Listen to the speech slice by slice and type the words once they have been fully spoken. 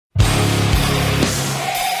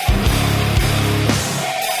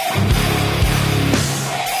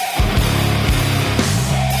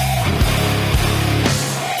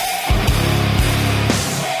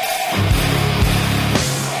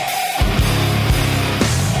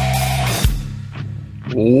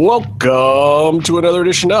Welcome to another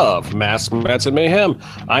edition of Mass Mats and Mayhem.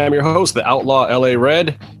 I am your host, the Outlaw LA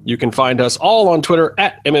Red. You can find us all on Twitter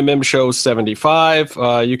at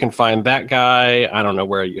MMMShow75. You can find that guy. I don't know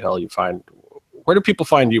where you find. Where do people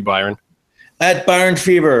find you, Byron? At Byron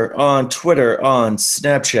Fever on Twitter, on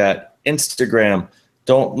Snapchat, Instagram.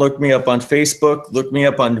 Don't look me up on Facebook. Look me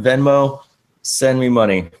up on Venmo. Send me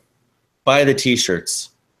money. Buy the t-shirts.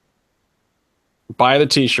 Buy the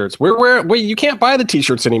t-shirts. Wait, you can't buy the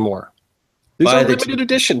t-shirts anymore. These are limited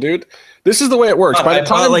edition, dude. This is the way it works.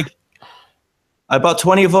 I bought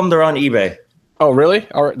 20 of them. They're on eBay. Oh, really?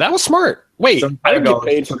 All right. That was smart. Wait, I didn't get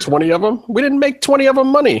paid for 20 of them. We didn't make 20 of them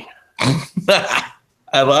money.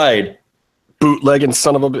 I lied. Bootlegging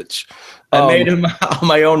son of a bitch. I made them on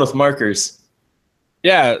my own with markers.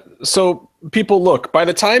 Yeah. So people, look, by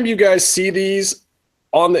the time you guys see these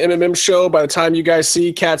on the MMM show, by the time you guys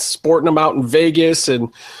see cats sporting them out in Vegas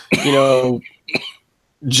and,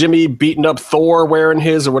 Jimmy beating up Thor wearing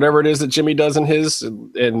his or whatever it is that Jimmy does in his,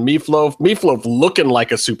 and Meatloaf looking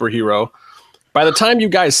like a superhero. By the time you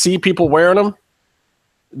guys see people wearing them,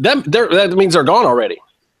 that means they're gone already,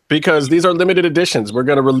 because these are limited editions. We're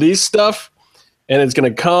going to release stuff and it's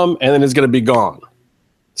going to come and then it's going to be gone.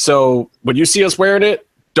 So when you see us wearing it,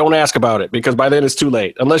 don't ask about it, because by then it's too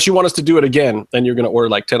late. Unless you want us to do it again, then you're going to order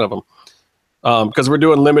like 10 of them. Because we're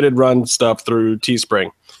doing limited run stuff through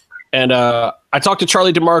Teespring. And I talked to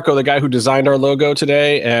Charlie DeMarco, the guy who designed our logo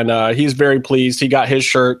today, and he's very pleased. He got his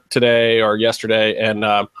shirt today or yesterday, and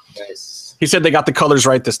Nice. He said they got the colors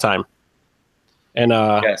right this time. And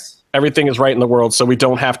Yes. Everything is right in the world, so we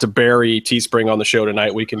don't have to bury Teespring on the show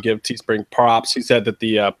tonight. We can give Teespring props. He said that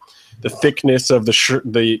the thickness of the shirt,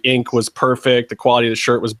 the ink was perfect. The quality of the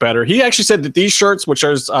shirt was better. He actually said that these shirts, which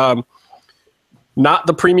are not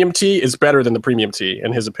the premium tee, is better than the premium tee,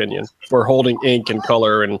 in his opinion, for holding ink and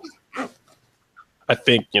color. And I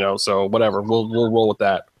think, so whatever, we'll roll with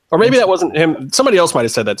that. Or maybe that wasn't him. Somebody else might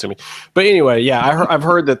have said that to me. But anyway, yeah, I've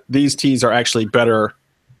heard that these tees are actually better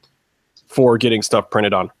for getting stuff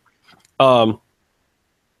printed on.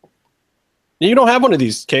 You don't have one of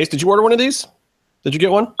these, Case. Did you order one of these? Did you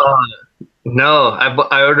get one? No,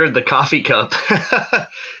 I ordered the coffee cup.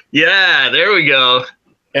 Yeah, there we go.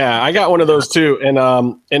 Yeah, I got one of those too.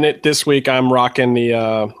 And in it this week, I'm rocking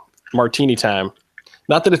the martini time.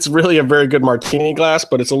 Not that it's really a very good martini glass,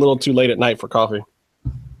 but it's a little too late at night for coffee.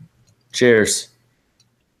 Cheers.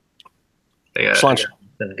 Yeah,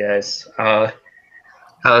 guys.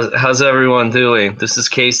 How's everyone doing? This is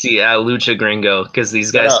Casey at Lucha Gringo, because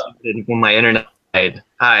these guys didn't pull my internet.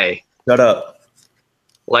 Hi. Shut up.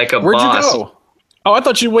 Like a Where'd boss. you go? Oh, I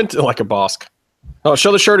thought you went to like a boss. Oh,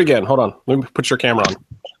 show the shirt again. Hold on. Let me put your camera on.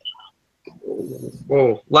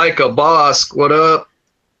 Oh, like a boss. What up?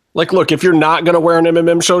 Like, look, if you're not going to wear an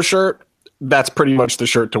MMM show shirt, that's pretty much the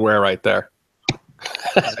shirt to wear right there.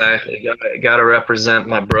 Exactly. Gotta represent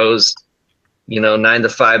my bros. 9 to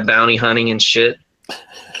 5 bounty hunting and shit.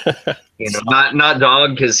 Not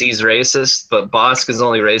dog because he's racist, but boss is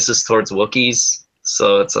only racist towards Wookiees,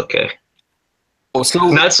 so it's okay. Oh,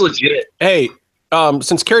 so that's legit. Hey,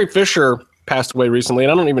 since Carrie Fisher passed away recently,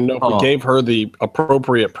 and I don't even know if we gave her the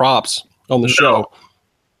appropriate props on the show.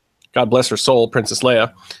 God bless her soul, Princess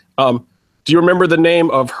Leia. Do you remember the name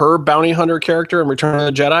of her bounty hunter character in Return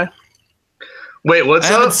of the Jedi? Wait, what's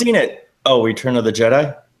up? I haven't seen it. Oh, Return of the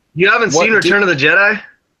Jedi? You haven't seen Return of the Jedi?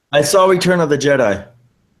 I saw Return of the Jedi.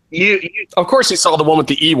 You of course you saw the one with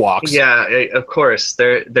the Ewoks. Yeah, of course.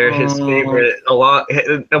 They're his favorite.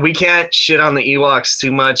 We can't shit on the Ewoks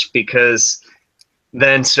too much, because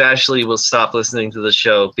then Ashley will stop listening to the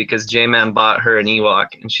show, because J-Man bought her an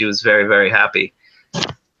Ewok and she was very, very happy.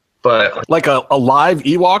 But like a live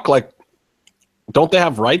Ewok, like, don't they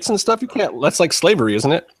have rights and stuff? You can't. That's like slavery,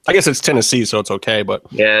 isn't it? I guess it's Tennessee, so it's okay. But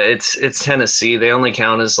yeah, it's Tennessee. They only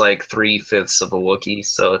count as like 3/5 of a Wookiee,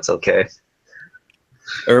 so it's okay.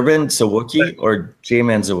 Urban's a Wookiee or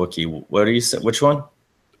J-Man's a Wookiee? What do you say? Which one?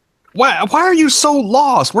 Why are you so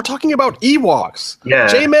lost? We're talking about Ewoks. Yeah.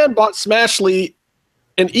 J-Man bought Smashley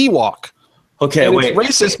an Ewok. Okay, and wait. It's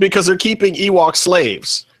racist because they're keeping Ewok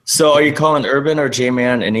slaves. So are you calling Urban or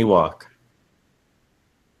J-Man an Ewok?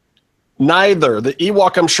 Neither. The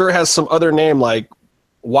Ewok, I'm sure, has some other name like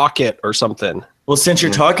Wocket or something. Well, since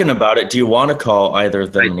you're talking about it, do you want to call either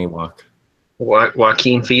of them an Ewok?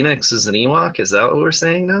 Joaquin Phoenix is an Ewok? Is that what we're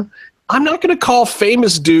saying now? I'm not going to call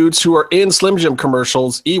famous dudes who are in Slim Jim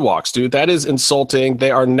commercials Ewoks, dude. That is insulting.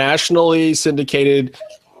 They are nationally syndicated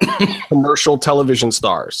commercial television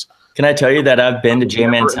stars. Can I tell you that I've been to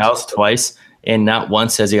J-Man's house twice, and not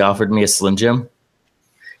once has he offered me a Slim Jim?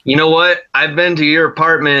 You know what? I've been to your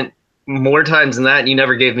apartment more times than that, and you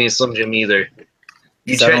never gave me a Slim Jim either.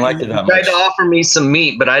 You I don't like it that tried much. to offer me some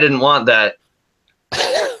meat, but I didn't want that.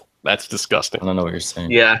 That's disgusting. I don't know what you're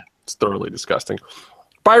saying. Yeah. It's thoroughly disgusting.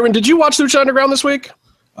 Byron, did you watch Lucha Underground this week?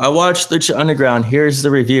 I watched Lucha Underground. Here's the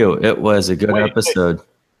review. It was a good episode.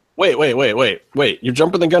 Wait. You're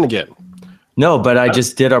jumping the gun again. No, but I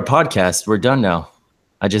just did our podcast. We're done now.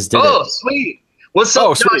 I just did it. Oh, sweet. What's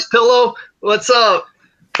up, Josh Pillow? What's up?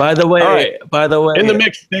 By the way, in the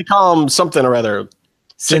mix, they call him something or other.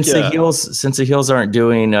 Since the heels aren't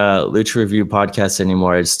doing Lucha Review podcasts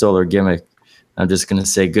anymore, it's still their gimmick. I'm just gonna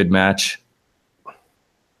say good match.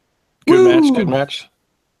 Good match.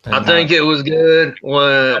 I think it was good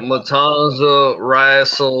when Matanza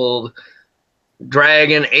wrestled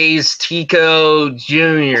Dragon Ace Tico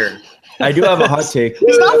Jr. I do have a hot take.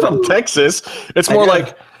 He's not from Texas. It's more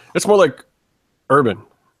like urban.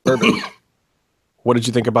 What did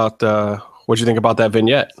you think about that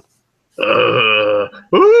vignette?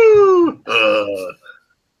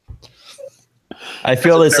 I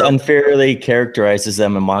feel this unfairly characterizes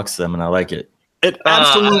them and mocks them, and I like it. It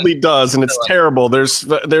absolutely does, and it's terrible.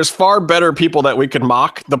 There's far better people that we could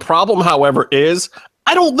mock. The problem, however, is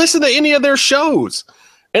I don't listen to any of their shows,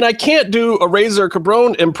 and I can't do a Razor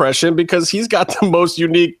Cabron impression because he's got the most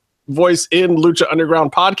unique voice in Lucha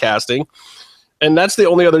Underground podcasting, and that's the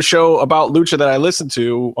only other show about Lucha that I listen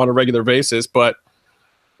to on a regular basis. But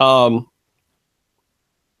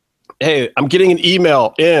hey, I'm getting an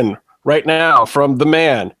email in right now from the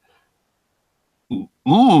man.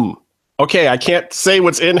 Okay, I can't say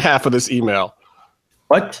what's in half of this email.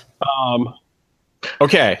 What?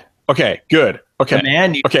 Okay, good. Okay.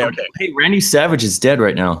 Man, okay. Hey, Randy Savage is dead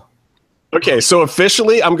right now. Okay, so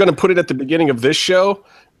officially, I'm going to put it at the beginning of this show.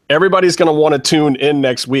 Everybody's going to want to tune in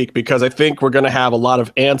next week because I think we're going to have a lot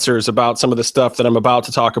of answers about some of the stuff that I'm about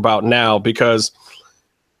to talk about now because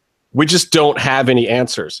we just don't have any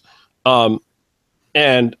answers.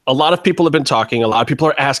 And a lot of people have been talking. A lot of people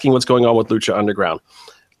are asking what's going on with Lucha Underground.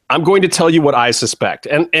 I'm going to tell you what I suspect.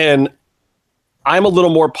 And I'm a little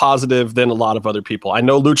more positive than a lot of other people. I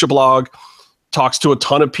know Lucha Blog talks to a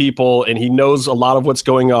ton of people, and he knows a lot of what's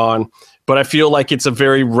going on. But I feel like it's a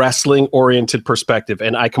very wrestling-oriented perspective,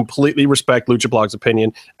 and I completely respect Lucha Blog's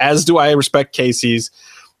opinion, as do I respect Casey's.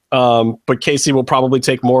 But Casey will probably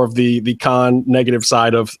take more of the negative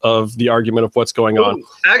side of the argument of what's going on.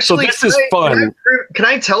 Actually, so this is fun. Can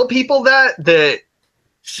I tell people that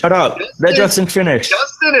shut up? Let Justin finish.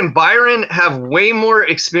 Justin and Byron have way more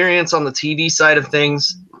experience on the TV side of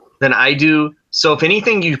things than I do. So if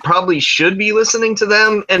anything, you probably should be listening to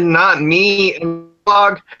them and not me and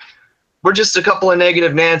Blog. We're just a couple of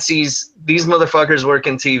negative Nancys. These motherfuckers work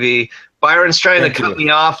in TV. Byron's trying to cut me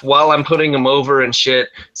off while I'm putting him over and shit.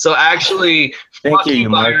 So actually, fuck you,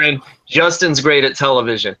 Byron. Justin's great at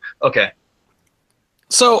television. Okay.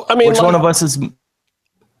 So, I mean, which one of us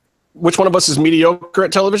is mediocre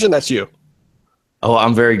at television? That's you. Oh,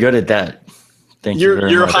 I'm very good at that. Thank you very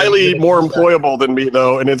much. You're highly more employable than me,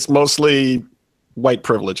 though, and it's mostly white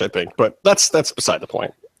privilege, I think. But that's beside the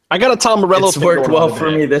point. I got a Tom Morello. It's worked well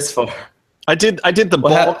for me this far. I did the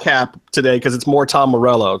ball cap today because it's more Tom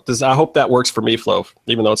Morello. I hope that works for Meatloaf,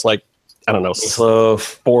 even though it's like, I don't know, Meatloaf,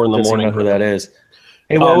 4 in the morning. Know who that is?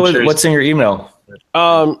 Hey, what's in your email?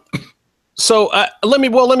 So let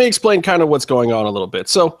me explain kind of what's going on a little bit.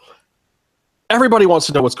 So everybody wants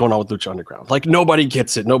to know what's going on with Lucha Underground. Like nobody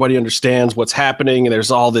gets it. Nobody understands what's happening. And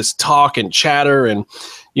there's all this talk and chatter and,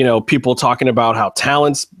 people talking about how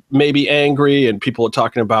talents may be angry and people are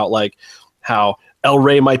talking about like how El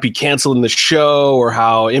Rey might be canceling the show or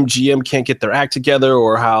how MGM can't get their act together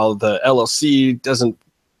or how the LLC doesn't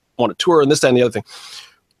want to tour and this, that, and the other thing.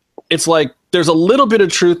 It's like there's a little bit of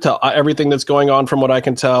truth to everything that's going on from what I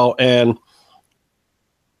can tell and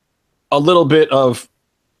a little bit of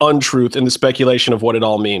untruth in the speculation of what it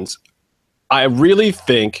all means. I really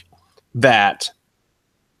think that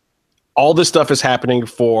all this stuff is happening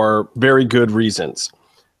for very good reasons.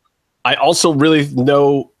 I also really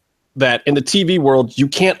know that in the TV world, you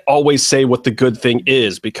can't always say what the good thing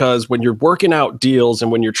is because when you're working out deals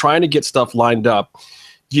and when you're trying to get stuff lined up,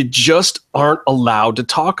 you just aren't allowed to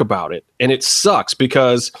talk about it. And it sucks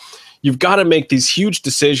because you've got to make these huge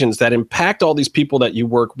decisions that impact all these people that you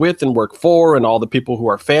work with and work for and all the people who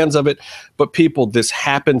are fans of it. But people, this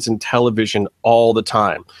happens in television all the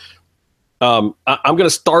time. I'm going to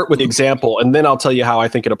start with the example, and then I'll tell you how I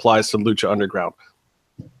think it applies to Lucha Underground.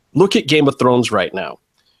 Look at Game of Thrones right now.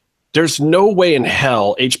 There's no way in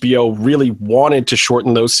hell HBO really wanted to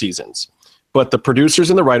shorten those seasons. But the producers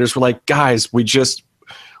and the writers were like, guys, we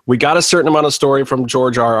we got a certain amount of story from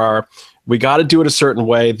George R.R. We got to do it a certain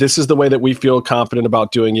way. This is the way that we feel confident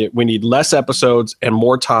about doing it. We need less episodes and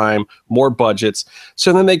more time, more budgets.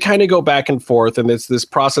 So then they kind of go back and forth, and it's this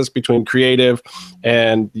process between creative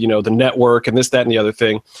and, you know, the network and this, that, and the other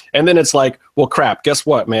thing. And then it's like, well, crap, guess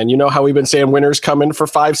what, man? You know how we've been saying winter's coming for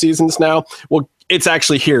 5 seasons now? Well, it's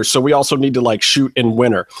actually here. So we also need to like shoot in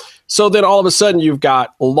winter. So then all of a sudden you've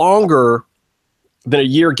got longer than a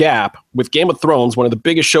year gap with Game of Thrones, one of the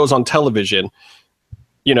biggest shows on television,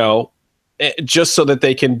 you know, just so that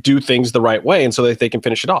they can do things the right way and so that they can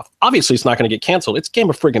finish it off. Obviously, it's not going to get canceled. It's Game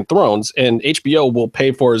of friggin' Thrones, and HBO will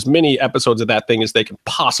pay for as many episodes of that thing as they can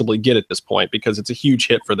possibly get at this point because it's a huge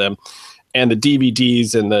hit for them. And the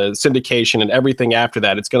DVDs and the syndication and everything after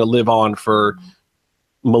that, it's going to live on for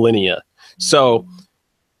millennia. So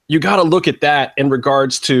you got to look at that in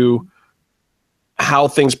regards to how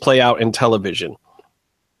things play out in television.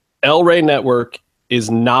 El Rey Network is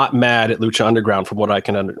not mad at Lucha Underground from what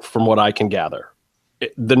I can gather.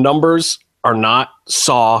 The numbers are not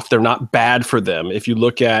soft. They're not bad for them. If you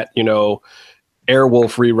look at, you know,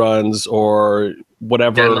 Airwolf reruns or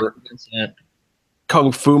whatever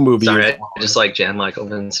Kung Fu movie. Sorry, I just like Jan Michael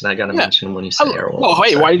Vincent. I got to mention him when you said Airwolf. Oh,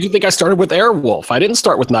 hey, why did you think I started with Airwolf? I didn't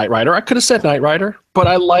start with Knight Rider. I could have said Knight Rider, but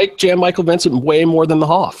I like Jan Michael Vincent way more than the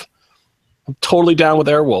Hoff. I'm totally down with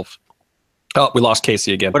Airwolf. Oh, we lost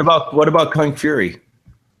Casey again. What about Kung Fury?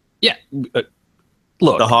 Yeah,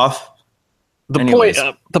 look, the Hoff.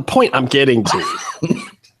 The point I'm getting to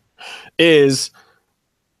is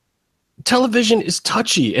television is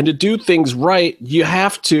touchy, and to do things right, you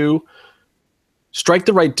have to strike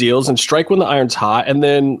the right deals and strike when the iron's hot, and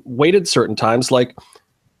then wait at certain times. Like,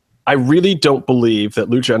 I really don't believe that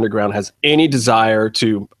Lucha Underground has any desire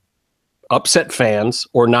to upset fans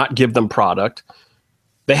or not give them product.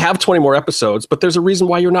 They have 20 more episodes, but there's a reason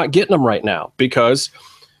why you're not getting them right now, because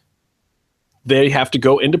they have to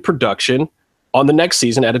go into production on the next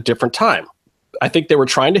season at a different time. I think they were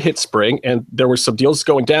trying to hit spring, and there were some deals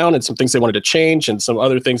going down and some things they wanted to change and some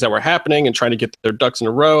other things that were happening and trying to get their ducks in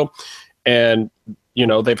a row. And, you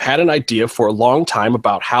know, they've had an idea for a long time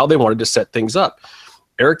about how they wanted to set things up.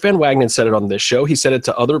 Eric Van Wagenen said it on this show. He said it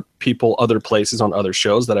to other people, other places on other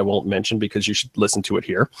shows that I won't mention because you should listen to it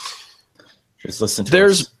here. Just listen to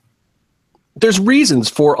it. There's reasons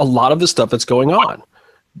for a lot of the stuff that's going on.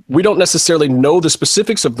 We don't necessarily know the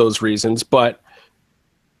specifics of those reasons, but,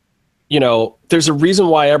 you know, there's a reason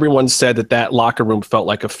why everyone said that locker room felt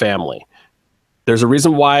like a family. There's a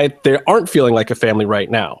reason why they aren't feeling like a family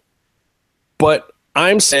right now. But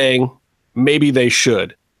I'm saying maybe they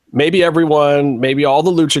should. Maybe everyone, maybe all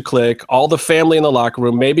the Lucha clique, all the family in the locker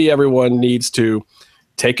room, maybe everyone needs to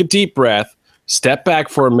take a deep breath, step back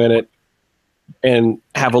for a minute, and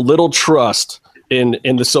have a little trust in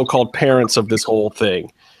the so-called parents of this whole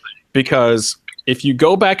thing. Because if you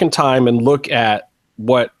go back in time and look at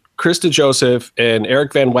what Krista Joseph and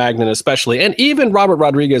Eric Van Wagenen especially, and even Robert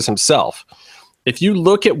Rodriguez himself, if you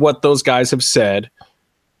look at what those guys have said,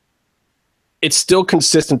 it's still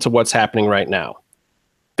consistent to what's happening right now.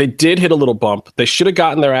 They did hit a little bump. They should have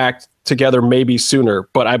gotten their act together maybe sooner,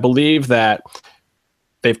 but I believe that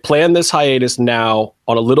they've planned this hiatus now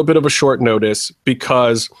on a little bit of a short notice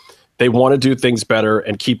because they want to do things better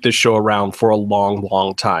and keep this show around for a long,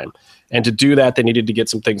 long time. And to do that, they needed to get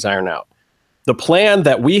some things ironed out. The plan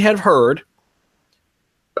that we had heard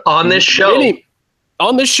on this show,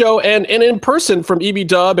 and in person from EB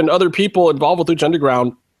Dub and other people involved with Lucha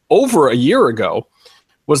Underground over a year ago,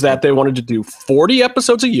 was that they wanted to do 40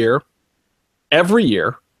 episodes a year, every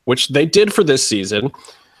year, which they did for this season,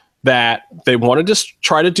 that they wanted to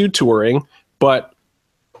try to do touring, but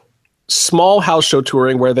small house show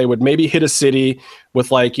touring where they would maybe hit a city with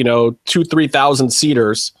 2,000-3,000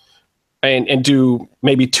 seaters and do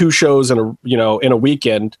maybe 2 shows in a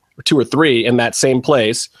weekend, or 2 or 3 in that same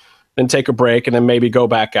place, then take a break and then maybe go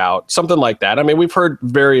back out, something like that. I mean, we've heard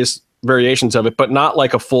various variations of it, but not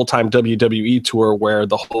like a full-time WWE tour where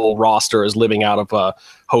the whole roster is living out of a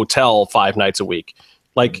hotel 5 nights a week.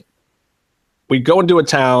 Like, we go into a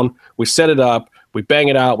town, we set it up, we bang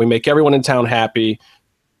it out, we make everyone in town happy.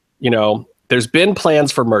 There's been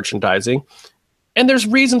plans for merchandising, and there's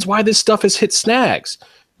reasons why this stuff has hit snags.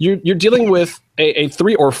 You're dealing with a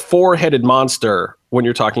 3 or 4-headed monster when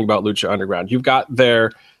you're talking about Lucha Underground. You've got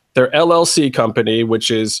their LLC company, which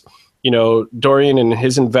is, Dorian and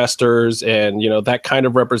his investors, and, that kind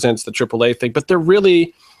of represents the AAA thing. But they're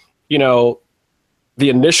really, the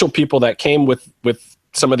initial people that came with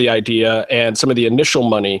some of the idea and some of the initial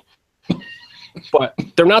money. But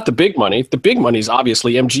they're not the big money. The big money is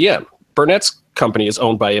obviously MGM. Burnett's company is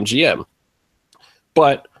owned by MGM.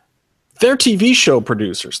 But They're TV show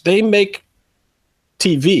producers. They make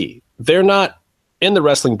TV. They're not in the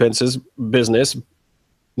wrestling business.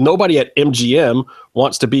 Nobody at MGM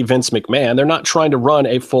wants to be Vince McMahon. They're not trying to run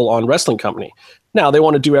a full-on wrestling company. Now, they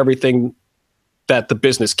want to do everything that the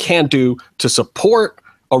business can do to support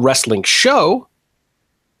a wrestling show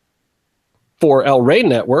for El Rey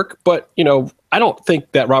Network. But, I don't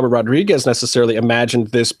think that Robert Rodriguez necessarily imagined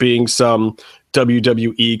this being some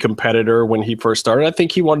WWE competitor when he first started. I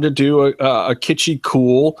think he wanted to do a kitschy,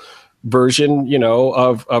 cool version,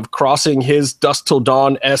 of crossing his Dusk Till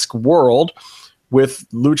Dawn-esque world with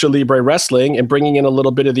Lucha Libre Wrestling and bringing in a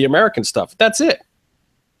little bit of the American stuff. That's it.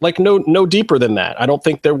 Like no deeper than that. I don't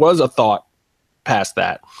think there was a thought past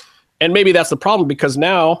that. And maybe that's the problem, because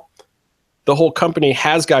now the whole company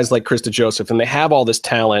has guys like Krista Joseph, and they have all this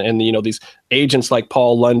talent, and these agents like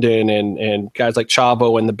Paul London and guys like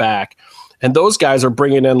Chavo in the back. And those guys are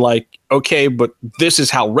bringing in like, okay, but this is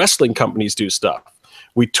how wrestling companies do stuff.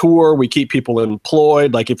 We tour, we keep people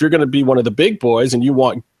employed. Like, if you're going to be one of the big boys and you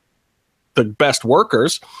want the best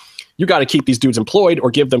workers, you got to keep these dudes employed or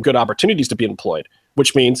give them good opportunities to be employed,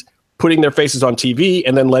 which means putting their faces on TV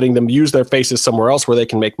and then letting them use their faces somewhere else where they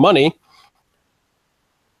can make money,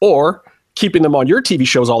 or keeping them on your TV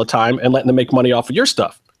shows all the time and letting them make money off of your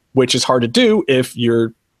stuff, which is hard to do if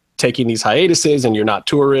you're taking these hiatuses and you're not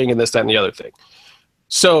touring and this, that, and the other thing.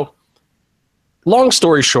 So long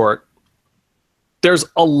story short, there's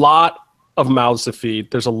a lot of mouths to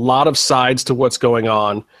feed. There's a lot of sides to what's going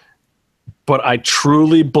on. But I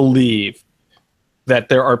truly believe that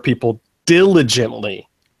there are people diligently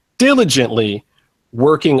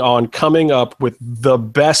working on coming up with the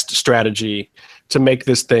best strategy to make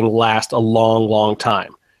this thing last a long, long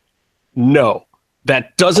time. No,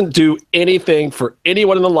 that doesn't do anything for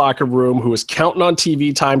anyone in the locker room who is counting on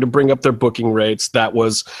TV time to bring up their booking rates, that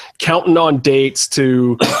was counting on dates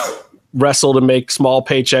to wrestle to make small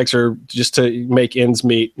paychecks or just to make ends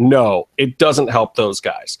meet. No, it doesn't help those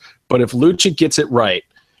guys. But if Lucha gets it right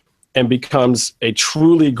and becomes a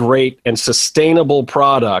truly great and sustainable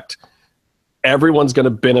product, everyone's going to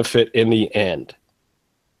benefit in the end.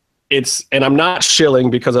 And I'm not shilling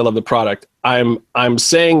because I love the product. I'm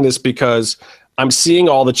saying this because I'm seeing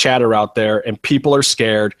all the chatter out there, and people are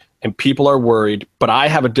scared and people are worried, but I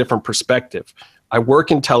have a different perspective. I work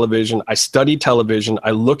in television. I study television.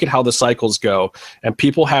 I look at how the cycles go, and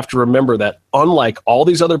people have to remember that unlike all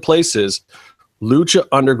these other places, Lucha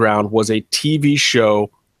Underground was a TV show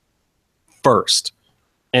first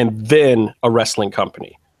and then a wrestling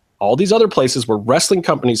company. All these other places were wrestling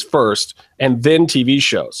companies first and then TV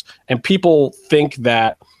shows. And people think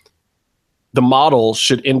that the model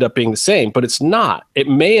should end up being the same, but it's not. It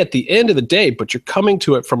may at the end of the day, but you're coming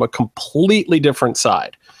to it from a completely different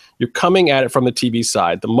side. You're coming at it from the TV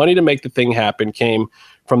side. The money to make the thing happen came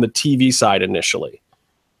from the TV side initially.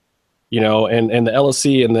 And the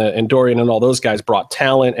LLC and Dorian and all those guys brought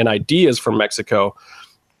talent and ideas from Mexico.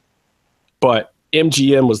 But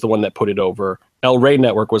MGM was the one that put it over. El Rey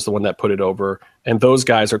Network was the one that put it over. And those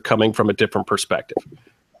guys are coming from a different perspective.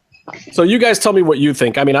 So you guys tell me what you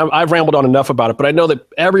think. I mean, I've rambled on enough about it, but I know that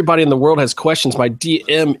everybody in the world has questions. My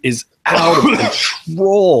DM is out of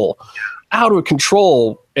control.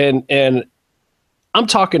 And I'm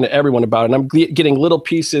talking to everyone about it. And I'm getting little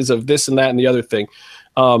pieces of this and that and the other thing.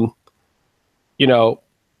 And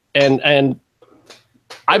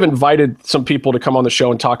I've invited some people to come on the show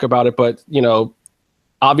and talk about it, but,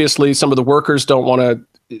 obviously some of the workers don't want to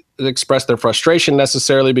express their frustration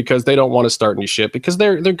necessarily because they don't want to start any shit, because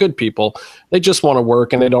they're good people. They just want to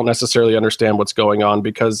work, and they don't necessarily understand what's going on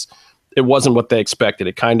because it wasn't what they expected.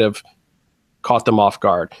 It kind of caught them off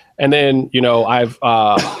guard. And then,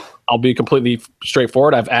 I'll be completely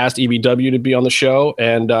straightforward. I've asked EBW to be on the show,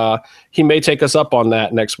 and he may take us up on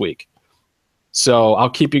that next week. So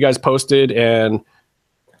I'll keep you guys posted. And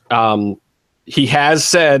he has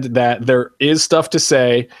said that there is stuff to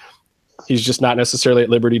say. He's just not necessarily at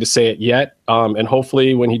liberty to say it yet. And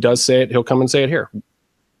hopefully when he does say it, he'll come and say it here.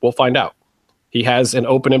 We'll find out. He has an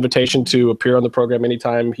open invitation to appear on the program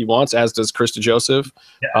anytime he wants, as does Krista Joseph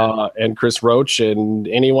and Chris Roach and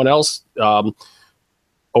anyone else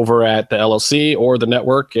over at the LLC or the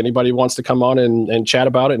network. Anybody wants to come on and chat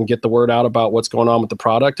about it and get the word out about what's going on with the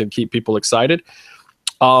product and keep people excited,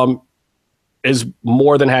 is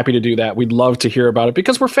more than happy to do that. We'd love to hear about it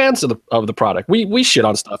because we're fans of the product. We shit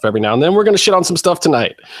on stuff every now and then. We're going to shit on some stuff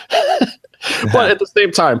tonight. But at the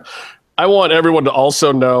same time, I want everyone to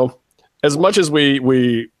also know, as much as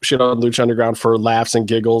we shit on Lucha Underground for laughs and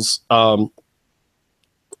giggles,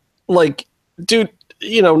 dude,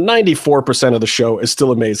 94% of the show is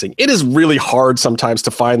still amazing. It is really hard sometimes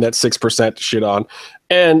to find that 6% shit on.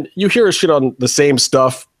 And you hear us shit on the same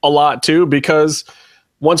stuff a lot too, because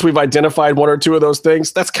once we've identified one or two of those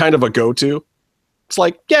things, that's kind of a go-to. It's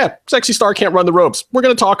like, yeah, Sexy Star can't run the ropes. We're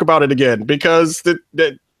going to talk about it again because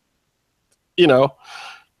because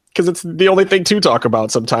it's the only thing to talk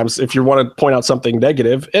about sometimes if you want to point out something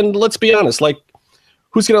negative. And let's be honest, like,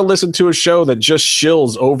 who's going to listen to a show that just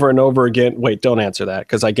shills over and over again? Wait, don't answer that,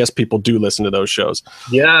 because I guess people do listen to those shows.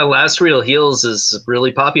 Yeah, Last Real Heels is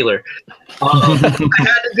really popular.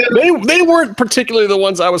 They weren't particularly the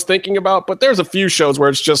ones I was thinking about, but there's a few shows where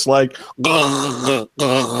it's just like, and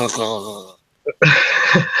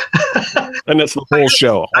that's the whole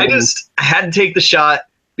show. I had to take the shot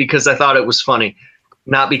because I thought it was funny,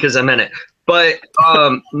 not because I meant it. But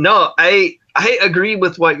no, I agree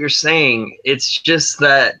with what you're saying. It's just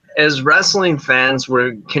that as wrestling fans,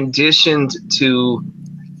 we're conditioned to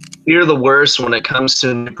fear the worst when it comes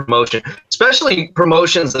to new promotion, especially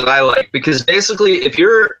promotions that I like. Because basically, if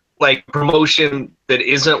you're like promotion that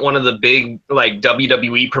isn't one of the big like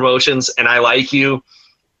WWE promotions and I like you,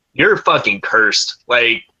 you're fucking cursed.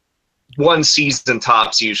 Like one season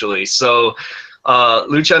tops usually. So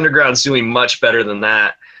Lucha Underground's doing much better than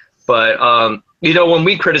that. But when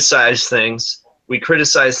we criticize things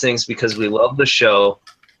because we love the show.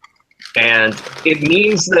 And it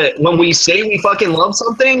means that when we say we fucking love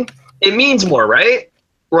something, it means more, right?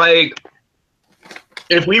 Like,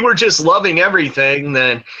 if we were just loving everything,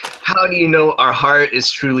 then how do you know our heart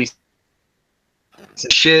is truly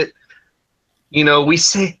shit? We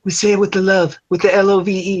say it with the love, with the LOVE.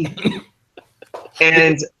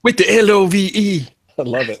 And with the LOVE. I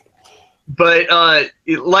love it. But I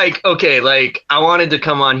wanted to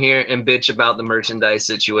come on here and bitch about the merchandise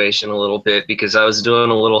situation a little bit because I was doing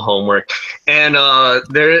a little homework, and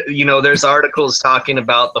there's articles talking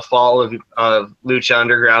about the fall of Lucha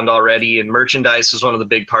Underground already, and merchandise was one of the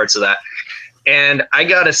big parts of that. And I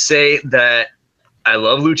gotta say that I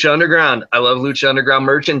love Lucha Underground. I love Lucha Underground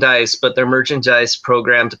merchandise, but their merchandise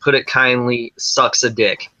program, to put it kindly, sucks a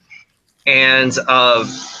dick. And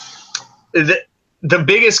the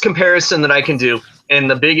biggest comparison that I can do, and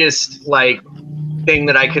the biggest thing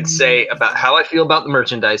that I could say about how I feel about the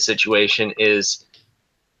merchandise situation is,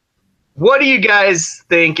 what do you guys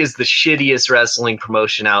think is the shittiest wrestling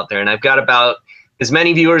promotion out there? And I've got about as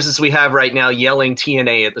many viewers as we have right now yelling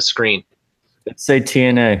TNA at the screen. Let's say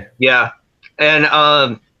TNA. Yeah. And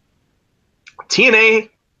TNA,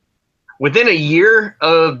 within a year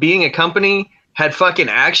of being a company, had fucking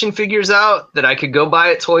action figures out that I could go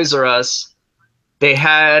buy at Toys R Us. They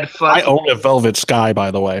had I own a Velvet Sky,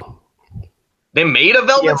 by the way. They made a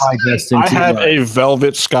Velvet Sky? I have a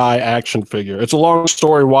Velvet Sky action figure. It's a long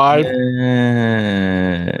story why.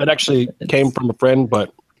 It actually came from a friend,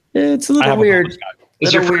 but it's a little weird.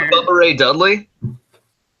 Is your friend Bubba Ray Dudley?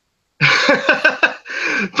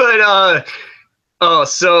 But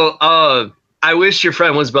I wish your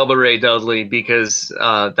friend was Bubba Ray Dudley, because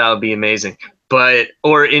that would be amazing.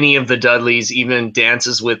 Or any of the Dudleys, even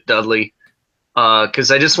Dances with Dudley.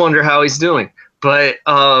 Because I just wonder how he's doing. But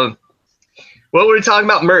what were we talking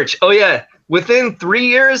about? Merch. Oh, yeah. Within 3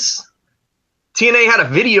 years, TNA had a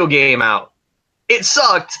video game out. It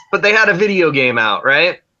sucked, but they had a video game out,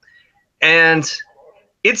 right? And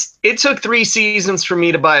it took 3 seasons for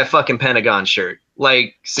me to buy a fucking Pentagon shirt.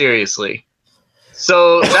 Like, seriously.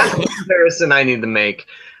 So that's the comparison I need to make.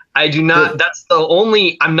 I do not. That's the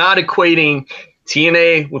only. I'm not equating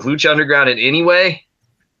TNA with Lucha Underground in any way.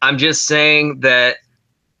 I'm just saying that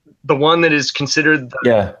the one that is considered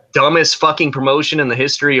the dumbest fucking promotion in the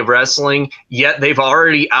history of wrestling, yet they've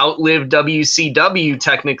already outlived WCW,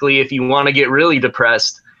 technically, if you want to get really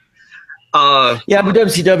depressed. But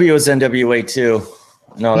WCW was NWA too.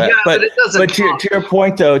 No, that. Yeah, but it doesn't. But to your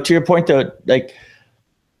point though, like,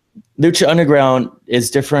 Lucha Underground is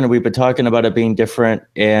different. We've been talking about it being different,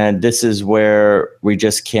 and this is where we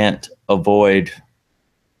just can't avoid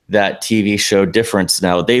that TV show difference.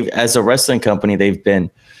 Now, as a wrestling company, they've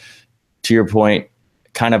been, to your point,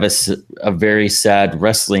 kind of a very sad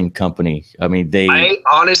wrestling company. I mean, I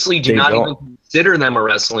honestly do not even consider them a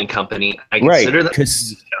wrestling company. I consider them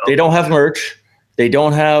because they don't have merch. They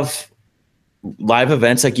don't have live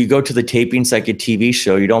events. Like, you go to the tapings like a TV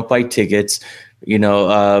show. You don't buy tickets.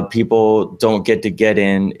 People don't get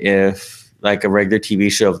in if, like a regular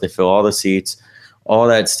TV show, if they fill all the seats, all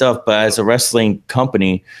that stuff. But as a wrestling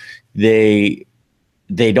company, they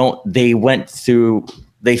filmed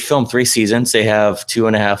 3 seasons. They have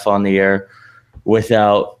 2.5 on the air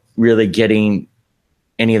without really getting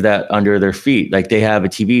any of that under their feet. Like, they have a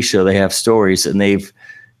TV show, they have stories, and they've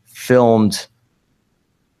filmed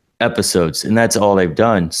episodes, and that's all they've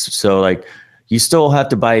done. So like, you still have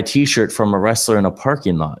to buy a T-shirt from a wrestler in a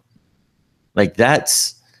parking lot. Like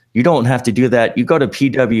you don't have to do that. You go to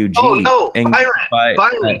PWG. Oh no, and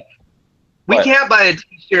Byron. We can't buy a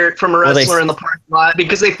T-shirt from a wrestler in the parking lot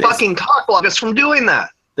because they fucking cockblock us from doing that.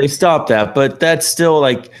 They stopped that, but that's still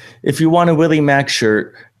like, if you want a Willie Mack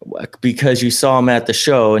shirt because you saw him at the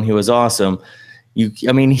show and he was awesome, he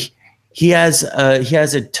has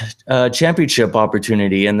a championship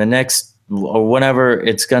opportunity in the next, or whenever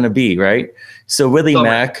it's going to be, right? So Willie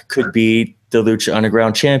Mack could be the Lucha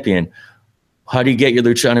Underground champion. How do you get your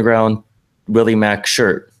Lucha Underground Willie Mack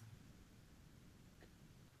shirt?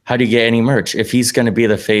 How do you get any merch? If he's going to be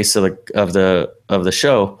the face of the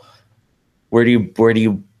show, where do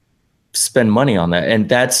you spend money on that? And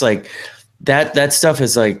that's like that stuff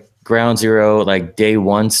is like ground zero, like day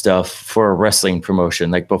one stuff for a wrestling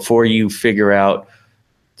promotion. Like before you figure out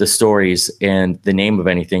the stories and the name of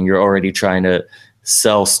anything, you're already trying to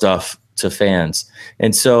sell stuff to fans.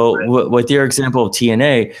 And so with your example of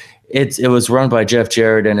TNA, it was run by Jeff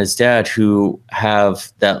Jarrett and his dad, who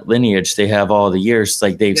have that lineage. They have all the years,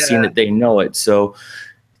 like they've seen it, they know it. So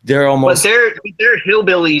they're almost. But they're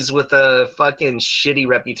hillbillies with a fucking shitty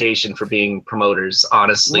reputation for being promoters.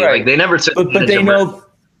 Honestly, like they never took. But they know.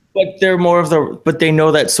 But they're more of the. But they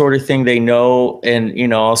know that sort of thing. They know,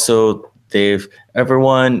 and also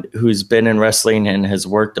everyone who's been in wrestling and has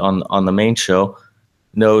worked on the main show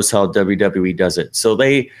knows how WWE does it. So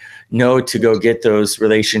they know to go get those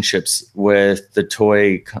relationships with the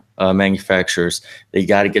toy manufacturers. They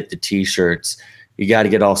got to get the T-shirts. You got to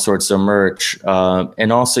get all sorts of merch.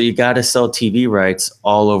 And also you got to sell TV rights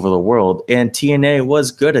all over the world. And TNA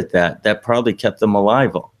was good at that. That probably kept them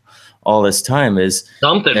alive all this time, is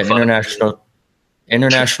international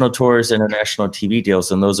tours, international TV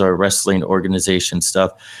deals. And those are wrestling organization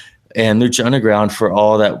stuff. And Lucha Underground, for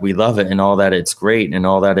all that we love it and all that it's great and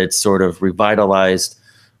all that it's sort of revitalized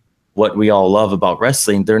what we all love about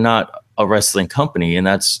wrestling, they're not a wrestling company. And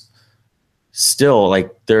that's still like,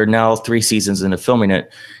 they're now 3 seasons into filming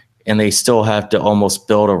it, and they still have to almost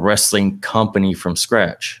build a wrestling company from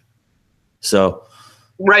scratch. So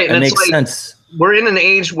it makes sense. We're in an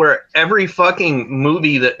age where every fucking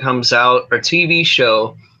movie that comes out or TV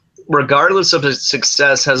show, regardless of its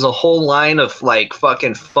success, has a whole line of like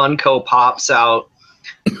fucking Funko Pops out.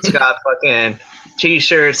 It's got fucking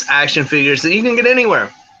T-shirts, action figures that you can get anywhere.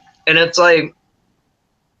 And it's like,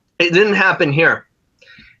 it didn't happen here.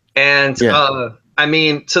 And to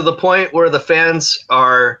the point where the fans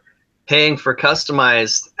are paying for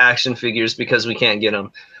customized action figures because we can't get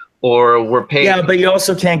them, or we're paying. Yeah, but you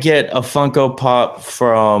also can't get a Funko Pop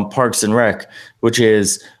from Parks and Rec, which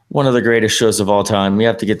is one of the greatest shows of all time. You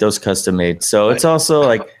have to get those custom made. So it's also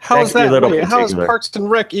like, how is that? How is Parks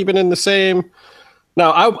and Rec even in the same?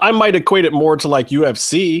 Now, I might equate it more to like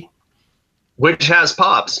UFC, which has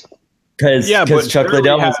pops. Because Chuck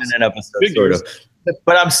Liddell was in an episode, figures. Sort of.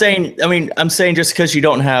 But I'm saying just because you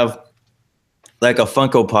don't have like a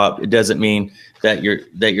Funko Pop, it doesn't mean that you're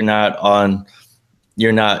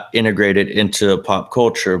not integrated into pop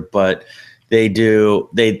culture. But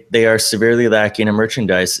they are severely lacking in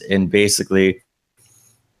merchandise, and basically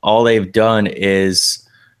all they've done is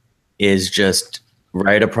just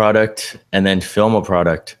write a product and then film a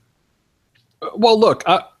product. Well, look,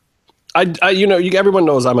 everyone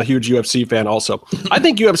knows I'm a huge UFC fan also. I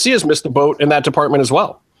think UFC has missed the boat in that department as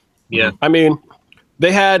well. Yeah. I mean,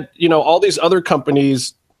 they had, all these other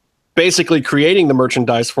companies basically creating the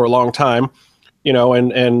merchandise for a long time,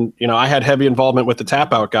 and I had heavy involvement with the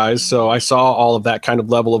Tap Out guys. So I saw all of that kind of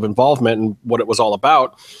level of involvement and what it was all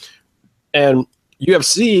about. And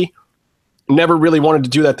UFC never really wanted to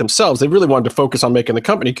do that themselves. They really wanted to focus on making the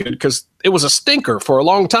company good because it was a stinker for a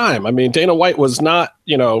long time. I mean, Dana White was not,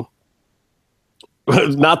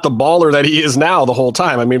 not the baller that he is now the whole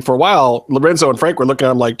time. I mean, for a while, Lorenzo and Frank were looking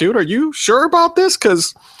at him like, dude, are you sure about this?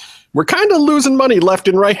 Because we're kind of losing money left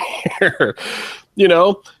and right here,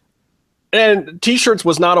 And T-shirts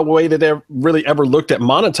was not a way that they really ever looked at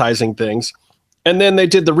monetizing things. And then they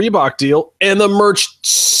did the Reebok deal, and the merch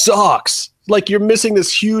sucks. Like, you're missing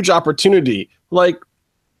this huge opportunity. Like,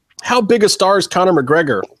 how big a star is Conor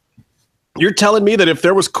McGregor? You're telling me that if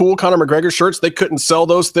there was cool Conor McGregor shirts, they couldn't sell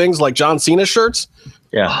those things like John Cena shirts?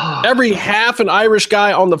 Yeah. Every half an Irish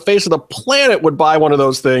guy on the face of the planet would buy one of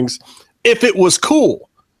those things if it was cool.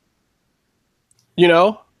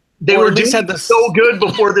 They were doing so good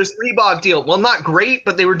before this Reebok deal. Well, not great,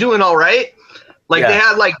 but they were doing all right. Like, they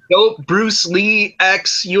had like dope Bruce Lee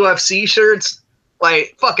X UFC shirts.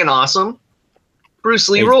 Like, fucking awesome. Bruce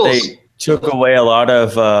Lee rules. took away a lot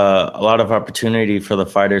of opportunity for the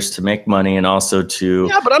fighters to make money and also to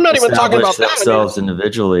but I'm not even talking about themselves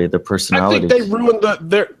individually, the personalities. I think they ruined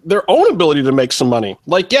their own ability to make some money.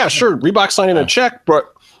 Like, yeah, sure, Reebok signing a check,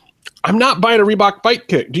 but I'm not buying a Reebok Fight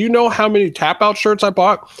Kick. Do you know how many tap out shirts I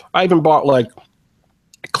bought? I even bought like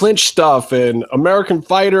Clinch stuff and American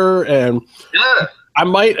Fighter, and I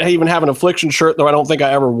might even have an Affliction shirt, though I don't think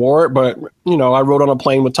I ever wore it. But I rode on a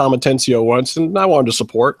plane with Tom Atencio once, and I wanted to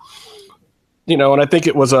support. And I think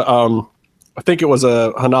it was a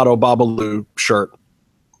Hanato Babalu shirt.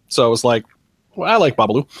 So it was like, well, I like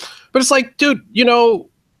Babalu, but it's like, dude,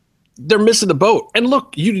 they're missing the boat. And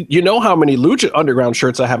look, you know how many Lucha Underground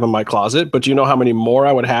shirts I have in my closet, but do you know how many more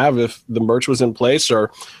I would have if the merch was in place?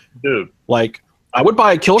 Or, dude, like, I would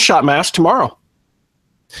buy a Kill Shot mask tomorrow.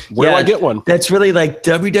 Where do I get one? That's really like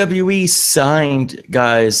WWE signed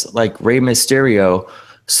guys like Rey Mysterio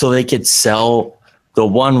so they could sell the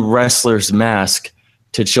one wrestler's mask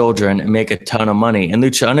to children and make a ton of money. And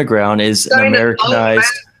Lucha Underground is an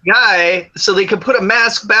Americanized guy, so they could put a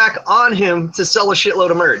mask back on him to sell a shitload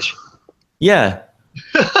of merch. Yeah.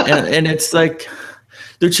 and it's like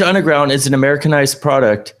Lucha Underground is an Americanized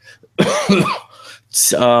product,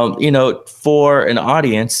 for an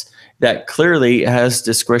audience that clearly has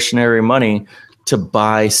discretionary money to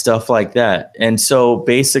buy stuff like that. And so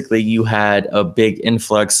basically you had a big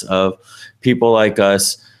influx of people like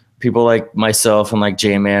us, people like myself and like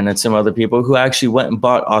J-Man and some other people who actually went and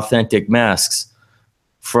bought authentic masks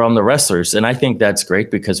from the wrestlers. And I think that's great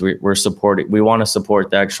because we want to support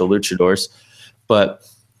the actual luchadors. But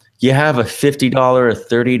you have a $50 or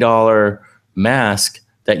 $30 mask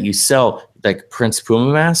that you sell, like Prince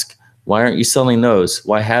Puma mask. Why aren't you selling those?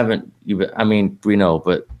 Why haven't you? I mean, we know,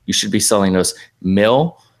 but you should be selling those.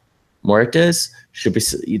 Muertes should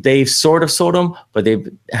be. They've sort of sold them, but they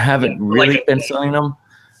haven't really been selling them.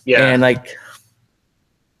 Yeah, and like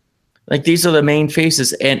these are the main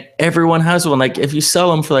faces, and everyone has one. Like if you sell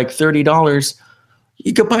them for like $30,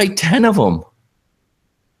 you could buy 10 of them.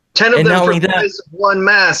 10 of them for one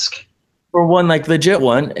mask. For one like legit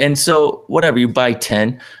one, and so whatever, you buy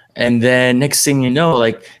 10. And then next thing you know,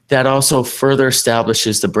 like that also further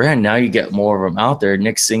establishes the brand. Now you get more of them out there.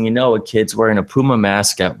 Next thing you know, a kid's wearing a Puma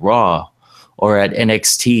mask at Raw or at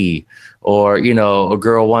NXT, or, a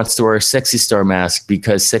girl wants to wear a Sexy Star mask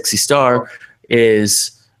because Sexy Star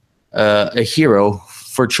is a hero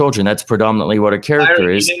for children. That's predominantly what a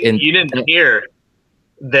character is. You didn't hear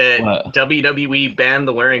that WWE banned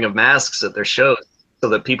the wearing of masks at their shows so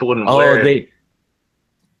that people wouldn't wear it.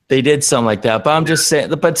 They did something like that, but I'm just saying,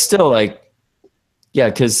 but still, like, yeah,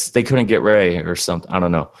 because they couldn't get Ray or something. I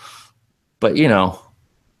don't know. But,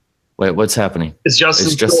 wait, what's happening? Is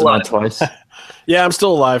Justin on twice? Yeah, I'm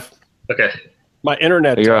still alive. Okay. My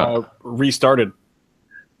internet restarted.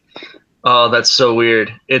 Oh, that's so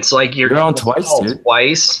weird. It's like you're on twice, dude.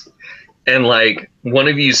 Twice, and like one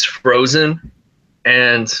of you's frozen,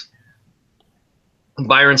 and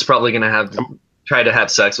Byron's probably going to try to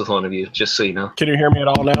have sex with one of you, just so you know. Can you hear me at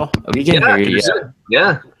all now? We can hear you.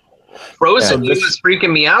 Yeah. Frozen was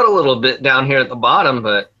freaking me out a little bit down here at the bottom,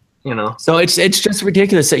 but So it's just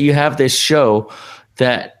ridiculous that you have this show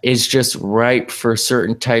that is just ripe for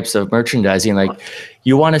certain types of merchandising. Like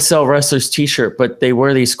you want to sell wrestlers t-shirt, but they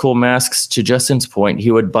wear these cool masks. To Justin's point,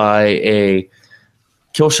 he would buy a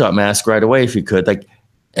Kill Shot mask right away if he could. Like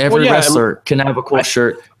every wrestler can have a cool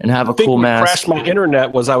shirt and have a cool mask. Crashed my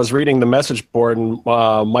internet was I was reading the message board, and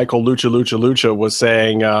Michael Lucha was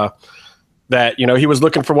saying that he was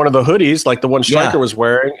looking for one of the hoodies like the one Stryker was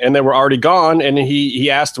wearing, and they were already gone. And he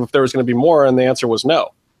asked if there was going to be more, and the answer was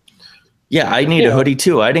no. Yeah, I need a hoodie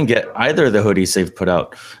too. I didn't get either of the hoodies they've put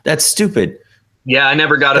out. That's stupid. Yeah, I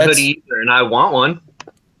never got a hoodie either, and I want one.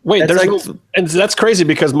 Wait, and that's crazy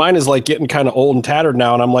because mine is like getting kind of old and tattered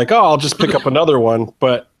now, and I'm like, I'll just pick up another one,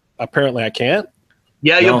 but apparently I can't.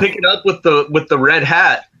 Yeah, you'll pick it up with the red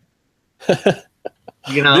hat.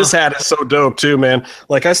 This hat is so dope too, man.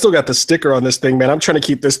 Like I still got the sticker on this thing, man. I'm trying to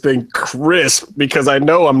keep this thing crisp because I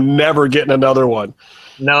know I'm never getting another one.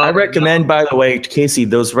 No, I recommend, by the way, Casey,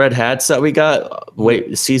 those red hats that we got.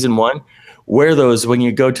 Season 1, wear those when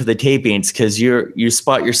you go to the tapings because you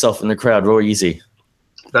spot yourself in the crowd real easy.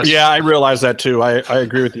 I realize that too. I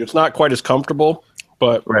agree with you. It's not quite as comfortable,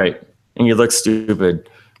 but right, and you look stupid,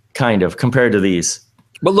 kind of, compared to these.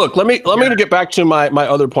 But look, let me get back to my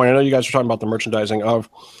other point. I know you guys are talking about the merchandising of.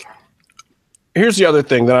 Here's the other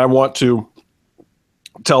thing that I want to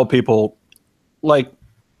tell people, like,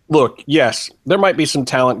 look, yes, there might be some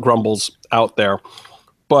talent grumbles out there,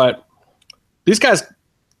 but these guys,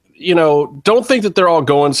 don't think that they're all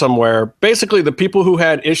going somewhere. Basically, the people who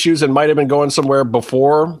had issues and might have been going somewhere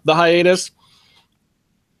before the hiatus,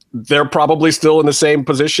 they're probably still in the same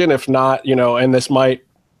position, if not, and this might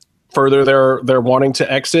further their wanting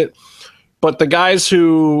to exit. But the guys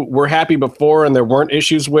who were happy before and there weren't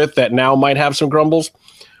issues with that now might have some grumbles,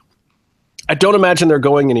 I don't imagine they're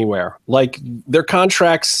going anywhere. Like, their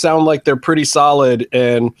contracts sound like they're pretty solid,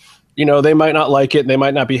 and they might not like it, and they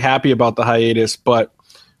might not be happy about the hiatus, but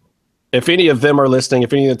if any of them are listening,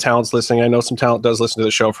 if any of the talent's listening, I know some talent does listen to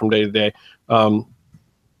the show from day to day.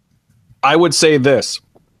 I would say this: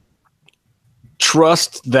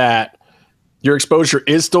 trust that your exposure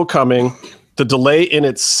is still coming. The delay in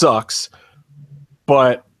it sucks,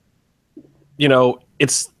 but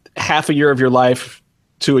it's half a year of your life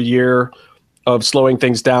to a year of slowing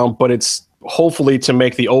things down, but it's hopefully to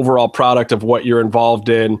make the overall product of what you're involved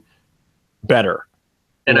in better.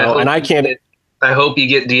 And I hope you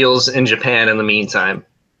get deals in Japan in the meantime,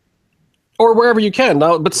 or wherever you can.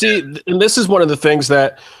 Now, but see, and this is one of the things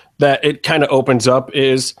that it kind of opens up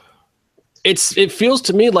is it feels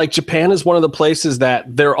to me like Japan is one of the places that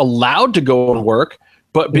they're allowed to go and work,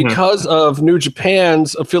 but because of New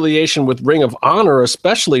Japan's affiliation with Ring of Honor,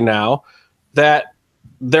 especially now, that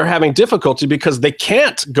they're having difficulty because they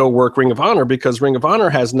can't go work Ring of Honor because Ring of Honor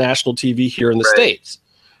has national TV here in the States.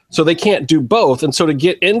 So they can't do both. And so to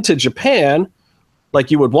get into Japan,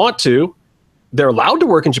 like you would want to, they're allowed to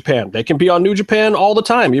work in Japan. They can be on New Japan all the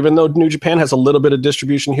time, even though New Japan has a little bit of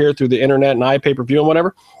distribution here through the internet and iPay-per-view and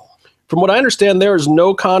whatever. From what I understand, there is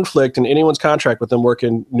no conflict in anyone's contract with them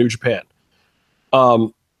working New Japan.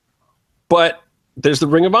 But there's the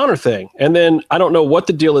Ring of Honor thing. And then I don't know what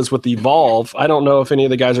the deal is with Evolve. I don't know if any of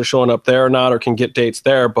the guys are showing up there or not or can get dates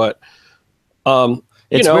there, but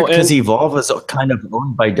it's weird because Evolve is kind of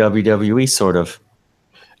owned by WWE, sort of.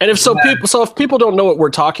 And if people don't know what we're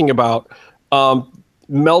talking about,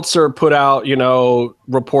 Meltzer put out,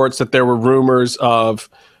 reports that there were rumors of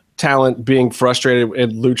talent being frustrated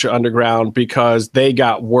in Lucha Underground because they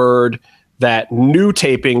got word that new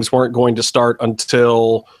tapings weren't going to start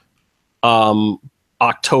until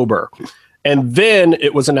October. And then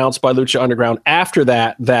it was announced by Lucha Underground after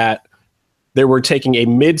that they were taking a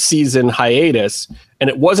mid-season hiatus, and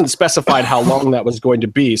it wasn't specified how long that was going to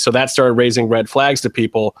be. So that started raising red flags to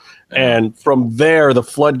people. And from there, the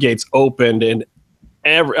floodgates opened, and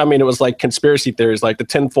it was like conspiracy theories, like the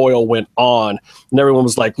tinfoil went on, and everyone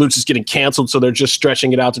was like, Lucha's getting canceled, so they're just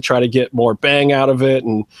stretching it out to try to get more bang out of it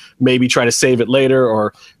and maybe try to save it later,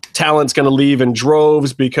 or talent's going to leave in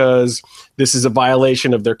droves because this is a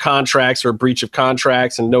violation of their contracts or a breach of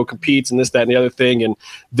contracts and no competes and this, that, and the other thing. And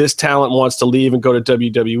this talent wants to leave and go to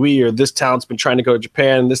WWE, or this talent's been trying to go to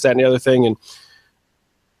Japan and this, that, and the other thing. And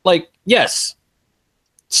yes,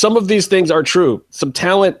 some of these things are true. Some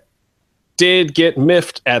talent did get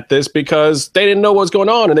miffed at this because they didn't know what was going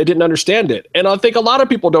on and they didn't understand it. And I think a lot of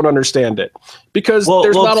people don't understand it because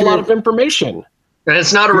there's not a lot of information. And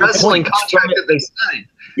it's not a wrestling contract that they signed.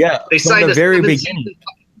 Yeah, they signed the very beginning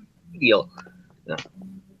deal. Yeah.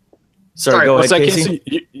 Sorry, go ahead, Casey.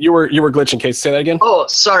 You were glitching, Casey. Say that again. Oh,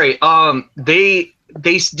 sorry. They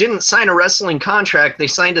didn't sign a wrestling contract. They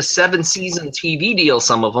signed a 7-season TV deal.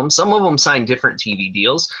 Some of them signed different TV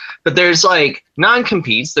deals. But there's like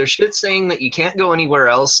non-competes. There's shit saying that you can't go anywhere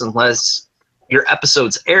else unless your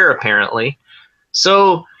episodes air. Apparently,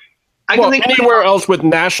 so I can think anywhere else with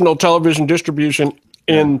national television distribution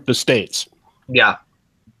in the States. Yeah.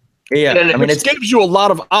 Yeah, and it gives you a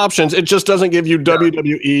lot of options. It just doesn't give you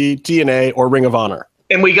WWE, TNA, or Ring of Honor.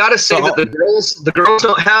 And we got to say that the girls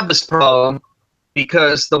don't have this problem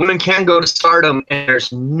because the women can go to Stardom, and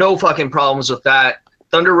there's no fucking problems with that.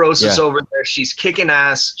 Thunder Rosa's over there. She's kicking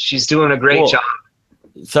ass. She's doing a great job.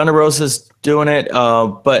 Thunder Rosa's doing it,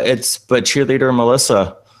 but cheerleader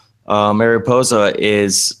Melissa Mariposa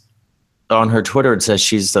is on her Twitter. It says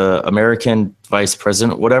she's the American vice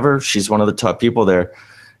president, whatever. She's one of the top people there.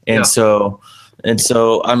 And so,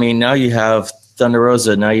 I mean, now you have Thunder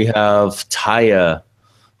Rosa, now you have Taya,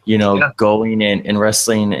 going and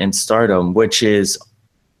wrestling in Stardom, which is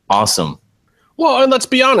awesome. Well, and let's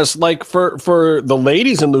be honest, like for the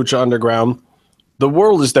ladies in Lucha Underground, the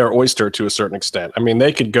world is their oyster to a certain extent. I mean,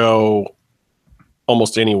 they could go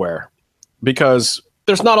almost anywhere because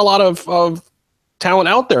there's not a lot of talent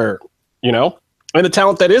out there, and the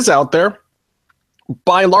talent that is out there,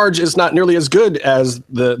 by and large, is not nearly as good as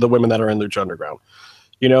the women that are in Lucha Underground.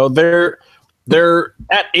 They're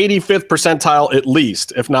at 85th percentile at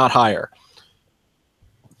least, if not higher.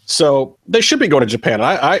 So they should be going to Japan.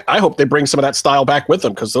 I hope they bring some of that style back with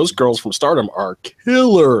them because those girls from Stardom are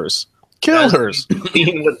killers. Killers.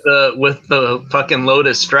 Scene with the fucking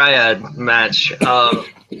Lotus Triad match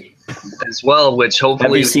as well, which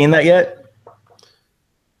hopefully. Have you seen that yet?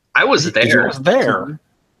 I was there. I was there.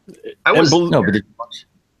 I was No, but did you watch?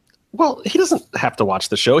 Well, he doesn't have to watch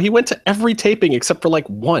the show. He went to every taping except for like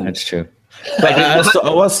one. That's true. But I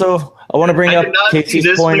want to bring up Casey's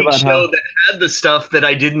this point about show how that had the stuff that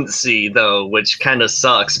I didn't see though, which kind of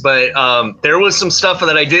sucks. But there was some stuff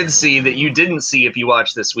that I did see that you didn't see if you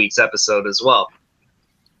watched this week's episode as well.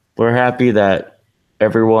 we're happy that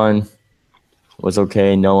everyone was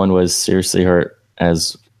okay. No one was seriously hurt.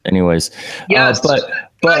 Anyways, Yes. but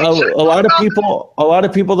a lot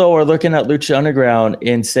of people though are looking at Lucha Underground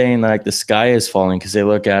and saying like the sky is falling because they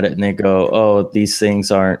look at it and they go, oh, these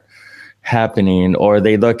things aren't happening, or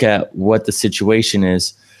they look at what the situation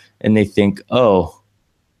is and they think, oh,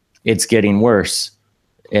 it's getting worse.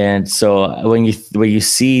 And so when you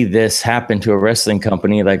see this happen to a wrestling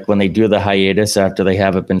company, like when they do the hiatus after they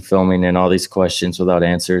haven't been filming and all these questions without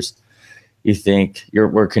answers, you think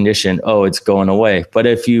we're conditioned, oh, it's going away. But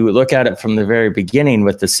if you look at it from the very beginning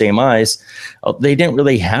with the same eyes, they didn't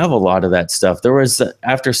really have a lot of that stuff. There was,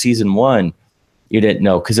 after season 1, you didn't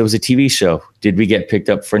know because it was a TV show. Did we get picked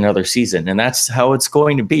up for another season? And that's how it's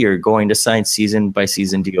going to be. You're going to sign season by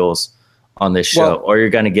season deals on this show, or you're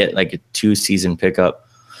going to get like a 2-season pickup.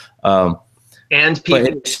 And people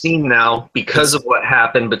have seen now, because of what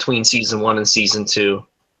happened between season 1 and season 2,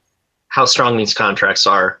 how strong these contracts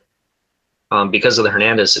are because of the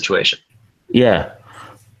Hernandez situation. Yeah.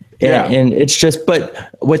 And it's just,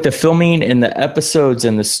 but with the filming and the episodes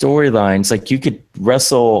and the storylines, like you could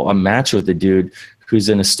wrestle a match with a dude who's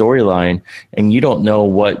in a storyline and you don't know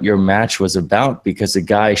what your match was about because the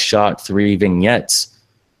guy shot 3 vignettes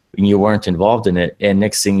and you weren't involved in it. And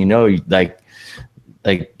next thing you know,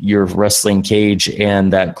 like your wrestling cage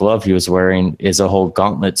and that glove he was wearing is a whole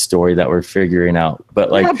gauntlet story that we're figuring out. But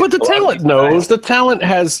but the talent knows. The talent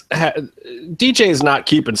has DJ is not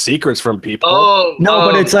keeping secrets from people. Oh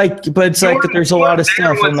no, but it's like that there's a lot of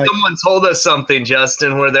stuff. When someone told us something,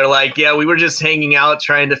 Justin, where they're like, "Yeah, we were just hanging out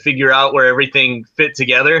trying to figure out where everything fit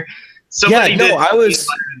together."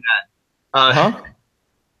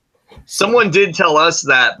 Someone did tell us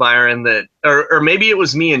that, Byron, that, or maybe it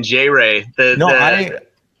was me and J Ray.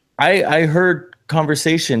 I heard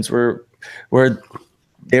conversations where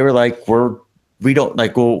they were like, we don't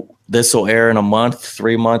like, well, this will air in a month,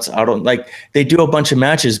 3 months. I don't like, they do a bunch of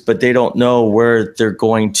matches, but they don't know where they're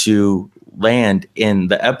going to land in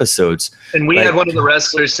the episodes. And we had one of the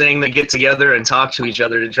wrestlers saying they get together and talk to each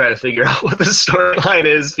other to try to figure out what the storyline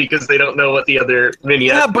is because they don't know what the other vignette.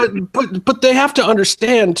 Yeah, but they have to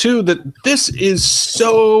understand too that this is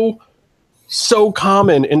so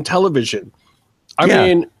common in television. I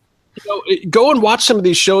mean, go and watch some of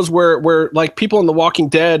these shows where like people in The Walking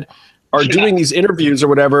Dead are doing these interviews or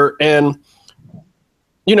whatever, and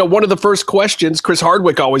one of the first questions Chris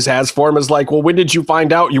Hardwick always has for him is like, well, when did you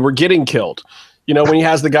find out you were getting killed? When he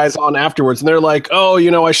has the guys on afterwards and they're like, oh,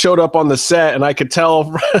 I showed up on the set and I could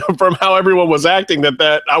tell from how everyone was acting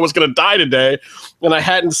that I was going to die today. And I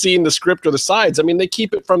hadn't seen the script or the sides. I mean, they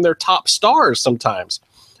keep it from their top stars sometimes.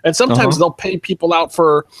 And sometimes they'll pay people out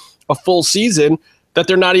for a full season that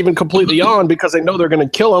they're not even completely on because they know they're going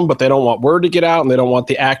to kill them, but they don't want word to get out and they don't want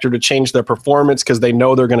the actor to change their performance because they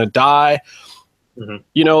know they're going to die.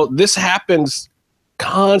 Mm-hmm. This happens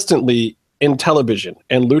constantly in television,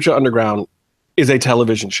 and Lucha Underground is a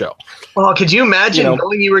television show. Well, could you imagine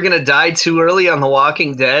knowing you were going to die too early on The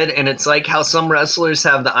Walking Dead? And it's like how some wrestlers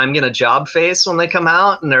have the I'm going to job face when they come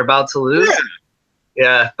out and they're about to lose.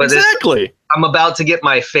 Yeah, but exactly. I'm about to get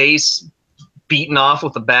my face beaten off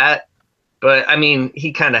with a bat. But I mean,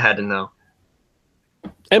 he kind of had to know.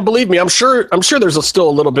 And believe me, I'm sure there's still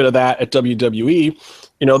a little bit of that at WWE.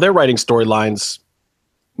 They're writing storylines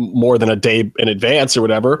more than a day in advance or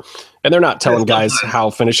whatever, and they're not telling guys how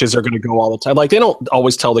finishes are going to go all the time. Like, they don't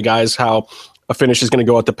always tell the guys how a finish is going to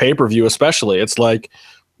go at the pay-per-view, especially. It's like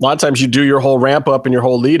a lot of times you do your whole ramp up and your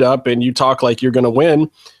whole lead up and you talk like you're going to win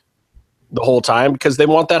the whole time because they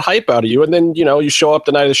want that hype out of you. And then, you show up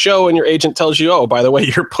the night of the show and your agent tells you, oh, by the way,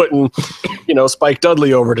 you're putting, Spike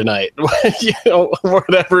Dudley over tonight,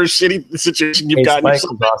 whatever shitty situation you've got. Spike is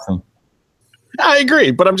awesome. I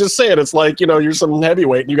agree, but I'm just saying, it's like, you're some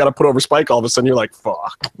heavyweight and you got to put over Spike all of a sudden. You're like,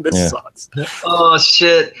 fuck, this sucks. Oh,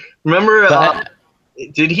 shit. Remember,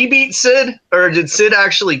 did he beat Sid, or did Sid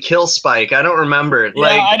actually kill Spike? I don't remember. Yeah,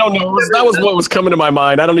 I don't know. That was what was coming to my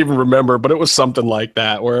mind. I don't even remember, but it was something like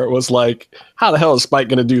that, where it was like, how the hell is Spike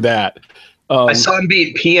going to do that? I saw him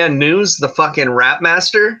beat PN News, the fucking rap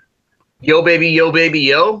master. Yo, baby,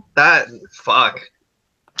 yo. That, fuck.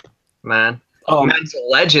 Man. Man's a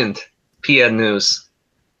legend. PN News.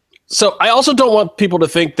 So I also don't want people to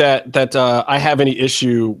think that I have any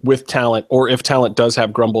issue with talent, or if talent does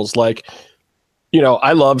have grumbles. Like,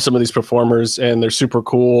 I love some of these performers, and they're super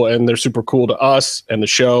cool, to us and the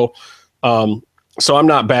show. So I'm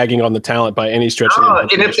not bagging on the talent by any stretch of the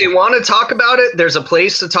imagination. And if they want to talk about it, there's a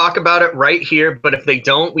place to talk about it right here. But if they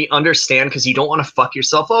don't, we understand, because you don't want to fuck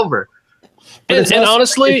yourself over. And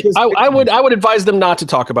honestly, I would advise them not to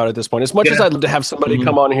talk about it at this point. As much as I'd love to have somebody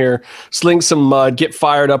come on here, sling some mud, get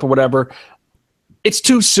fired up or whatever, it's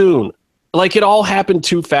too soon. Like, it all happened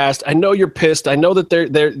too fast. I know you're pissed. I know that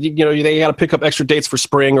they got to pick up extra dates for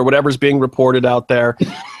spring or whatever's being reported out there.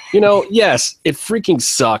 Yes, it freaking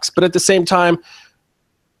sucks. But at the same time,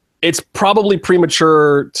 it's probably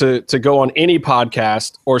premature to go on any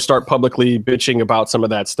podcast or start publicly bitching about some of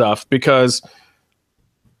that stuff, because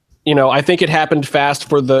I think it happened fast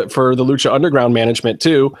for the Lucha Underground management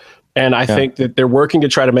too. And I think that they're working to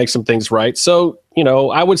try to make some things right. So,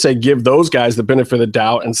 I would say give those guys the benefit of the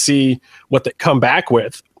doubt and see what they come back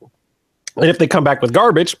with. And if they come back with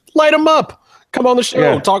garbage, light them up. Come on the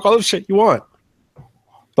show, talk all the shit you want.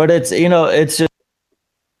 But it's just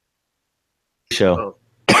show.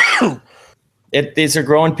 These are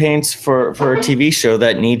growing pains for a TV show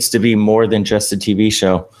that needs to be more than just a TV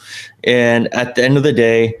show. And at the end of the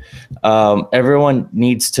day, everyone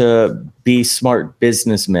needs to be smart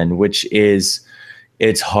businessmen, which it's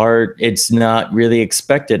hard. It's not really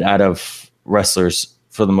expected out of wrestlers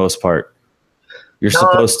for the most part. You're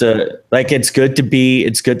supposed to, like, it's good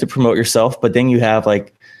to promote yourself, but then you have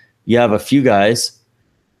a few guys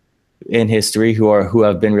in history who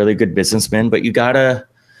have been really good businessmen, but you gotta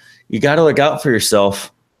look out for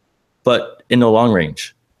yourself, but in the long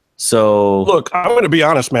range. So look, I'm going to be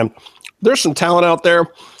honest, man. There's some talent out there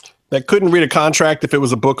that couldn't read a contract if it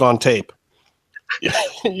was a book on tape.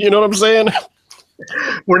 You know what I'm saying?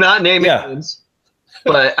 We're not naming names,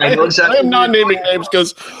 but I know exactly. I am not naming names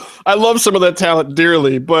because I love some of that talent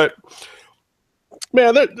dearly, but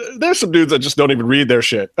man, there's some dudes that just don't even read their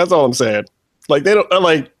shit. That's all I'm saying. Like, they don't,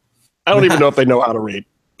 I don't even know if they know how to read.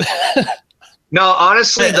 No,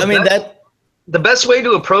 honestly, the best way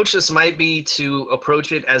to approach this might be to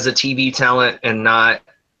approach it as a TV talent and not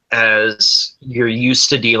as you're used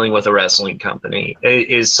to dealing with a wrestling company.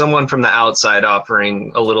 Is someone from the outside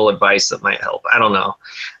offering a little advice that might help? I don't know.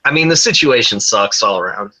 I mean, the situation sucks all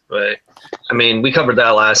around, but I mean, we covered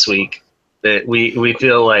that last week, that we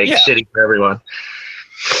feel like shitty for everyone.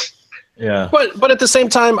 Yeah. But at the same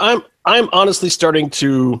time, I'm honestly starting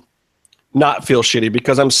to not feel shitty,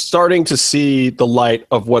 because I'm starting to see the light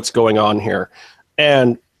of what's going on here.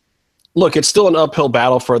 And look, it's still an uphill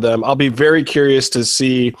battle for them. I'll be very curious to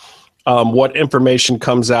see what information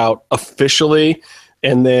comes out officially.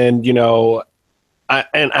 And then,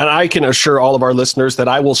 I can assure all of our listeners that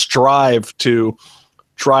I will strive to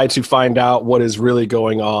try to find out what is really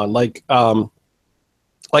going on. Like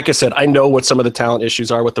I said, I know what some of the talent issues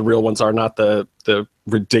are, what the real ones are, not the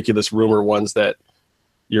ridiculous rumor ones that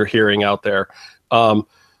you're hearing out there.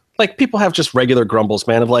 Like, people have just regular grumbles,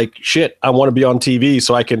 man, of like, shit, I want to be on TV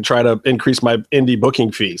so I can try to increase my indie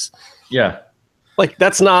booking fees. Yeah. Like,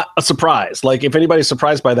 that's not a surprise. Like, if anybody's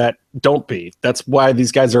surprised by that, don't be. That's why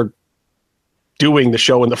these guys are doing the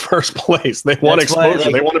show in the first place. They want exposure.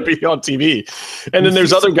 They want to be on TV. And then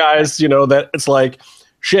there's other guys, that it's like,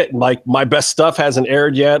 shit, like, my best stuff hasn't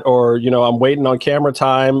aired yet, or, I'm waiting on camera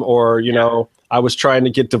time, or, I was trying to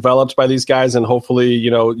get developed by these guys and hopefully,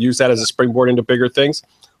 use that as a springboard into bigger things.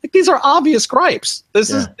 Like, these are obvious gripes.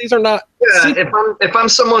 These are not. Yeah, if I'm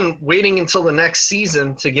someone waiting until the next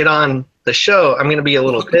season to get on the show, I'm going to be a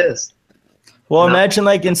little pissed. Well, imagine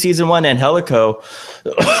like in season 1, Angelico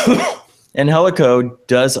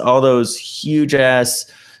does all those huge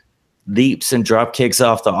ass leaps and drop kicks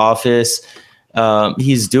off the Office.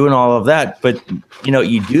 He's doing all of that, but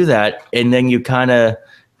you do that, and then you kind of,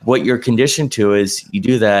 what you're conditioned to is you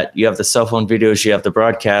do that. You have the cell phone videos, you have the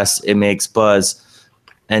broadcast, it makes buzz.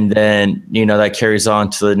 And then, that carries on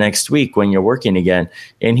to the next week when you're working again.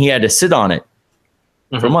 And he had to sit on it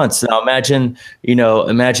for months. Now imagine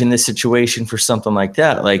this situation for something like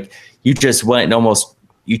that. Like, you just went and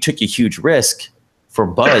you took a huge risk for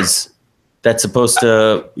buzz that's supposed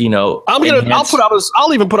to, I'll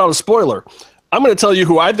even put out a spoiler. I'm going to tell you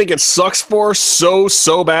who I think it sucks for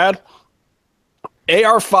so bad.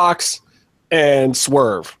 AR Fox and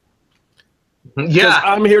Swerve. Yeah.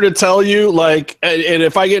 I'm here to tell you, like, and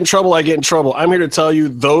if I get in trouble, I get in trouble. I'm here to tell you,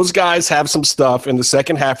 those guys have some stuff in the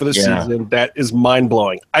second half of the season that is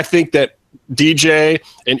mind-blowing. I think that DJ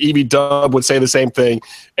and Evie Dub would say the same thing,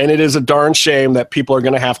 and it is a darn shame that people are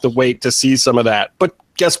going to have to wait to see some of that. But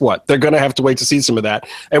guess what? They're going to have to wait to see some of that.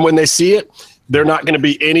 And when they see it, they're not going to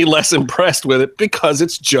be any less impressed with it because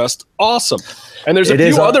it's just awesome. And there's a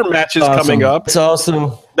few other matches coming up. It's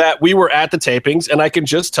awesome that we were at the tapings, and I can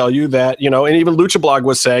just tell you that, and even Lucha Blog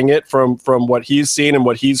was saying it from what he's seen and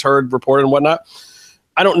what he's heard reported and whatnot.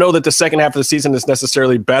 I don't know that the second half of the season is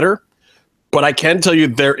necessarily better, but I can tell you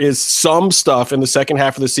there is some stuff in the second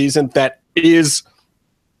half of the season that is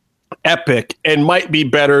epic and might be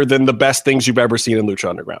better than the best things you've ever seen in Lucha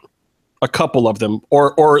Underground. A couple of them,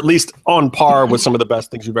 or at least on par with some of the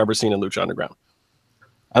best things you've ever seen in Lucha Underground.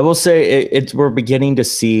 I will say we're beginning to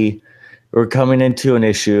see, we're coming into an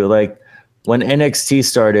issue. Like when NXT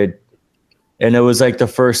started and it was like the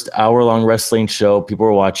first hour-long wrestling show, people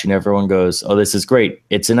were watching, everyone goes, oh, this is great.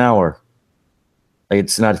 It's an hour. Like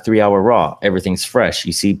it's not a 3-hour Raw. Everything's fresh.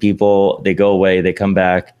 You see people, they go away, they come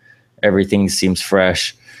back. Everything seems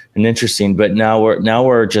fresh and interesting. But now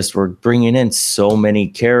we're bringing in so many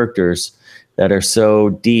characters that are so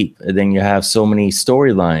deep. And then you have so many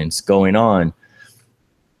storylines going on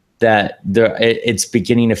that it's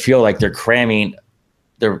beginning to feel like they're cramming.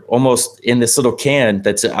 They're almost in this little can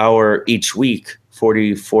that's an hour each week,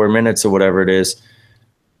 44 minutes or whatever it is.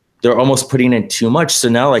 They're almost putting in too much. So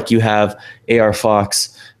now like you have AR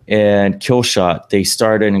Fox and Killshot. They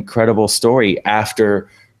start an incredible story after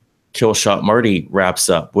Killshot Marty wraps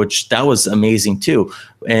up, which that was amazing too.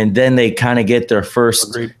 And then they kind of get their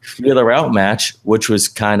first feeler out match, which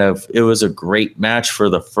was it was a great match for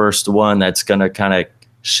the first one that's going to kind of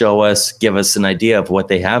give us an idea of what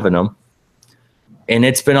they have in them. And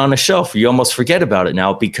it's been on the shelf. You almost forget about it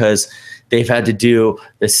now because they've had to do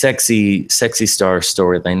the sexy star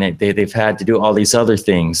storyline. They've had to do all these other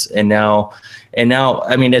things. And now,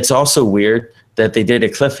 I mean, it's also weird that they did a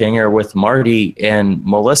cliffhanger with Marty and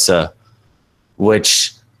Melissa,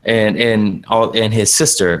 which and his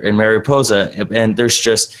sister and Mariposa, and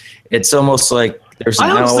it's almost like there's.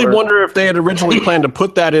 I honestly wonder if they had originally planned to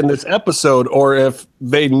put that in this episode or if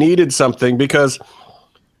they needed something, because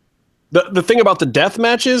the thing about the death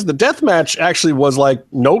match is the death match actually was like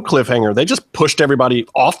no cliffhanger. They just pushed everybody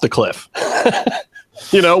off the cliff.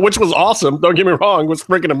 Which was awesome. Don't get me wrong, it was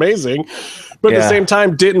freaking amazing. But at the same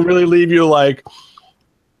time, didn't really leave you like,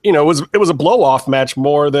 it was a blow off match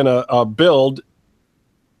more than a build.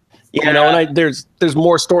 And there's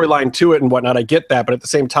more storyline to it and whatnot. I get that, but at the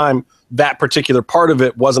same time, that particular part of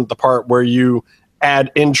it wasn't the part where you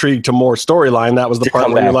add intrigue to more storyline. That was the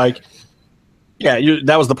part where you're like,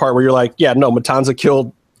 that was the part where you're like, no, Matanza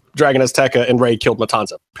killed Dragon Azteca and Ray killed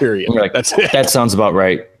Matanza. Period. Like, that's it. That sounds about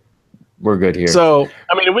right. We're good here. So,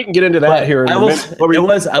 I mean, we can get into that here in a minute.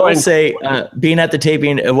 I will say, being at the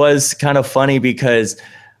taping, it was kind of funny because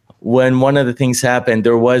when one of the things happened,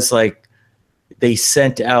 there was like, they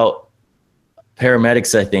sent out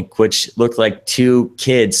paramedics, I think, which looked like two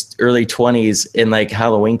kids, early 20s in like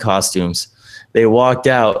Halloween costumes. They walked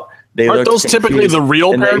out. Aren't those typically the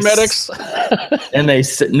real paramedics? And they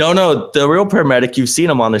said, no, the real paramedic, you've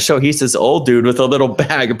seen him on the show. He's this old dude with a little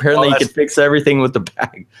bag. Apparently he can fix everything with the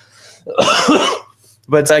bag.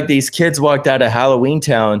 But it's like these kids walked out of Halloween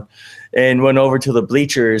Town and went over to the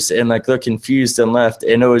bleachers and like looked confused and left,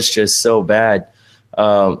 and it was just so bad.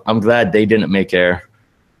 I'm glad they didn't make air,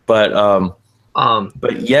 but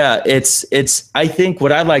yeah, it's I think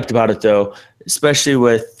what I liked about it though, especially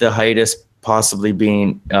with the hiatus possibly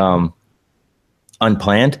being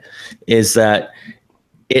unplanned, is that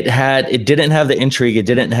it didn't have the intrigue. It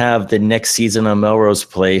didn't have the next season on Melrose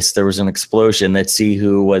Place. There was an explosion. Let's see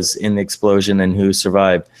who was in the explosion and who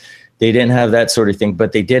survived. They didn't have that sort of thing,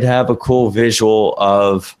 but they did have a cool visual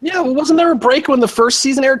of. Yeah, wasn't there a break when the first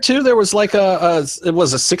season aired too? There was like it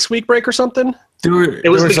was a 6-week break or something. It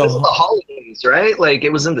was because of the holidays, right? Like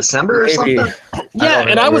it was in December or something. Yeah,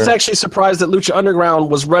 and I was actually surprised that Lucha Underground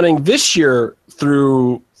was running this year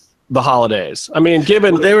through the holidays. I mean,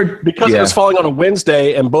 given it was falling on a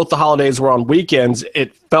Wednesday and both the holidays were on weekends,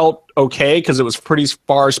 it felt okay because it was pretty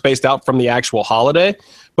far spaced out from the actual holiday.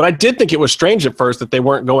 But I did think it was strange at first that they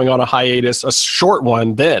weren't going on a hiatus, a short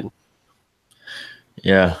one then.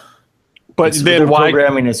 Yeah. But then why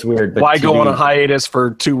programming is weird. But why go on a hiatus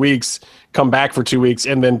for 2 weeks, come back for 2 weeks,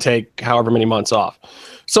 and then take however many months off?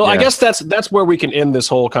 So I guess that's where we can end this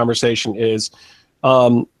whole conversation is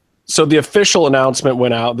so the official announcement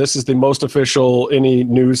went out. This is the most official any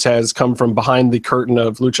news has come from behind the curtain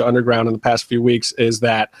of Lucha Underground in the past few weeks, is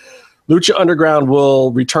that Lucha Underground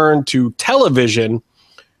will return to television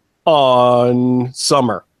on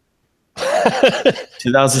summer.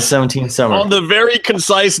 2017 summer. On the very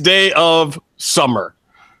concise day of summer.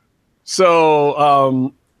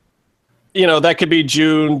 So that could be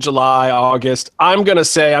June, July, August. I'm going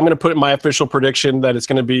to put in my official prediction that it's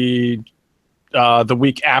going to be the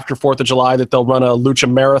week after 4th of July, that they'll run a Lucha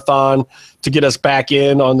marathon to get us back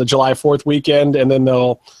in on the July 4th weekend, and then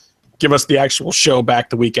they'll give us the actual show back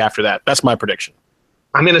the week after that. That's my prediction.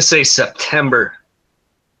 I'm going to say September,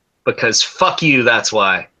 because fuck you, that's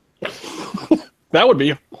why. That would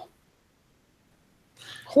be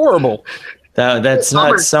horrible. That's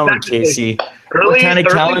not summer, Casey. What kind of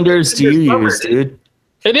calendars do you use, dude?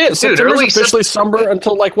 It is. September's officially summer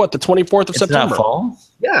until the 24th of September. Not fall?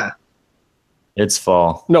 Yeah. It's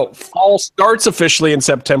fall. No, fall starts officially in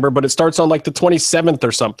September, but it starts on the 27th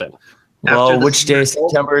or something. Well, which day of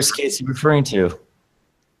September is Casey referring to?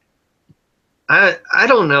 I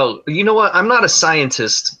don't know. You know what? I'm not a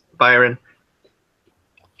scientist, Byron.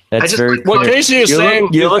 That's very clear. What Casey is saying.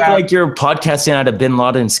 You look like you're podcasting out of Bin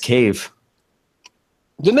Laden's cave.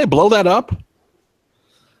 Didn't they blow that up?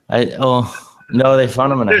 No, they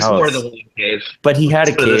found him in a house. There's more than one cave. But he had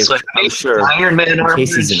a cave. I'm sure. Iron Man armor and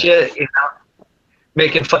shit,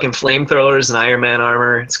 making fucking flamethrowers and Iron Man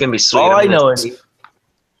armor. It's gonna be sweet. All I know is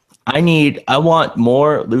I want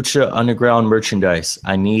more Lucha Underground merchandise.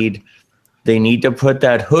 They need to put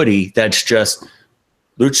that hoodie that's just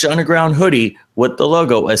Lucha Underground hoodie with the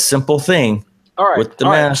logo, a simple thing. All right. With the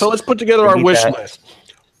mask. So let's put together our wish list.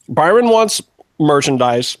 Byron wants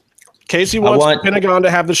merchandise. Casey wants Pentagon to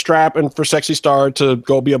have the strap, and for Sexy Star to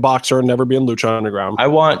go be a boxer and never be in Lucha Underground. I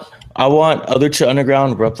want a Lucha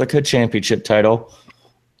Underground replica championship title.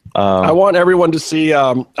 I want everyone to see.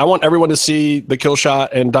 I want everyone to see the Killshot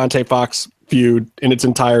and Dante Fox feud in its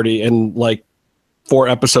entirety in 4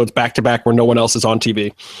 episodes back to back where no one else is on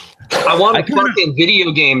TV. I want a fucking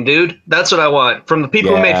video game, dude. That's what I want from the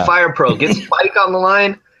people who made Fire Pro. Get Spike on the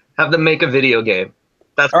line. Have them make a video game.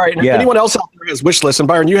 That's all right. If anyone else out there has wish lists, and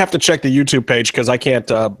Byron, you have to check the YouTube page because I can't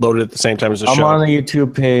load it at the same time as the show. I'm on the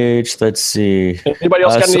YouTube page. Let's see. Anybody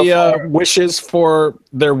else got any wishes for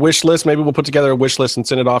their wish list? Maybe we'll put together a wish list and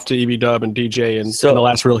send it off to EV Dub and DJ and the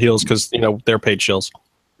Last Real Heels because they're paid shills.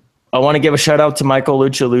 I want to give a shout out to Michael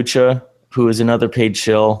Lucha, who is another paid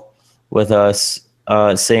shill with us,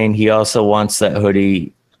 saying he also wants that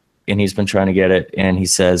hoodie and he's been trying to get it. And he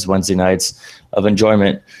says Wednesday nights of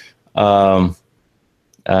enjoyment.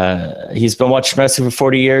 He's been watching wrestling for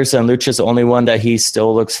 40 years, and Lucha's the only one that he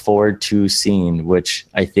still looks forward to seeing, which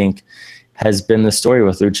I think has been the story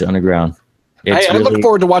with Lucha Underground. I look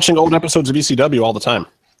forward to watching old episodes of ECW all the time.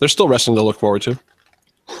 There's still wrestling to look forward to.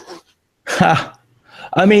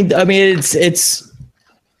 I mean, it's.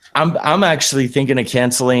 I'm actually thinking of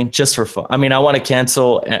canceling just for fun. I mean, I want to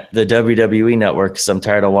cancel the WWE Network because I'm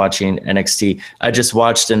tired of watching NXT. I just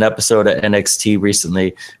watched an episode of NXT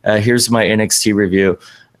recently. Here's my NXT review.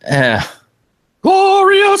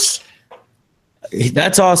 Glorious!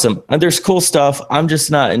 That's awesome. And there's cool stuff. I'm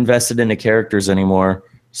just not invested in the characters anymore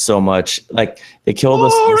so much. They killed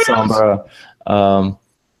us in Sombra.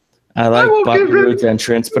 I like Bobby Roode's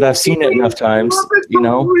entrance, but I've seen it enough times,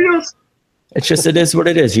 It is what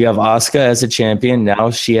it is. You have Asuka as a champion.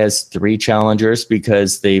 Now she has 3 challengers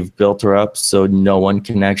because they've built her up so no one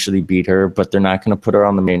can actually beat her, but they're not going to put her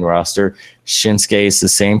on the main roster. Shinsuke is the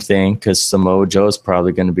same thing because Samoa Joe is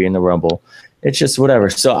probably going to be in the Rumble. It's just whatever.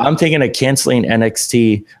 So I'm thinking of canceling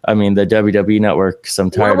NXT. I mean, the WWE Network. Because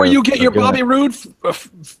I'm tired. Where you get your Bobby Roode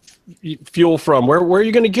fuel from? Where are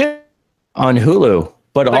you going to get? On Hulu.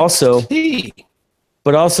 But also,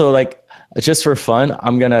 just for fun,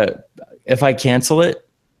 I'm going to... If I cancel it,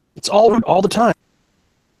 it's all the time.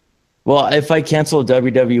 Well, if I cancel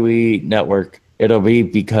WWE Network, it'll be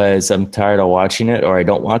because I'm tired of watching it or I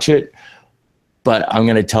don't watch it. But I'm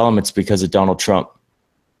going to tell them it's because of Donald Trump.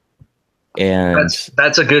 And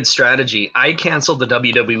that's a good strategy. I canceled the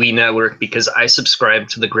WWE Network because I subscribe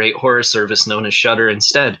to the great horror service known as Shudder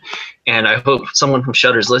instead. And I hope someone from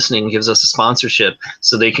Shudder's listening gives us a sponsorship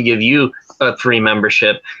so they can give you a free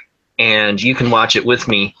membership and you can watch it with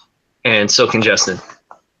me. And so can Justin.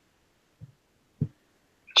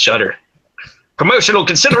 Shudder. Promotional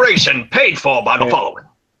consideration paid for by the following.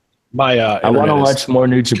 I want to watch more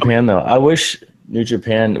New Japan, though. I wish New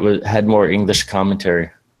Japan had more English commentary.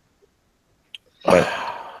 But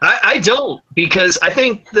I don't, because I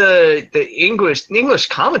think the English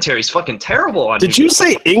commentary is fucking terrible on Did you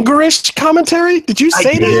say English commentary? Did you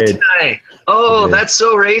say that? Oh, that's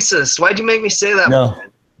so racist. Why'd you make me say that?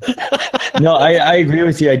 No, I agree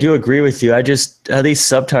with you. I do agree with you. I just have these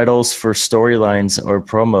subtitles for storylines or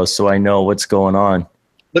promos so I know what's going on.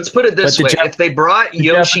 Let's put it this way. If they brought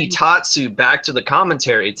Yoshi Tatsu back to the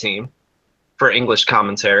commentary team for English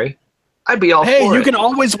commentary, I'd be all for it. Hey, you can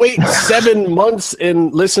always wait 7 months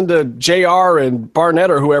and listen to JR and Barnett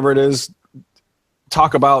or whoever it is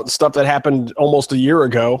talk about stuff that happened almost a year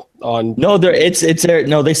ago on. No, it's there.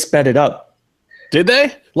 No, they sped it up. Did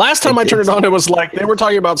they? Last time I turned it on, it was like they were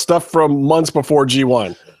talking about stuff from months before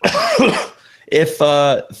G1. If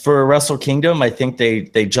for Wrestle Kingdom, I think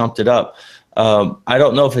they jumped it up. I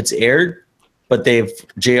don't know if it's aired, but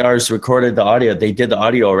JR's recorded the audio. They did the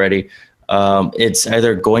audio already. It's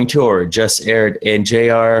either going to or just aired. And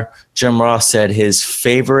Jim Ross said his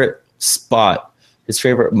favorite spot, his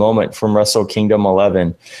favorite moment from Wrestle Kingdom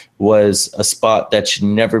 11 was a spot that should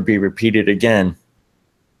never be repeated again.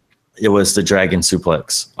 It was the Dragon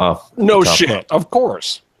Suplex off. No shit. Of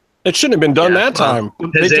course. It shouldn't have been done that time.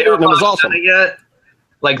 They did it and it was awesome. Yet?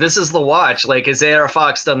 Like, this is the watch. Like, has AR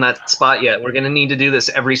Fox done that spot yet? We're going to need to do this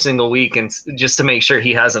every single week and just to make sure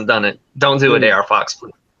he hasn't done it. Don't do it, AR Fox,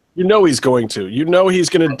 please. You know he's going to. You know he's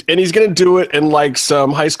going to. And he's going to do it in, like,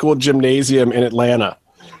 some high school gymnasium in Atlanta.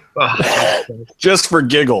 Just for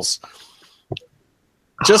giggles.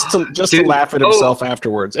 Just to laugh at himself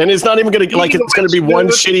afterwards. And it's not even going to, like, it's going to be one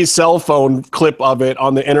shitty cell phone clip of it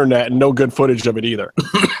on the internet and no good footage of it either.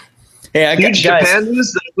 Hey, I got Japan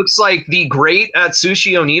news that looks like the great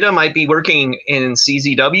Atsushi Onita might be working in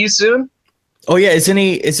CZW soon. Oh yeah, isn't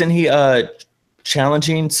he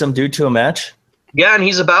challenging some dude to a match? Yeah, and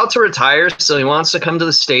he's about to retire, so he wants to come to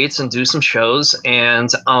the States and do some shows. And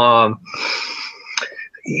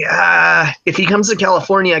yeah, if he comes to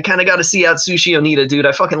California, I kind of got to see Atsushi Onita, dude.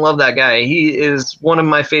 I fucking love that guy. He is one of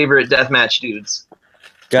my favorite deathmatch dudes.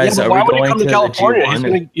 Guys, yeah, why would he come to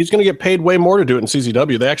California? He's going to get paid way more to do it in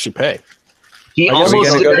CZW. They actually pay. He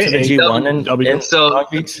almost did it in G1 and so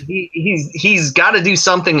he's got to do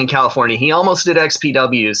something in California. He almost did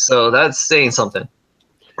XPW, so that's saying something.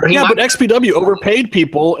 Yeah, but XPW overpaid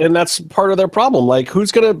people, and that's part of their problem. Like,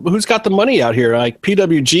 who's got the money out here? Like,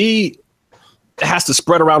 PWG has to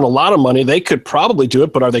spread around a lot of money. They could probably do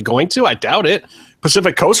it, but are they going to? I doubt it.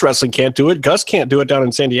 Pacific Coast Wrestling can't do it. Gus can't do it down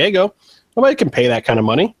in San Diego. Nobody can pay that kind of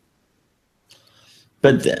money.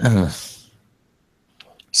 But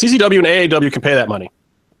CZW and AAW can pay that money.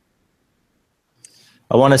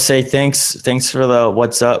 I want to say thanks for the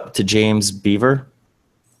what's up to James Beaver.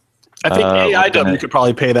 I think AIW could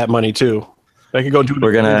probably pay that money too. They could go do.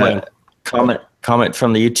 We're gonna comment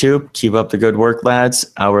from the YouTube. Keep up the good work, lads.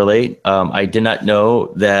 Hour late. I did not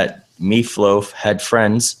know that Meatloaf had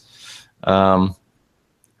friends who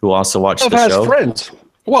also watched the show. Friends.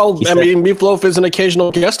 Well, Meatloaf is an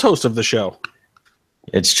occasional guest host of the show.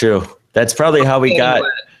 It's true. That's probably how we got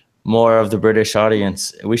more of the British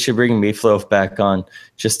audience. We should bring Meatloaf back on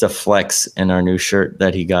just to flex in our new shirt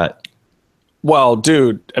that he got. Well,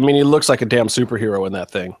 dude, I mean, he looks like a damn superhero in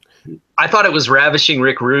that thing. I thought it was Ravishing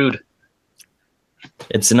Rick Rude.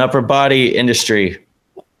 It's an upper body industry.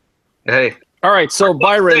 Hey. All right, so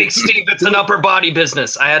Byron. Thanks, Steve. It's an upper body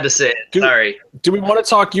business. I had to say it. Sorry. Do we want to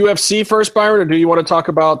talk UFC first, Byron, or do you want to talk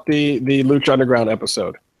about the Lucha Underground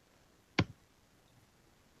episode?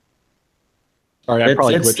 All right,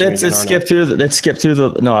 let's skip through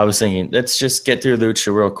the. No, I was thinking. Let's just get through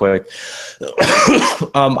Lucha real quick.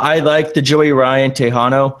 I like the Joey Ryan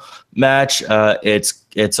Tejano match.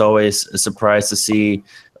 It's always a surprise to see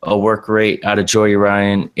a work rate out of Joey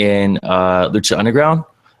Ryan in Lucha Underground.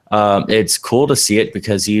 It's cool to see it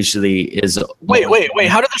because he usually is. Wait!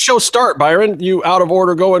 How did the show start, Byron? You out of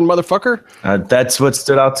order going motherfucker? That's what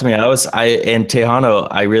stood out to me. And Tejano,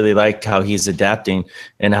 I really like how he's adapting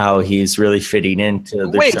and how he's really fitting into.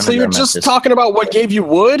 Wait, so you're just talking about what gave you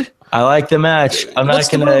wood? I like the match. I'm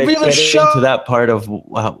not going to get into that part of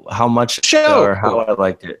how much or how I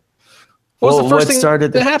liked it. What was the first thing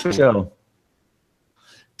started that happened? Show?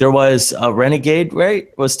 There was a Renegade, right?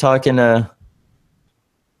 Was talking to.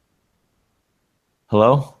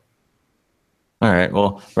 Hello? All right.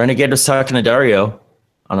 Well, Renegade was talking to Dario.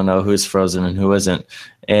 I don't know who's frozen and who isn't.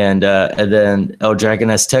 And then El Dragon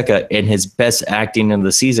Azteca, in his best acting of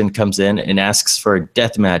the season, comes in and asks for a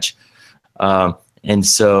death match. And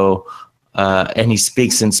he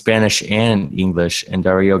speaks in Spanish and English. And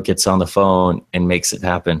Dario gets on the phone and makes it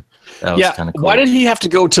happen. That was kind of cool. Why did he have to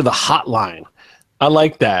go to the hotline? I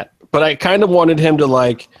like that. But I kind of wanted him to,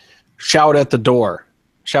 like, shout out the door.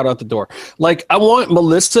 Like, I want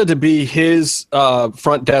Melissa to be his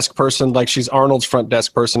front desk person, like she's Arnold's front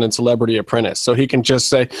desk person in Celebrity Apprentice. So he can just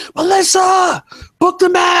say, Melissa, book the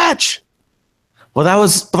match. Well, that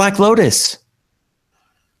was Black Lotus.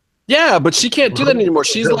 Yeah, but she can't do that anymore.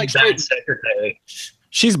 She's like secretary.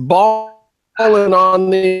 She's balling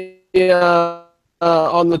on the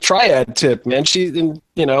triad tip, man. She's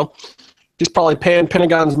probably paying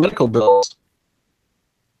Pentagon's medical bills.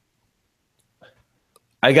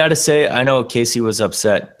 I got to say, I know Casey was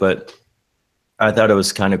upset, but I thought it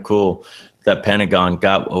was kind of cool that Pentagon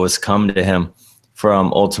got what was coming to him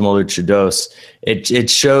from Ultima Lucha Dos. It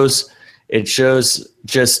shows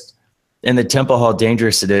just in the temple how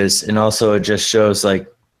dangerous it is, and also it just shows like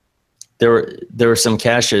there were some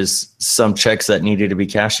checks that needed to be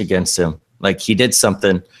cashed against him. Like he did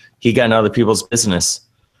something, he got in other people's business,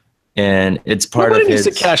 and it's part of his. Nobody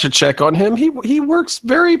needs to cash a check on him. He works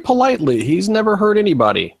very politely. He's never hurt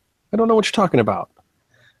anybody. I don't know what you're talking about.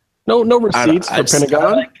 No receipts for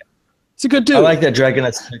Pentagon. He's a good dude. I like that Dragon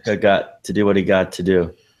Azteca got to do what he got to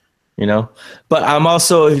do, you know? But I'm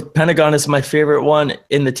also, Pentagon is my favorite one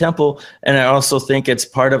in the temple, and I also think it's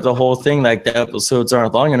part of the whole thing. Like, the episodes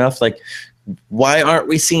aren't long enough. Like, why aren't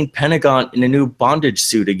we seeing Pentagon in a new bondage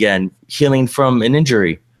suit again, healing from an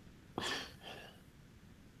injury?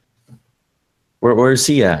 Where's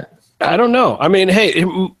he at? I don't know. I mean, hey,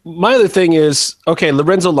 my other thing is, okay,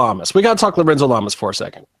 Lorenzo Lamas. We got to talk Lorenzo Lamas for a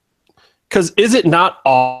second. Because is it not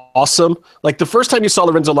awesome? Like, the first time you saw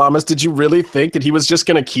Lorenzo Lamas, did you really think that he was just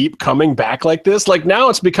going to keep coming back like this? Like, now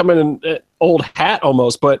it's becoming an old hat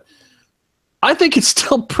almost, but I think it's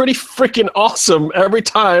still pretty freaking awesome every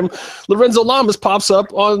time Lorenzo Lamas pops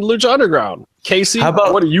up on Lucha Underground. Casey,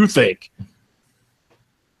 what do you think?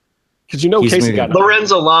 Because you know Casey got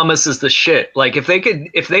Lorenzo Lamas is the shit. Like, if they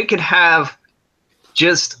could have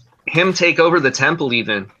just him take over the temple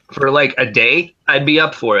even for like a day, I'd be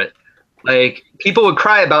up for it. Like, people would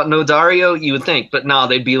cry about no Dario, you would think, but no,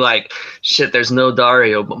 they'd be like, shit, there's no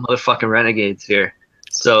Dario, but motherfucking Renegade's here.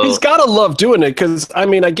 So he's got to love doing it because, I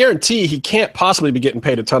mean, I guarantee he can't possibly be getting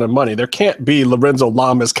paid a ton of money. There can't be Lorenzo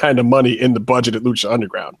Lamas kind of money in the budget at Lucha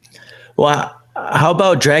Underground. Well, how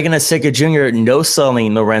about Dragon Azteca Jr.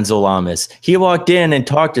 no-selling Lorenzo Lamas? He walked in and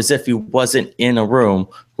talked as if he wasn't in a room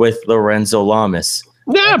with Lorenzo Lamas.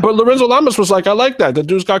 Yeah, but Lorenzo Lamas was like, I like that. The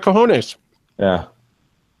dude's got cojones. Yeah.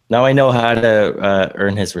 Now I know how to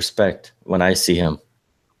earn his respect when I see him.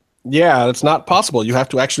 Yeah, it's not possible. You have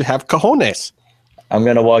to actually have cojones. I'm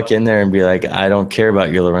going to walk in there and be like, I don't care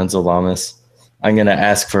about you, Lorenzo Lamas. I'm going to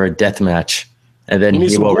ask for a death match. And then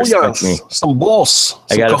he will respect me. Some balls.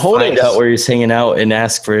 I got to find out where he's hanging out and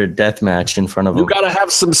ask for a death match in front of him. You got to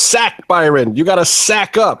have some sack, Byron. You got to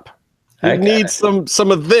sack up. You need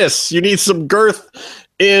some of this. You need some girth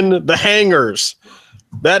in the hangers.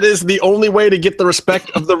 That is the only way to get the respect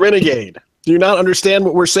of the Renegade. Do you not understand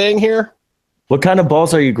what we're saying here? What kind of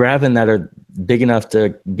balls are you grabbing that are big enough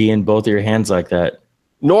to be in both of your hands like that?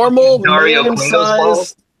 Normal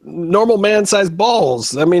man-sized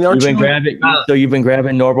balls. I mean, you've been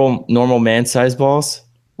grabbing normal man-sized balls?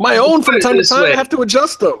 My own from time to time. I have to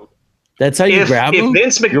adjust them. That's how you grab them? If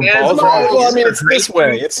Vince McMahon's I mean, it's this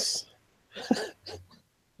way. It's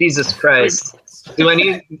Jesus Christ.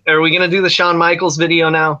 Are we gonna do the Shawn Michaels video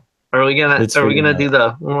now? Are we gonna do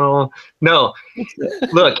the no?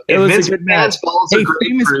 Look, if Vince McMahon's balls are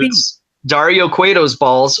grapefruits, Dario Cueto's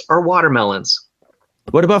balls are watermelons.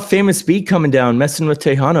 What about Famous Beat coming down, messing with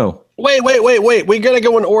Tejano? Wait. We gotta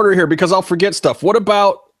go in order here because I'll forget stuff. What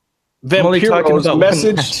about Vampiro's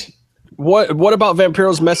message? What about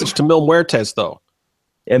Vampiro's message to Mil Muertes though?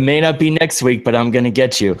 It may not be next week, but I'm gonna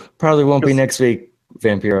get you. Probably won't be next week,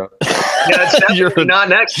 Vampiro. Yeah, it's definitely not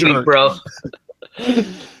next week, bro.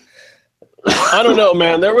 I don't know,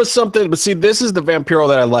 man. There was something, but see, this is the Vampiro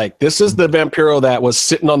that I like. This is the Vampiro that was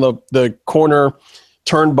sitting on the corner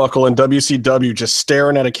turnbuckle in WCW, just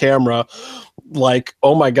staring at a camera, like,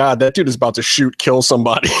 oh my god, that dude is about to kill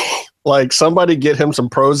somebody. Like, somebody get him some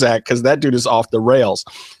Prozac because that dude is off the rails.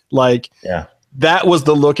 Like, yeah, that was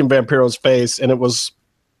the look in Vampiro's face, and it was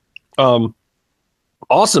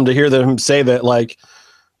awesome to hear them say that. Like,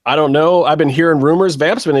 I don't know. I've been hearing rumors.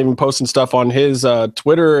 Vamp's been even posting stuff on his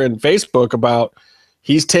Twitter and Facebook about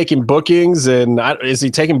he's taking bookings. And is he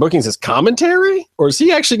taking bookings as commentary? Or is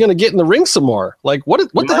he actually going to get in the ring some more? Like, what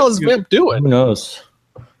the hell is Vamp doing? Who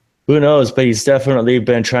knows? But he's definitely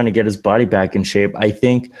been trying to get his body back in shape. I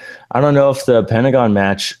don't know if the Pentagon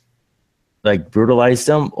match like brutalized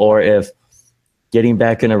him or if getting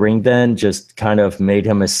back in a ring then just kind of made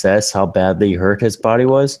him assess how badly hurt his body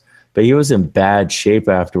was. But he was in bad shape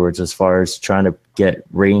afterwards as far as trying to get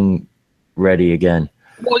ring ready again.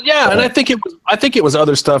 Well, yeah, and I think it was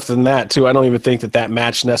other stuff than that too. I don't even think that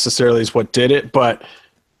match necessarily is what did it, but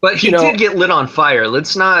he did get lit on fire.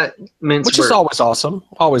 Let's not mince words. Which is always awesome.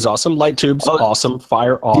 Always awesome. Light tubes, awesome.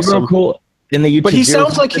 Fire, awesome. Cool. In the YouTube, but he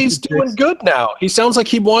sounds like he's doing good now. He sounds like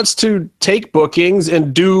he wants to take bookings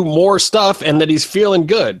and do more stuff and that he's feeling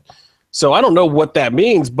good. So I don't know what that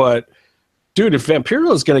means, but dude, if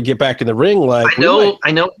Vampiro is going to get back in the ring, like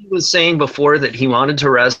I know he was saying before that he wanted to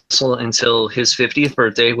wrestle until his 50th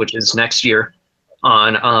birthday, which is next year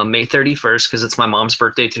on May 31st, because it's my mom's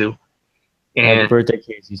birthday too. Happy birthday,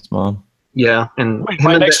 Casey's mom. Yeah, and Wait,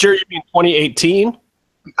 by next year you mean 2018?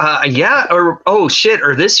 Yeah, or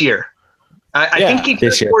this year. I think he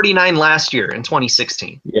turned 49 last year in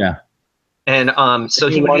 2016. Yeah. And so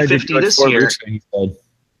he would be 50 this year.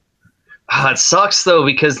 It sucks though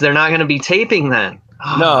because they're not going to be taping then.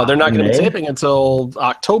 No, they're not going to be taping until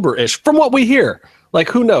October-ish, from what we hear. Like,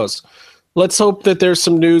 who knows? Let's hope that there's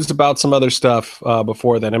some news about some other stuff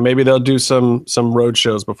before then, and maybe they'll do some road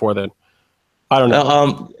shows before then. I don't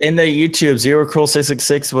know. In the YouTube,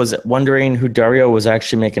 ZeroCurl666 was wondering who Dario was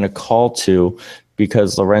actually making a call to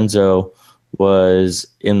because Lorenzo was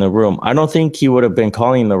in the room. I don't think he would have been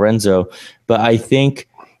calling Lorenzo, but I think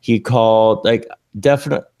he called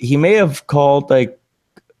he may have called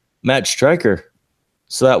Matt Stryker,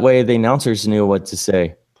 so that way the announcers knew what to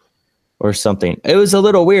say or something. It was a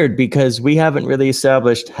little weird because we haven't really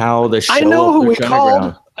established how the show. I know who we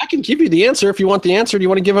called. I can give you the answer if you want the answer. Do you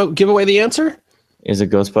want to give away the answer? Is it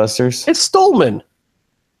Ghostbusters? It's Stolman.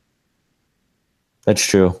 That's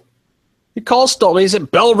true. He calls Stolman. He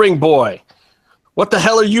said, "Bell ring boy, what the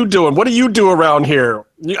hell are you doing? What do you do around here?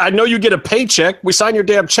 I know you get a paycheck. We sign your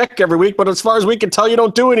damn check every week, but as far as we can tell, you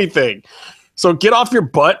don't do anything. So get off your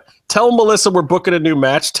butt. Tell Melissa we're booking a new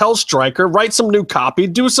match. Tell Stryker, write some new copy.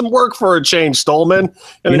 Do some work for a change, Stolman."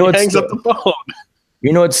 And then he hangs up the phone.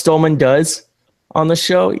 You know what Stolman does on the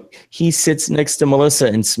show? He sits next to Melissa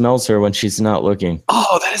and smells her when she's not looking.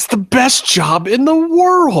 Oh, that is the best job in the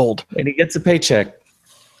world. And he gets a paycheck.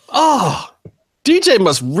 Oh, DJ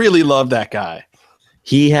must really love that guy.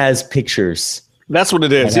 He has pictures. That's what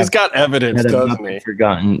it is. He's got evidence, doesn't he?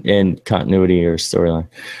 Forgotten in continuity or storyline.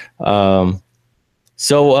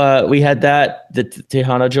 So we had the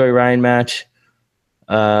Tejano Joey Ryan match.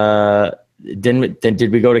 Then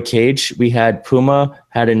did we go to Cage? We had Puma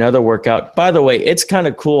had another workout. By the way, it's kind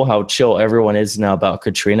of cool how chill everyone is now about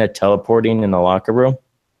Katrina teleporting in the locker room.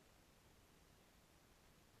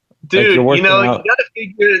 Dude, you gotta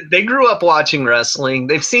figure they grew up watching wrestling.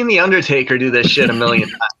 They've seen The Undertaker do this shit a million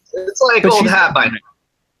times. It's like old hat by now.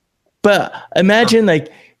 But imagine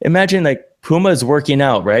Puma's working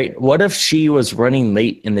out, right? What if she was running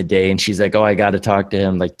late in the day and she's like, "Oh, I got to talk to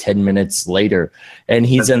him 10 minutes later." And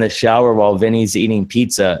he's in the shower while Vinny's eating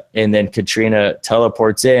pizza. And then Katrina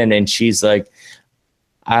teleports in and she's like,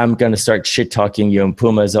 "I'm going to start shit talking you." And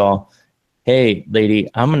Puma's all, "Hey, lady,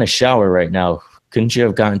 I'm in the shower right now. Couldn't you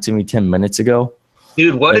have gotten to me 10 minutes ago?"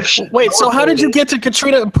 Dude, what if she... Wait, so how did you get to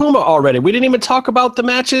Katrina and Puma already? We didn't even talk about the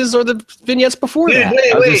matches or the vignettes before that.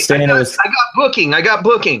 Wait. I got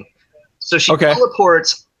booking. So she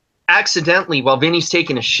teleports accidentally while Vinny's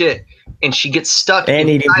taking a shit, and she gets stuck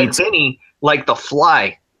inside Vinny like the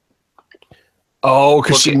Fly. Oh,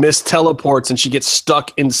 because she missed teleports and she gets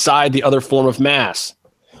stuck inside the other form of mass.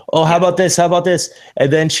 Oh, how about this?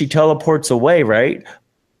 And then she teleports away, right?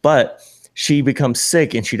 But she becomes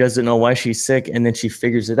sick and she doesn't know why she's sick, and then she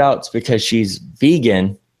figures it out. It's because she's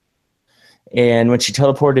vegan. And when she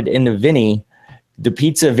teleported into Vinny, the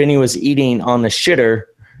pizza Vinny was eating on the shitter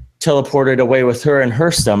teleported away with her in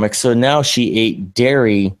her stomach. So now she ate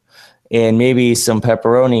dairy and maybe some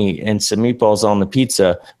pepperoni and some meatballs on the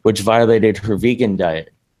pizza, which violated her vegan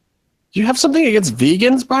diet. Do you have something against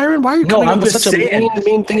vegans, Byron? Why are you coming up with such a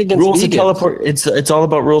mean thing against rules vegans? It's all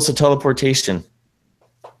about rules of teleportation.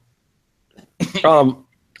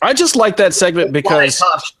 I just like that segment because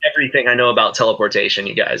everything I know about teleportation,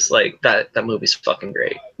 you guys, that movie's fucking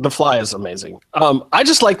great. The Fly is amazing. I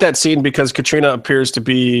just like that scene because Katrina appears to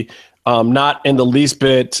be not in the least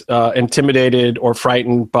bit intimidated or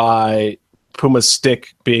frightened by Puma's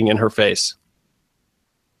stick being in her face.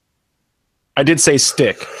 I did say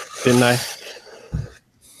stick, didn't I?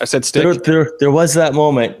 I said stick. There was that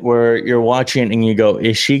moment where you're watching and you go,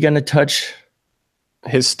 "Is she going to touch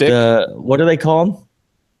his stick?" What do they call them?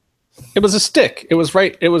 It was a stick. It was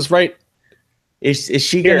right. Is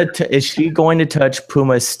she going to touch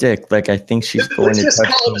Puma's stick? I think she's going to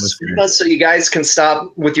touch Puma's stick. So you guys can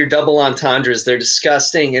stop with your double entendres. They're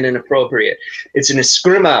disgusting and inappropriate. It's an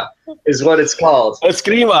eskrima, is what it's called.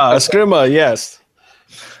 Eskrima. Yes.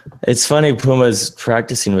 It's funny. Puma's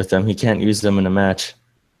practicing with them. He can't use them in a match.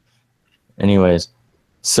 Anyways.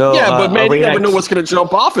 So yeah, but man, you never know what's going to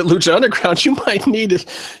jump off at Lucha Underground. You might need,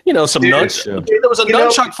 some nuts. There was a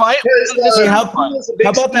nunchuck fight.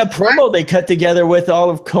 How about that promo they cut together with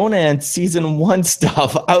all of Conan season 1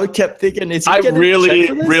 stuff? I kept thinking, I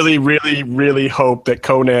really hope that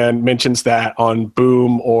Conan mentions that on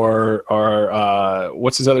Boom or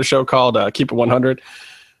what's his other show called? Keep It 100.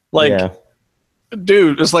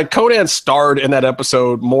 Dude, it's like Conan starred in that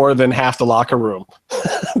episode more than half the locker room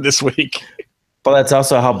this week. But that's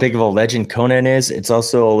also how big of a legend Conan is. It's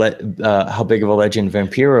also how big of a legend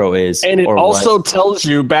Vampiro is. And it also tells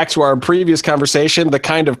you, back to our previous conversation, the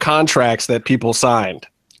kind of contracts that people signed.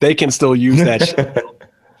 They can still use that shit.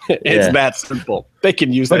 It's that simple. They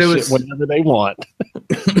can use that shit whenever they want.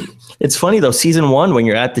 It's funny, though. Season 1, when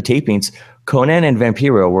you're at the tapings, Conan and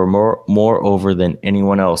Vampiro were more over than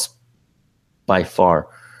anyone else by far.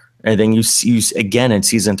 And then you see, again, in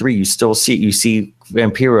Season 3, you see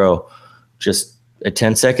Vampiro just a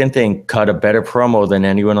 10-second thing, cut a better promo than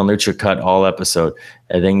anyone on Lucha cut all episode.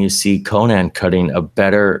 And then you see Conan cutting a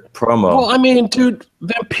better promo. Well, I mean, dude,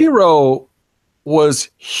 Vampiro was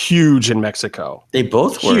huge in Mexico. They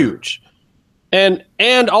both were. Huge. And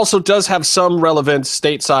also does have some relevance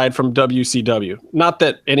stateside from WCW. Not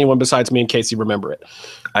that anyone besides me and Casey remember it.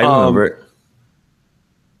 I remember it.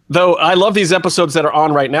 Though I love these episodes that are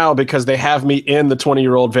on right now because they have me in the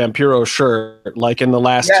 20-year-old Vampiro shirt. Like in the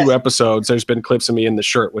last 2 episodes, there's been clips of me in the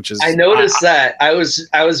shirt, which is... I noticed that. I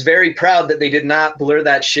was very proud that they did not blur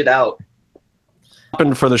that shit out.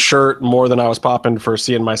 Popping for the shirt more than I was popping for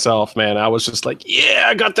seeing myself, man. I was just like, yeah,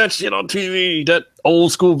 I got that shit on TV. That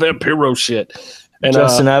old school Vampiro shit. And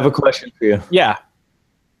Justin, I have a question for you. Yeah.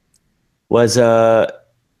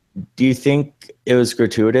 Do you think it was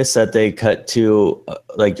gratuitous that they cut to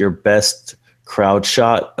like your best crowd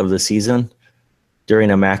shot of the season during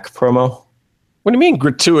a Mac promo? What do you mean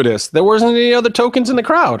gratuitous? There wasn't any other tokens in the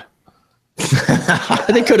crowd.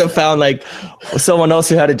 They could have found like someone else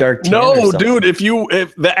who had a dark tan. No, dude,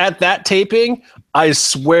 at that taping, I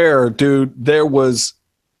swear, dude, there was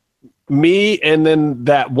me and then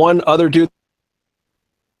that one other dude,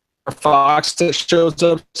 Fox, that shows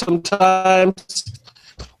up sometimes.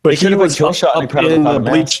 But he was up in the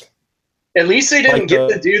bleach. At least they didn't get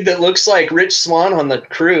the dude that looks like Rich Swann on the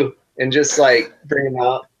crew and just like bring him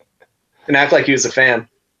out and act like he was a fan.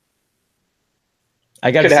 I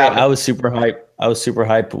gotta say, I was super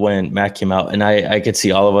hyped when Mac came out, and I could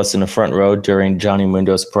see all of us in the front row during Johnny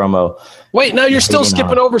Mundo's promo. Wait, now you're still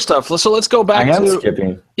skipping over stuff. So let's go back to... I am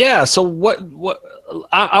skipping. Yeah, so what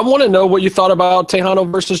I want to know what you thought about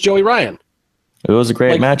Tejano versus Joey Ryan. It was a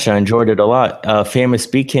great match. I enjoyed it a lot. Famous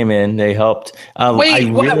B came in. They helped.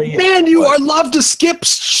 Man, you love to skip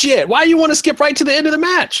shit. Why do you want to skip right to the end of the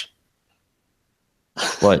match?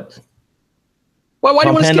 What? Why do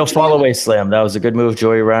you want to skip fall away slam? That was a good move,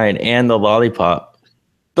 Joey Ryan, and the lollipop.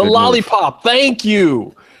 The lollipop. Thank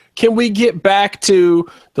you. Can we get back to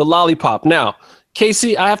the lollipop now?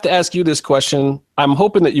 Casey, I have to ask you this question. I'm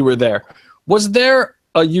hoping that you were there. Was there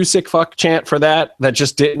a "you sick fuck" chant for that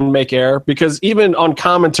just didn't make air? Because even on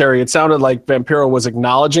commentary, it sounded like Vampiro was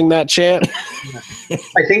acknowledging that chant.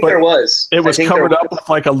 I think there was. It was covered up with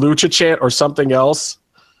like a Lucha chant or something else.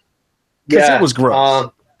 Because it was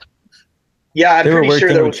gross. Yeah, I'm pretty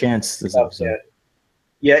sure there were chants this episode.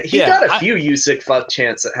 Yeah, he got a few "you sick fuck"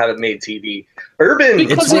 chants that haven't made TV. Urban,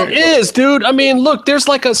 because it is, dude. I mean, look, there's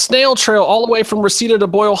like a snail trail all the way from Reseda to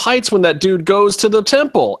Boyle Heights when that dude goes to the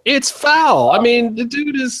temple. It's foul. I mean, the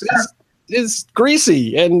dude is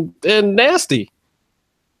greasy and nasty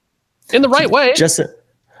in the right way.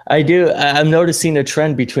 I'm noticing a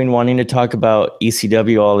trend between wanting to talk about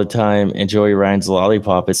ECW all the time and Joey Ryan's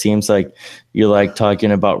lollipop. It seems like you like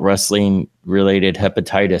talking about wrestling-related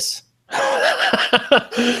hepatitis.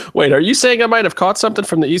 Wait, are you saying I might have caught something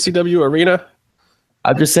from the ECW arena?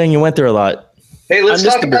 I'm just saying you went there a lot. Hey, let's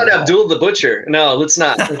talk about Abdul the Butcher. No, let's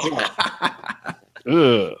not.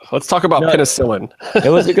 Let's talk about penicillin. It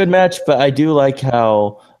was a good match, but I like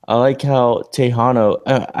how Tejano.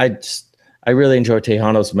 I really enjoy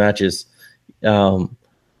Tejano's matches,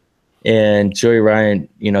 and Joey Ryan.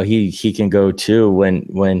 You know, he can go too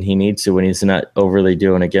when he needs to, when he's not overly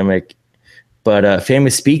doing a gimmick. But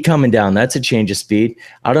Famous Speed coming down, that's a change of speed.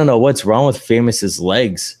 I don't know what's wrong with Famous's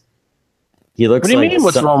legs. He looks. What do you mean?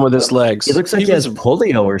 What's wrong with his legs? He looks like he has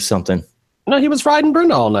polio or something. No, he was riding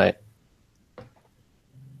Brenda all night.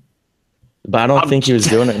 But I don't think he was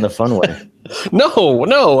doing it in the fun way.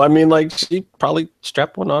 No. I mean, like, she probably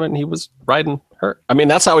strapped one on it and he was riding her. I mean,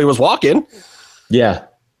 that's how he was walking. Yeah.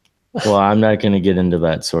 Well, I'm not going to get into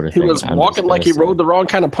that sort of thing. He was walking like he rode the wrong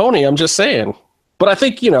kind of pony. I'm just saying. But I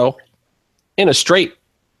think, in a straight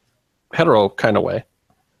hetero kind of way.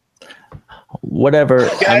 Whatever.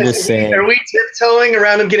 Guys, I'm just saying. Are we tiptoeing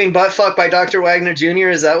around him getting butt fucked by Dr. Wagner Jr.?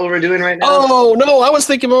 Is that what we're doing right now? Oh, no. I was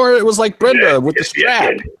thinking more it was like Brenda with the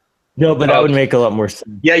strap. No, but that would make a lot more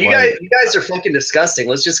sense. Yeah, you guys are fucking disgusting.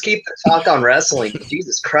 Let's just keep the talk on wrestling.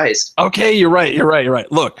 Jesus Christ. Okay, you're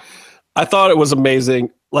right. Look, I thought it was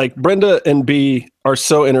amazing. Like, Brenda and B are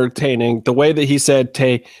so entertaining. The way that he said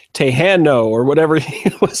Tejano or whatever he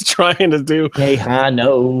was trying to do.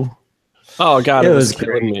 Tejano. Oh god, it was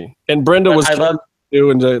killing me. And Brenda was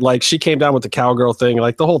doing like she came down with the cowgirl thing.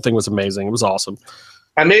 Like the whole thing was amazing. It was awesome.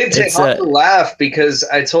 I made Tejato laugh because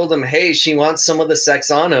I told him, "Hey, she wants some of the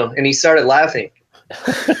Sexano," and he started laughing.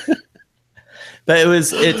 But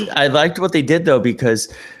I liked what they did though,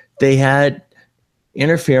 because they had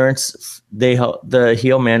interference. The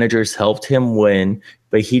heel managers helped him win,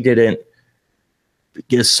 but he didn't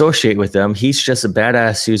associate with them. He's just a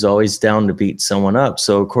badass who's always down to beat someone up.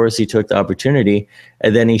 So of course he took the opportunity,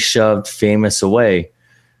 and then he shoved Famous away.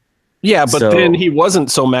 Yeah, but then he wasn't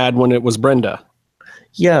so mad when it was Brenda.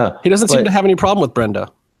 Yeah, he doesn't seem to have any problem with Brenda.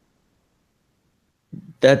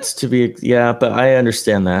 But I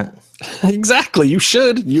understand that. Exactly, you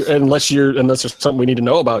should. Unless there's something we need to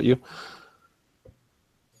know about you.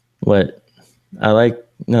 What?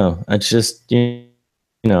 It's just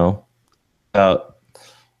about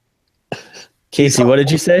Casey. What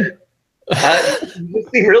did you say? You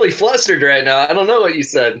seem really flustered right now. I don't know what you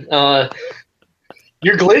said.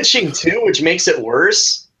 You're glitching too, which makes it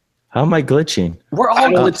worse. How am I glitching? We're all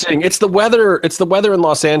glitching. It's the weather. It's the weather in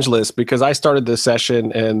Los Angeles because I started this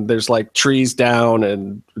session and there's like trees down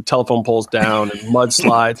and telephone poles down and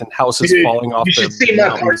mudslides and houses falling off. You should see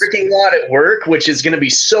my parking lot at work, which is going to be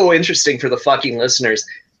so interesting for the fucking listeners.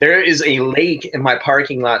 There is a lake in my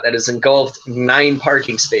parking lot that has engulfed 9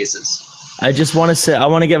 parking spaces. I just want to say, I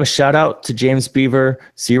want to give a shout out to James Beaver,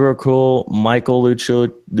 Zero Cool, Michael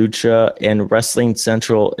Lucha, and Wrestling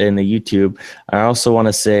Central in the YouTube. I also want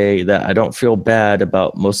to say that I don't feel bad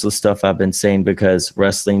about most of the stuff I've been saying because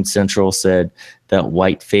Wrestling Central said that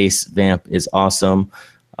Whiteface Vamp is awesome.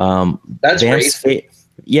 That's great.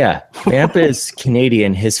 Vamp is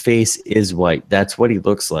Canadian. His face is white. That's what he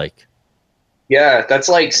looks like. Yeah, that's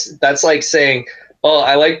like saying, "Oh,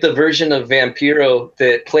 I like the version of Vampiro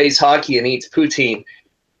that plays hockey and eats poutine."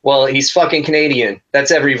 Well, he's fucking Canadian.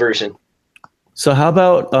 That's every version. So how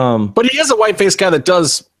about But he is a whiteface guy that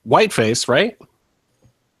does whiteface, right?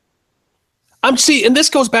 And this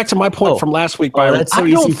goes back to my point from last week, Byron. That's so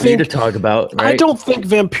easy for you to talk about, right? I don't think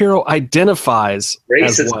Vampiro identifies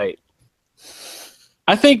as white.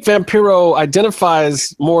 I think Vampiro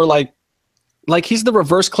identifies more like he's the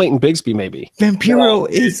reverse Clayton Bigsby, maybe. Vampiro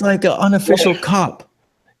is like an unofficial cop.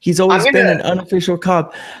 He's always been an unofficial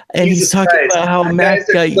cop, and he's talking about how Matt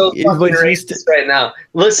was used to right now.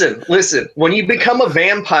 Listen. When you become a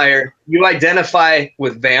vampire, you identify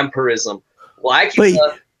with vampirism.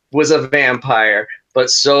 Blackula was a vampire, but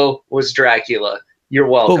so was Dracula. You're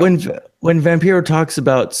welcome. But when Vampiro talks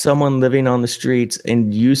about someone living on the streets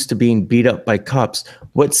and used to being beat up by cops,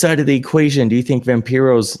 what side of the equation do you think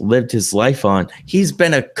Vampiro's lived his life on? He's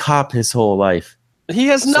been a cop his whole life. He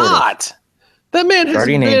has not. That man has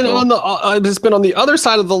been on the other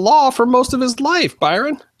side of the law for most of his life,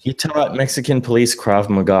 Byron. He taught Mexican police Krav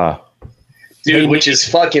Maga. Dude, which is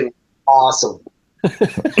fucking awesome.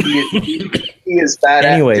 He is badass.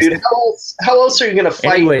 Anyways, dude, how else are you going to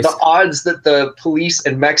fight the odds that the police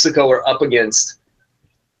in Mexico are up against?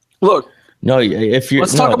 Look,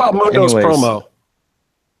 let's talk about Mundo's promo.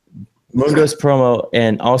 Mundo's promo,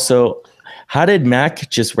 and also, how did Mac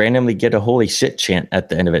just randomly get a holy shit chant at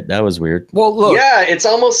the end of it? That was weird. Well, look. Yeah, it's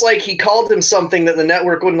almost like he called him something that the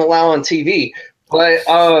network wouldn't allow on TV. But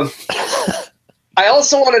I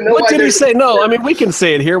also want to know what did he say? No, I mean we can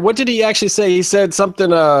say it here. What did he actually say? He said something.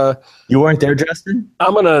 You weren't there, Justin.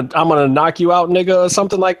 I'm gonna knock you out, nigga, or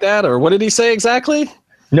something like that. Or what did he say exactly?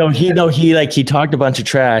 He talked a bunch of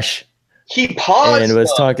trash. He paused and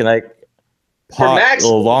was talking like a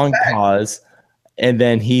long pause, and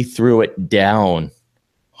then he threw it down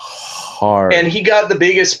hard. And he got the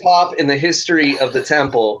biggest pop in the history of the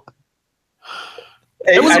temple.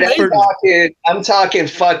 I'm talking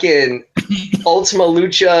fucking Ultima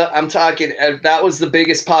Lucha. I'm talking that was the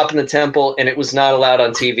biggest pop in the temple, and it was not allowed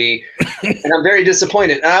on TV. And I'm very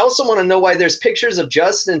disappointed. And I also want to know why there's pictures of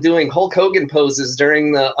Justin doing Hulk Hogan poses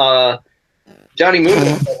during the Johnny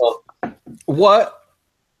Mundo. What?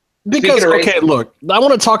 Because look, I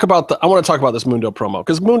want to talk about this Mundo promo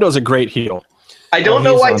because Mundo's a great heel. I don't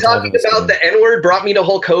know why talking about the N-word brought me to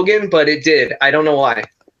Hulk Hogan, but it did. I don't know why.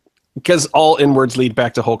 Because all N-words lead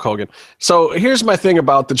back to Hulk Hogan. So here's my thing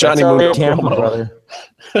about the Johnny Mundo promo.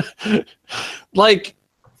 Brother. Like,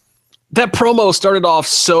 that promo started off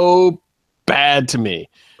so bad to me.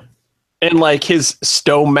 And like his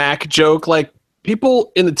Stomac joke, like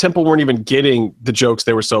people in the temple weren't even getting the jokes.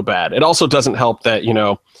 They were so bad. It also doesn't help that,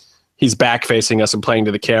 he's back facing us and playing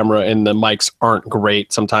to the camera and the mics aren't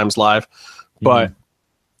great sometimes live. But,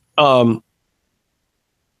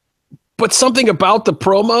 but something about the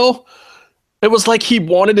promo It was like he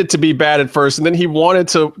wanted it to be bad at first, and then he wanted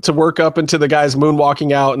to work up into the guy's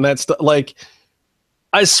moonwalking out, and that's like,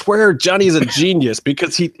 I swear Johnny's a genius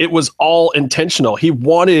because it was all intentional. He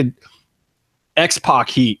wanted X-Pac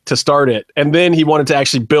heat to start it, and then he wanted to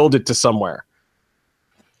actually build it to somewhere.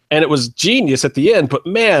 And it was genius at the end, but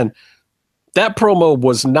man, that promo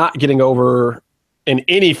was not getting over in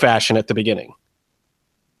any fashion at the beginning.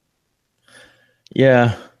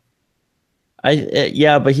 Yeah.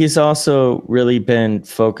 But he's also really been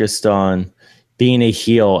focused on being a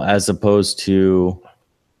heel as opposed to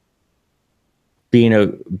being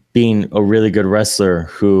a really good wrestler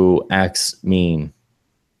who acts mean.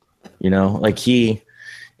 Like he's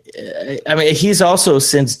also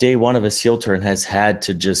since day one of his heel turn has had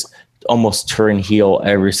to just almost turn heel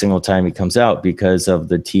every single time he comes out because of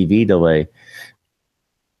the TV delay.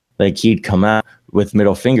 Like he'd come out with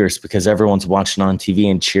middle fingers because everyone's watching on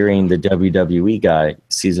TV and cheering the WWE guy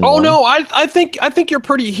season 1. No, I think you're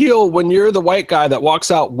pretty heel when you're the white guy that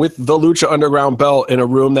walks out with the Lucha Underground belt in a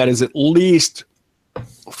room that is at least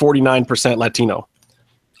 49% Latino.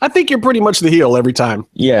 I think you're pretty much the heel every time.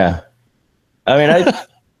 Yeah. I mean,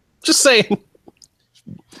 just saying.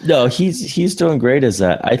 No, he's doing great as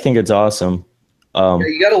that. I think it's awesome.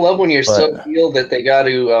 You gotta love when you're so heel that they got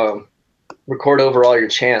to record over all your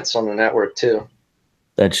chants on the network too.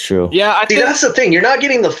 That's true. Yeah, I think that's the thing. You're not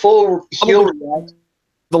getting the full heel reaction.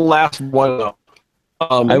 The last one.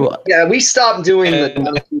 We stopped doing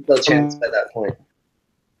the chants by that point.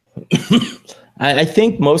 I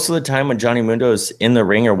think most of the time when Johnny Mundo is in the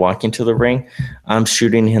ring or walking to the ring, I'm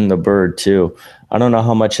shooting him the bird too. I don't know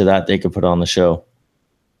how much of that they could put on the show.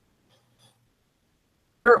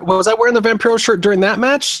 Was I wearing the Vampiro shirt during that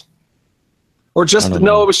match? Or just it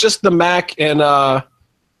was just the Mac and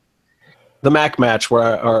the Mac match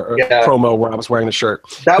promo where I was wearing the shirt.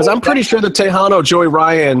 Because I'm pretty sure that Tejano, Joey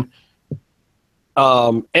Ryan,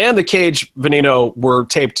 and the Cage Veneno were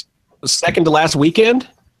taped second to last weekend.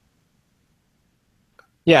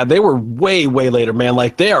 Yeah, they were way, way later, man.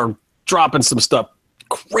 Like they are dropping some stuff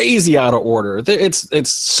crazy out of order.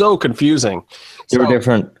 It's so confusing. There were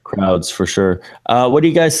different crowds for sure. What do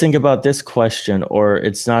you guys think about this question? Or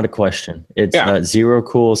it's not a question. It's Zero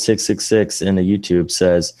Cool 666 in the YouTube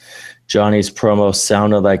says Johnny's promo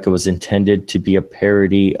sounded like it was intended to be a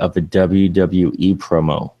parody of a WWE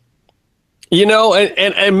promo.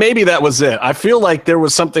 And maybe that was it. I feel like there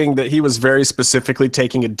was something that he was very specifically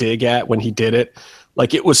taking a dig at when he did it.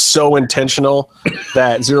 Like it was so intentional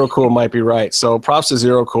that Zero Cool might be right. So props to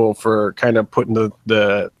Zero Cool for kind of putting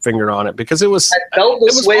the finger on it because it was. I felt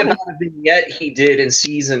this way about a vignette he did in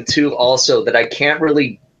season 2 also that I can't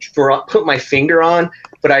really put my finger on,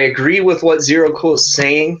 but I agree with what Zero Cool is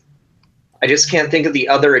saying. I just can't think of the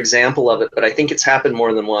other example of it, but I think it's happened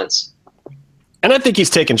more than once. And I think he's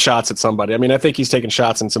taking shots at somebody. I mean, I think he's taking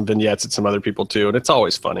shots in some vignettes at some other people too, and it's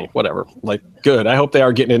always funny. Whatever. Like, good. I hope they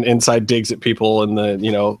are getting inside digs at people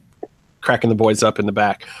and cracking the boys up in the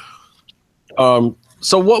back.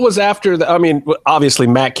 So what was after the? I mean, obviously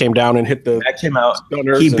Mac came down and hit the. Mac came out.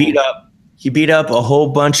 He beat up a whole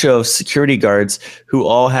bunch of security guards who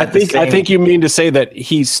all had. I think you mean to say that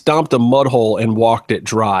he stomped a mud hole and walked it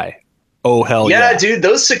dry. Oh, hell yeah. Yeah, dude,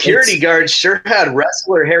 those security guards sure had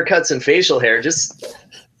wrestler haircuts and facial hair.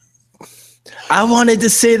 I wanted to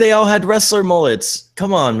say they all had wrestler mullets.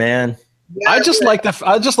 Come on, man. Yeah, I just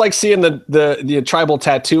like seeing the tribal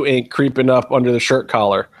tattoo ink creeping up under the shirt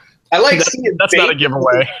collar. I like seeing that's not a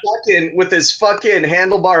giveaway. With his fucking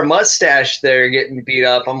handlebar mustache there getting beat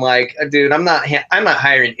up. I'm like, dude, I'm not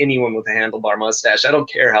hiring anyone with a handlebar mustache. I don't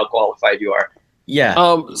care how qualified you are. Yeah.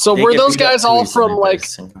 So were those guys all from like?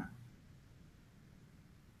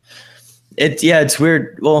 It's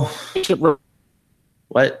weird. Well,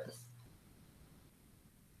 what?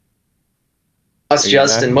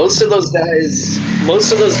 Justin. Most of those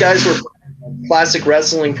guys were classic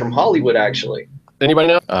wrestling from Hollywood, actually. Anybody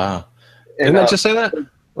know? Didn't I just say that?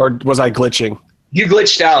 Or was I glitching? You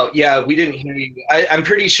glitched out. Yeah, we didn't hear you. I'm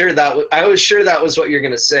pretty sure I was sure that was what you're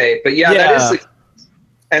going to say. But yeah, that is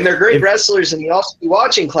and they're great wrestlers, and you also be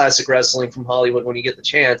watching classic wrestling from Hollywood when you get the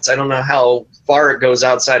chance. I don't know how far it goes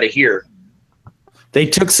outside of here. They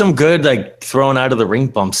took some good, thrown out of the ring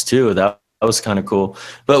bumps, too. That was kind of cool.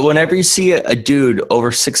 But whenever you see a dude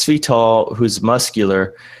over 6 feet tall who's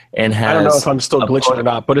muscular and has... I don't know if I'm still glitching or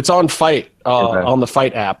not, but it's on Fight, on the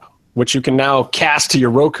Fight app, which you can now cast to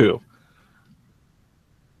your Roku.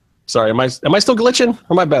 Sorry, am I still glitching?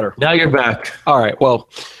 Or am I better? Now you're back. All right, well...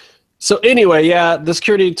 So anyway, yeah, the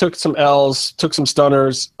security took some L's, took some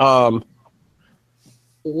stunners.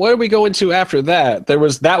 what do we go into after that? That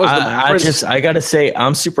was I gotta say,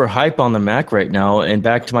 I'm super hype on the Mac right now. And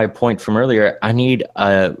back to my point from earlier, I need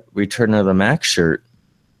a Return of the Mac shirt.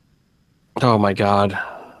 Oh my God.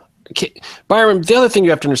 Okay. Byron, the other thing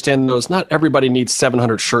you have to understand though is not everybody needs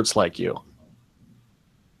 700 shirts like you.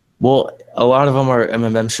 Well, a lot of them are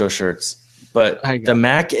MMM show shirts, but the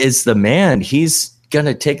Mac is the man. He's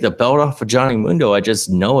gonna take the belt off of Johnny Mundo. I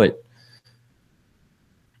just know it.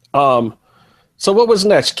 So what was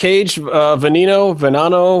next? Cage, Veneno.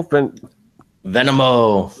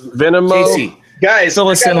 Casey, guys, fill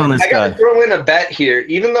us in on this I gotta guy. throw in a bet here.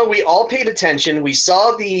 Even though we all paid attention, we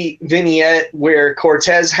saw the vignette where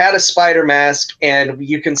Cortez had a spider mask, and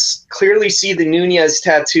you can clearly see the Nunez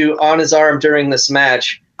tattoo on his arm during this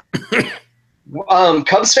match.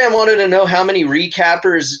 Cubs fan wanted to know how many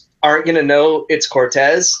recappers aren't going to know it's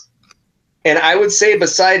Cortez. And I would say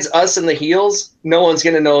besides us and the heels, no one's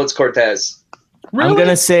going to know it's Cortez. Really? I'm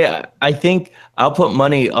gonna say I think I'll put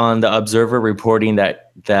money on the Observer reporting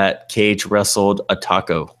that Cage wrestled a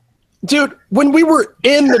taco. Dude, when we were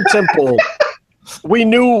in the temple, we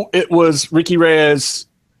knew it was Ricky Reyes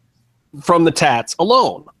from the tats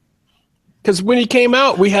alone. Because when he came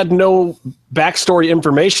out, we had no backstory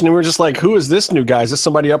information, and we were just like, who is this new guy? Is this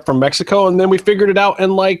somebody up from Mexico? And then we figured it out,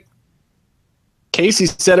 and like Casey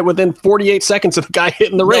said it within 48 seconds of the guy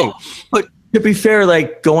hitting the ring. But to be fair,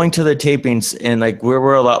 like going to the tapings and like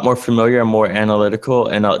we're a lot more familiar and more analytical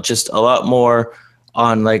and just a lot more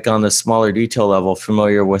on the smaller detail level,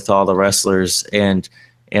 familiar with all the wrestlers and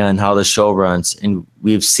how the show runs. And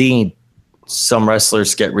we've seen some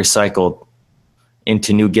wrestlers get recycled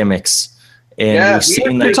into new gimmicks. And we've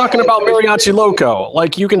seen you're talking about Mariachi Loco.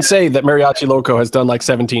 Like you can say that Mariachi Loco has done like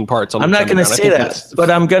 17 parts on. I'm not going to say that,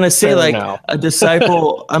 but I'm going to say like now. A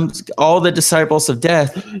disciple. All the disciples of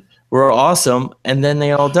death were awesome, and then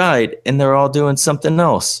they all died, and they're all doing something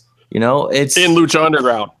else. You know, it's in Lucha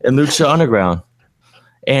Underground.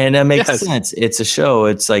 And that makes sense. It's a show.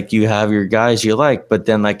 It's like you have your guys you like, but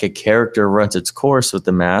then like a character runs its course with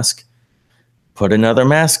the mask. Put another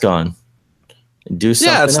mask on. Do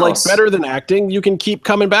something it's else. like better than acting. You can keep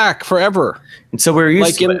coming back forever. And so we're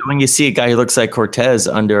used to it. When you see a guy who looks like Cortez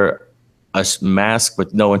under a mask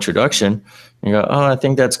with no introduction, you go, oh, I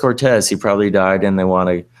think that's Cortez. He probably died, and they want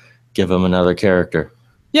to give him another character.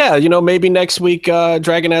 Yeah, maybe next week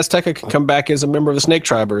Dragon Azteca can come back as a member of the Snake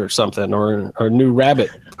Tribe or something, or new rabbit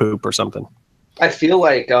poop or something. I feel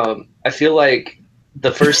like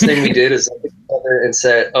the first thing we did is look at each other and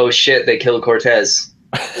said, "Oh shit, they killed Cortez."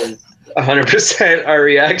 100% our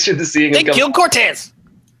reaction to seeing him. They killed Cortez.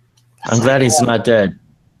 I'm glad he's not dead.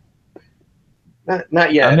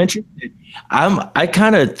 Not yet. I'm interested. I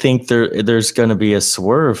kind of think there's going to be a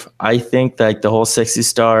swerve. I think that the whole Sexy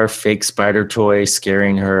Star fake spider toy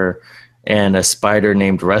scaring her and a spider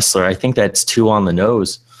named Wrestler, I think that's too on the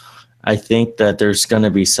nose. I think that there's going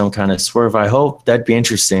to be some kind of swerve. I hope that'd be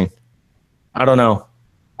interesting. I don't know.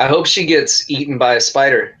 I hope she gets eaten by a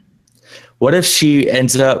spider. What if she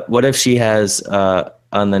has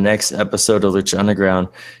on the next episode of Lucha Underground,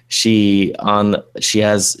 she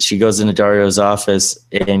goes into Dario's office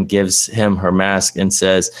and gives him her mask and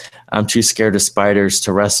says, "I'm too scared of spiders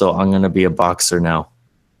to wrestle. I'm going to be a boxer now."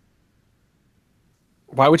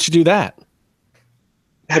 Why would you do that?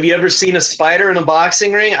 Have you ever seen a spider in a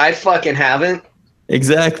boxing ring? I fucking haven't.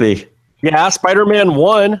 Exactly. Yeah, Spider-Man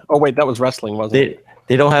 1. Oh wait, that was wrestling, wasn't it?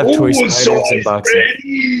 They don't have toy spiders in boxing.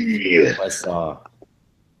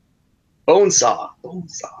 Bonesaw.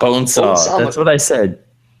 That's what I said.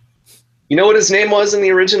 You know what his name was in the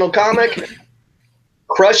original comic?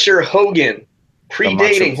 Crusher Hogan,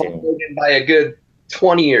 predating Hulk Hogan by a good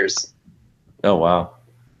 20 years. Oh, wow.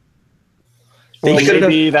 Well,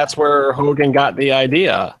 maybe that's where Hogan got the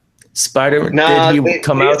idea. Did he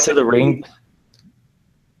come out to the ring?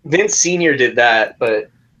 Vince Sr. did that, but...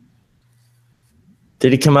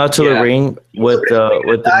 Did he come out to the ring with the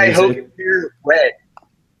music? Hogan hair red,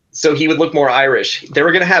 so he would look more Irish. They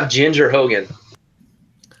were going to have Ginger Hogan.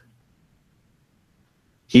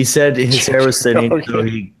 He said his hair was thinning, so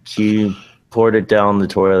he poured it down the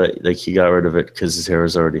toilet. Like he got rid of it because his hair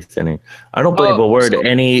was already thinning. I don't believe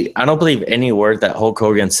I don't believe any word that Hulk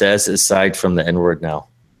Hogan says aside from the N-word now.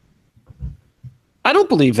 I don't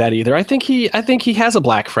believe that either. I think he has a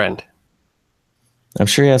black friend. I'm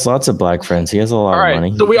sure he has lots of black friends. He has a lot of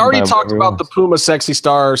money. So we already talked about the Puma Sexy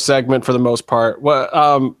Star segment for the most part.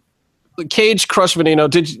 Cage Crush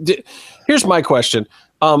Veneno. Here's my question.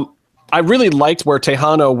 I really liked where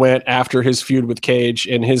Tejano went after his feud with Cage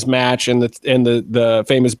in his match and the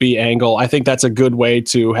famous B angle. I think that's a good way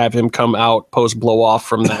to have him come out post blow off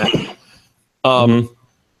from that.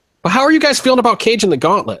 But how are you guys feeling about Cage and the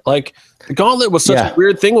Gauntlet? Like, the Gauntlet was such a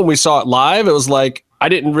weird thing when we saw it live. It was like, I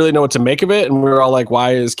didn't really know what to make of it. And we were all like,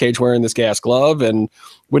 why is Cage wearing this gas glove? And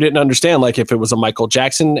we didn't understand, like, if it was a Michael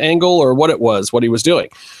Jackson angle or what it was, what he was doing.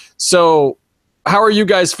 So how are you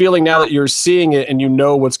guys feeling now that you're seeing it and you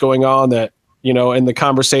know what's going on, that, you know, in the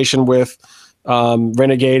conversation with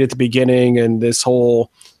Renegade at the beginning and this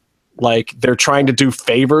whole, like, they're trying to do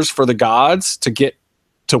favors for the gods to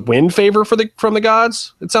win favor from the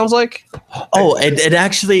gods, it sounds like. Oh,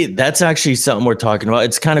 that's actually something we're talking about.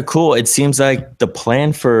 It's kind of cool. It seems like the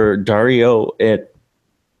plan for Dario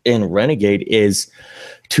in Renegade is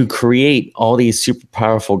to create all these super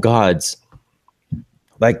powerful gods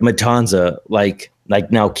like Matanza, like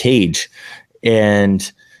now Cage,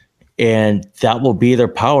 and that will be their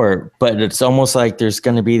power. But it's almost like there's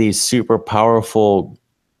going to be these super powerful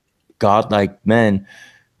godlike men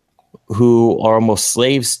who are almost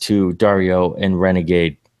slaves to Dario and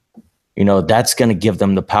Renegade. You know, that's going to give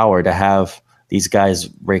them the power to have these guys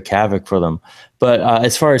wreak havoc for them. But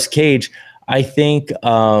as far as Cage, I think,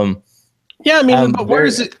 but where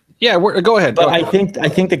is it? Yeah, go ahead. But I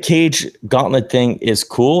think the Cage Gauntlet thing is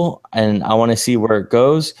cool, and I want to see where it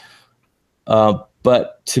goes.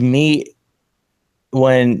 But to me,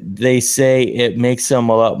 when they say it makes them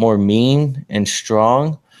a lot more mean and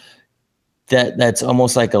strong, that's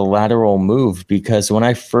almost like a lateral move, because when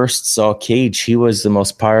I first saw Cage, he was the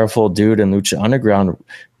most powerful dude in Lucha Underground,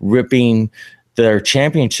 ripping their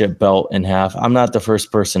championship belt in half. I'm not the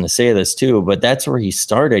first person to say this too, but that's where he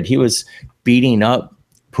started. He was beating up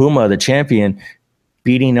Puma, the champion,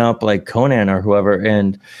 beating up like Conan or whoever,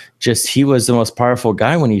 and just he was the most powerful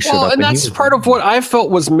guy when he showed up. And that's part of what I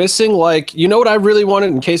felt was missing. Like, you know what I really wanted,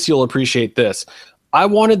 in case you'll appreciate this, I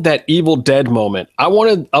wanted that Evil Dead moment. I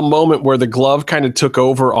wanted a moment where the glove kind of took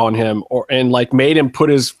over on him, and like made him put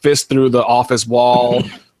his fist through the office wall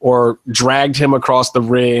or dragged him across the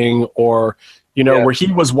ring, or, you know, where he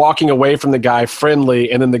was walking away from the guy friendly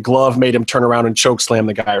and then the glove made him turn around and choke slam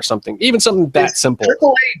the guy or something. Even something that simple.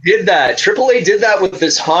 Triple A did that. Triple A did that with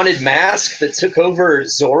this haunted mask that took over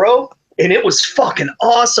Zorro. And it was fucking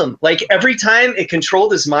awesome. Like, every time it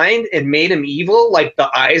controlled his mind and made him evil, like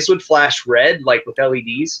the eyes would flash red, like with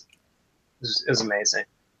LEDs. It was amazing.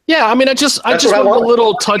 Yeah, I mean, I just want a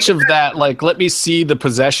little touch of that. Like, let me see the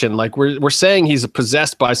possession. Like, we're saying he's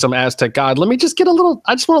possessed by some Aztec god. Let me just get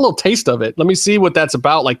I just want a little taste of it. Let me see what that's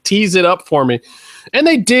about. Like, tease it up for me. And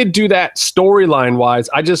they did do that storyline wise.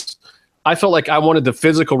 I felt like I wanted the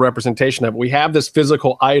physical representation of it. We have this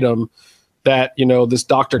physical item that, you know, this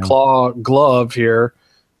Dr. Claw glove here,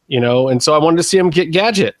 you know, and so I wanted to see him get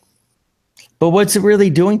Gadget. But what's it really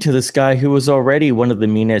doing to this guy who was already one of the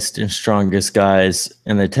meanest and strongest guys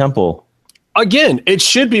in the temple? Again, it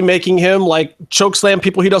should be making him like chokeslam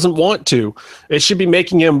people he doesn't want to. It should be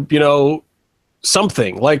making him, you know,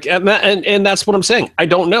 something like, and that's what I'm saying. I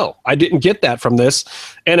don't know. I didn't get that from this.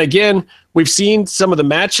 And again, we've seen some of the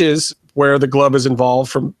matches where the glove is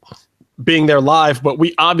involved from being there live, but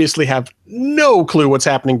we obviously have no clue what's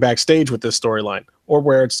happening backstage with this storyline or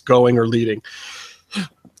where it's going or leading.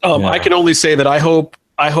 I can only say that I hope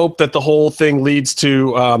that the whole thing leads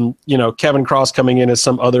to, you know, Kevin Cross coming in as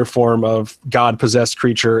some other form of God possessed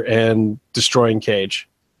creature and destroying Cage.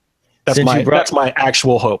 That's my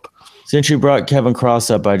actual hope. Since you brought Kevin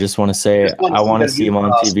Cross up, I just want to say I want to see him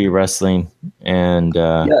on TV wrestling, and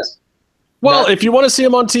yes. Well, if you want to see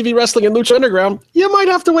him on TV wrestling in Lucha Underground, you might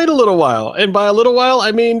have to wait a little while. And by a little while,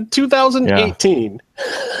 I mean 2018.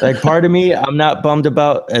 Like, part of me, I'm not bummed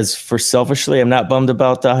about, selfishly, I'm not bummed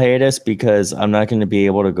about the hiatus, because I'm not going to be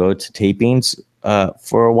able to go to tapings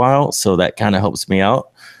for a while. So that kind of helps me out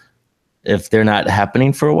if they're not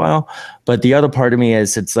happening for a while. But the other part of me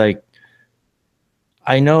is, it's like,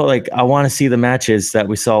 I know, like, I want to see the matches that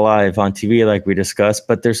we saw live on TV, like we discussed,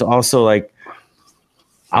 but there's also like,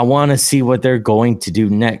 I want to see what they're going to do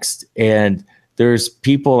next. And there's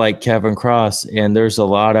people like Kevin Cross, and there's a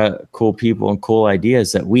lot of cool people and cool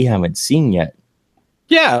ideas that we haven't seen yet.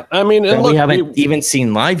 Yeah, I mean, and we haven't even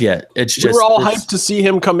seen live yet. We were all hyped to see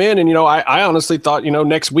him come in, and, you know, I honestly thought, you know,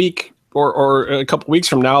 next week or a couple weeks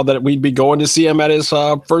from now that we'd be going to see him at his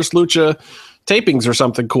first Lucha tapings or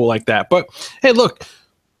something cool like that. But hey, look,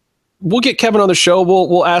 we'll get Kevin on the show.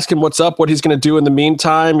 We'll ask him what's up, what he's going to do in the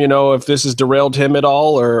meantime, you know, if this has derailed him at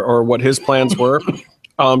all or what his plans were.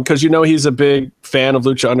 Because, you know, he's a big fan of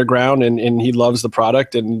Lucha Underground and he loves the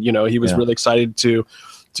product. And, you know, he was really excited to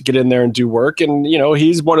get in there and do work. And, you know,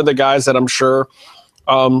 he's one of the guys that I'm sure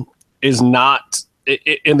is not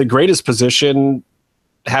in the greatest position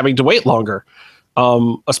having to wait longer.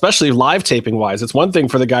 especially live taping wise. It's one thing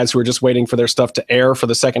for the guys who are just waiting for their stuff to air for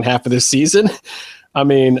the second half of this season. I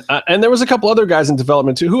mean, and there was a couple other guys in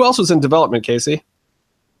development too. Who else was in development, Casey?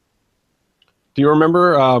 Do you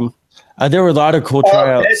remember? There were a lot of cool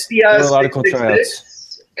tryouts. There were a lot of cool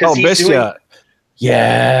tryouts. Oh, Bestia.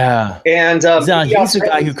 Yeah. And he's the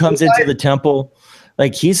guy who comes into the temple.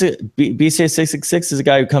 Like BCA 666 is a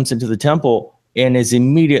guy who comes into the temple and is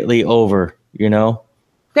immediately over, you know?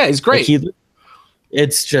 Yeah, he's great. Like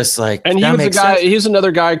it's just like, and he was a guy. He's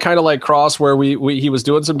another guy, kind of like Cross, where he was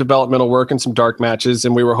doing some developmental work and some dark matches,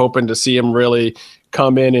 and we were hoping to see him really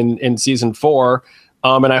come in season 4.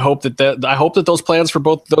 And I hope that those plans for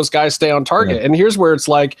both those guys stay on target. Yeah. And here's where it's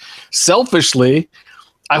like, selfishly,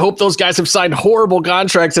 I hope those guys have signed horrible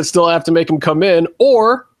contracts that still have to make them come in,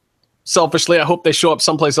 or selfishly, I hope they show up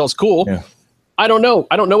someplace else cool. Yeah. I don't know.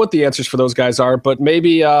 I don't know what the answers for those guys are, but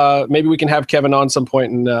maybe we can have Kevin on some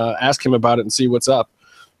point and ask him about it and see what's up.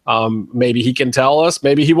 Maybe he can tell us.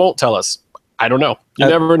 Maybe he won't tell us. I don't know. You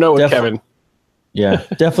never know with Kevin. Yeah,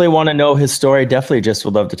 definitely want to know his story. Definitely just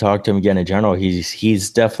would love to talk to him again in general. He's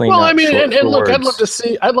definitely well. I mean, and look, I'd love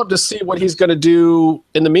to see what he's going to do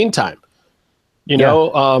in the meantime. You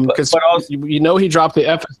know, because he dropped the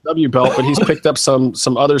FSW belt, but he's picked up some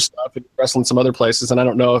other stuff and wrestling some other places, and I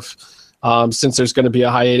don't know if. Since there's going to be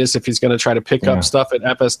a hiatus, if he's going to try to pick up stuff at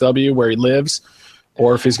FSW where he lives,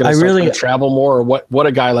 or if he's going to travel more, or what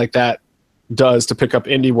a guy like that does to pick up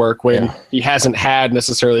indie work when he hasn't had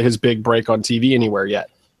necessarily his big break on TV anywhere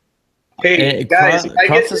yet. Hey, guys, if I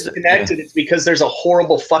get disconnected, it's because there's a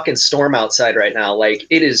horrible fucking storm outside right now. Like,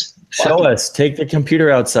 it is. Show us. Take the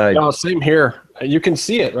computer outside. No, same here. You can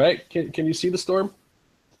see it, right? Can you see the storm?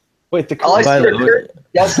 Wait,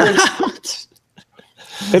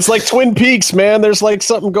 it's like Twin Peaks, man. There's like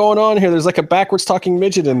something going on here. There's like a backwards talking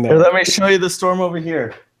midget in there. Here, let me show you the storm over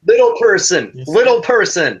here. Little person.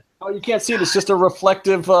 Oh, you can't see it. It's just a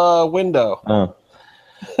reflective window. Oh,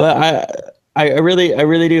 but I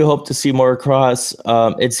really do hope to see more Cross.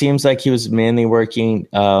 It seems like he was mainly working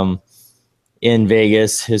in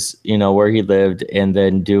Vegas, where he lived, and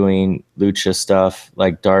then doing Lucha stuff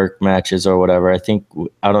like dark matches or whatever. I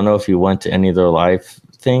don't know if he went to any of their live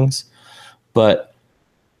things, but.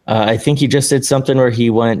 I think he just did something where he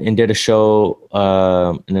went and did a show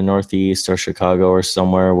in the Northeast or Chicago or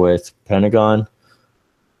somewhere with Pentagon.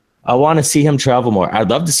 I want to see him travel more. I'd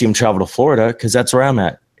love to see him travel to Florida because that's where I'm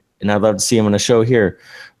at, and I'd love to see him in a show here.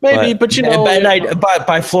 Maybe, but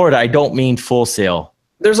by Florida, I don't mean Full Sail.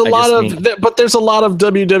 There's a lot of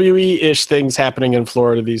WWE-ish things happening in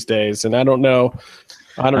Florida these days, and I don't know.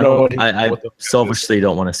 I selfishly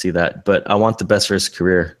don't want to see that, but I want the best for his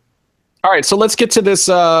career. All right, so let's get to this.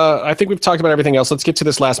 I think we've talked about everything else. Let's get to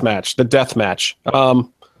this last match, the death match.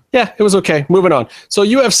 Yeah, it was okay. Moving on. So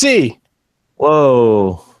UFC.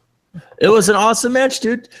 Whoa. It was an awesome match,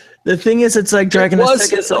 dude. The thing is, it's like Dragon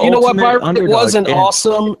against the you know what, Barb? Underdog.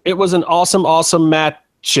 It was an awesome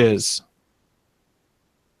matches.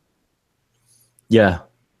 Yeah.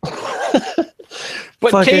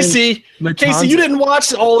 But Casey, you didn't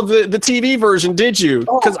watch all of the TV version, did you?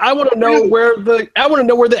 Because I want to know where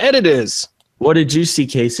the edit is. What did you see,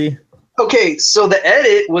 Casey? Okay, so the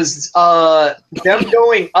edit was them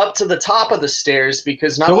going up to the top of the stairs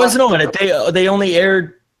because there wasn't no edit. They only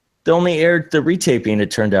aired the retaping. It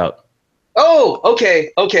turned out. Oh,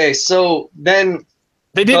 okay. So then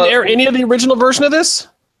they didn't air any of the original version of this.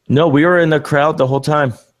 No, we were in the crowd the whole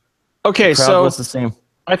time. Okay, the crowd was the same.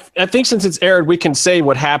 I think since it's aired, we can say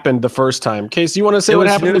what happened the first time. Case, you want to say what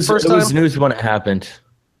happened the first time? It was news when it happened.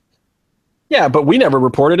 Yeah, but we never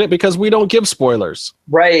reported it because we don't give spoilers.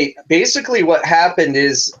 Right. Basically, what happened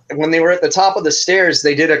is when they were at the top of the stairs,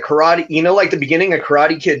 they did a karate, like the beginning of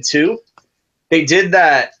Karate Kid 2? They did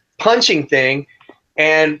that punching thing,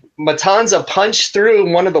 and Matanza punched through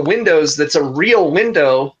one of the windows that's a real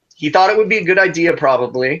window. He thought it would be a good idea,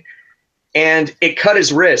 probably. And it cut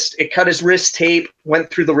his wrist. It cut his wrist tape, went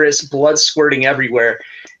through the wrist, blood squirting everywhere.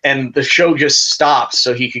 And the show just stopped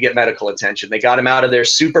so he could get medical attention. They got him out of there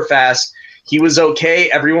super fast. He was okay.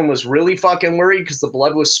 Everyone was really fucking worried because the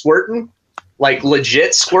blood was squirting, like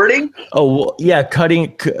legit squirting. Oh, well, yeah,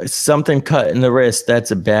 something cut in the wrist.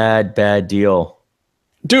 That's a bad deal.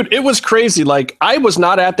 Dude, it was crazy. Like, I was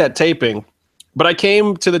not at that taping, but I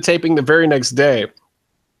came to the taping the very next day.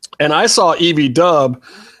 And I saw EV Dub.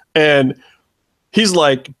 And he's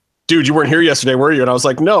like, dude, you weren't here yesterday, were you? And I was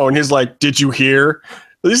like, no. And he's like, did you hear?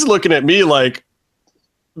 He's looking at me like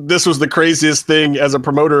this was the craziest thing as a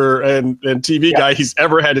promoter and TV guy he's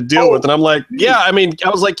ever had to deal with. And I'm like, yeah, I mean, I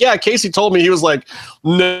was like, yeah, Casey told me. He was like,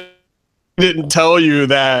 no, he didn't tell you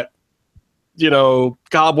that,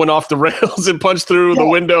 Cobb went off the rails and punched through the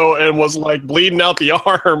window and was like bleeding out the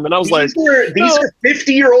arm. And I was these are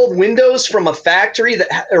 50-year-old windows from a factory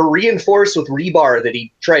that are reinforced with rebar that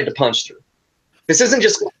he tried to punch through. This isn't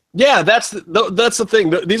just. Yeah, that's the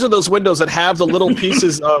thing. These are those windows that have the little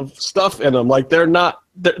pieces of stuff in them. Like they're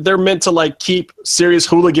meant to like keep serious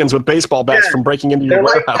hooligans with baseball bats from breaking into your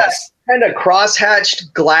warehouse. Like kind of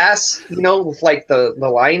cross-hatched glass, with like the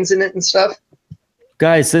lines in it and stuff.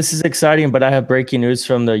 Guys, this is exciting, but I have breaking news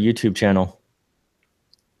from the YouTube channel.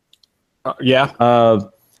 Yeah.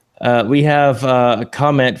 We have a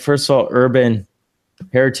comment. First of all, Urban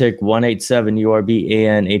Heretic 187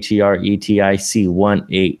 URBANHERETIC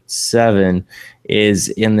 187 is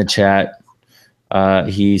in the chat.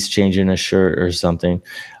 He's changing a shirt or something.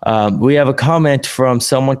 We have a comment from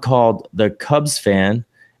someone called the Cubs fan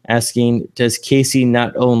asking, does Casey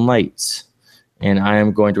not own lights? And I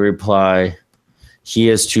am going to reply, he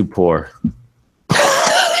is too poor.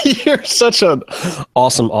 You're such an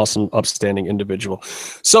awesome, upstanding individual.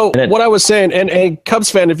 So what I was saying, and Cubs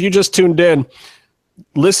fan, if you just tuned in,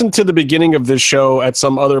 listen to the beginning of this show at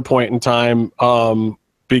some other point in time,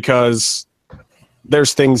 because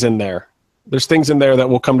there's things in there. There's things in there that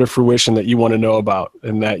will come to fruition that you want to know about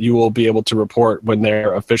and that you will be able to report when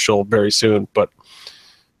they're official very soon. But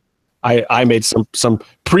I made some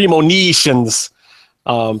premonitions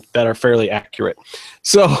that are fairly accurate.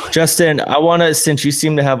 So, Justin, I want to, since you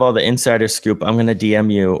seem to have all the insider scoop, I'm going to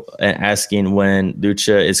DM you asking when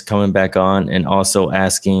Lucha is coming back on, and also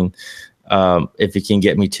asking if you can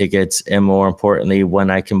get me tickets, and more importantly, when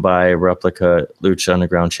I can buy a replica Lucha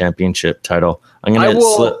Underground Championship title. I'm going to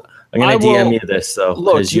DM you this, though.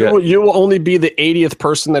 Look, you will only be the 80th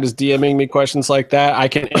person that is DMing me questions like that. I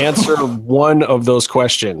can answer one of those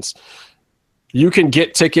questions. You can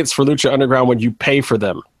get tickets for Lucha Underground when you pay for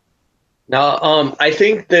them. No, I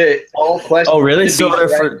think that all questions. Oh, really? So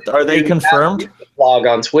are they confirmed? Blog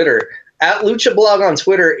on Twitter. At Lucha Blog on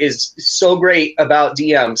Twitter is so great about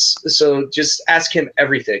DMs. So just ask him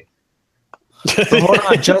everything. Hold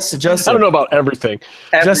on, Justin. I don't know about everything.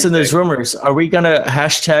 Justin, there's rumors. Are we going to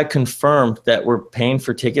hashtag confirm that we're paying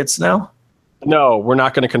for tickets now? No, we're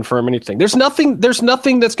not going to confirm anything. There's nothing that's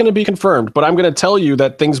going to be confirmed, but I'm going to tell you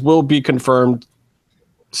that things will be confirmed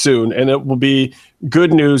soon, and it will be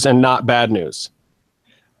good news and not bad news.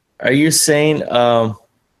 Are you saying the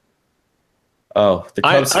Cubs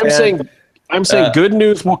I'm saying good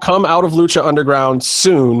news will come out of Lucha Underground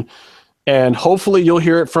soon, and hopefully you'll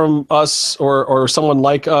hear it from us or someone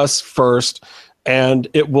like us first. And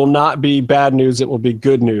it will not be bad news. It will be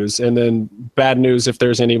good news. And then bad news, if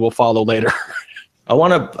there's any, will follow later. I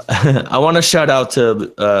want to shout out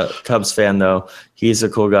to Cubs fan, though. He's a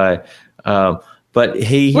cool guy. But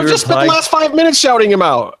he just spent the last 5 minutes shouting him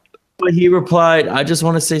out. But he replied, I just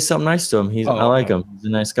want to say something nice to him. I like him. He's a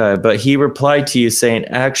nice guy. But he replied to you saying,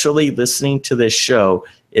 actually listening to this show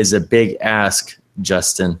is a big ask,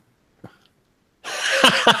 Justin.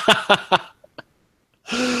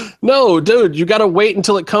 No, dude, you got to wait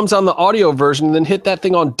until it comes on the audio version and then hit that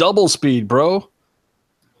thing on double speed, bro.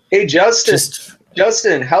 Hey,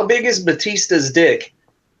 Justin, how big is Batista's dick?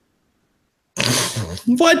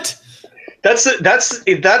 What? That's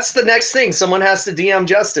the next thing. Someone has to DM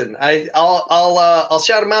Justin. I'll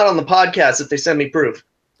shout him out on the podcast if they send me proof.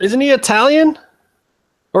 Isn't he Italian?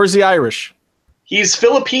 Or is he Irish? He's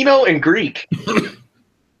Filipino and Greek.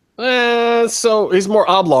 So he's more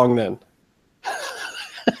oblong then.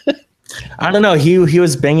 I don't know. He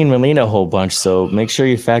was banging Melina a whole bunch, so make sure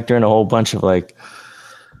you factor in a whole bunch of like.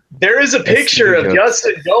 There is a picture of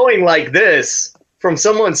Justin going like this from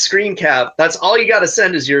someone's screen cap. That's all you got to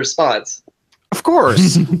send is your response. Of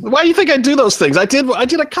course. Why do you think I do those things? I did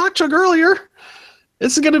a cock chug earlier.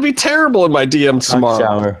 This is going to be terrible in my DMs tomorrow.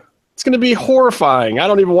 Shower. It's going to be horrifying. I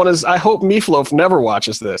don't even want to. I hope Meatloaf never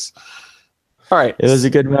watches this. All right. It was a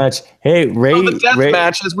good match. Hey, Ray. So the death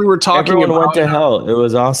match, as we were talking everyone about. Went to hell. It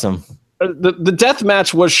was awesome. The death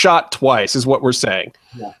match was shot twice, is what we're saying.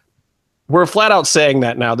 Yeah. We're flat out saying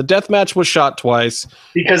that now. The death match was shot twice.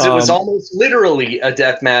 Because it was almost literally a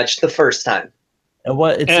death match the first time. And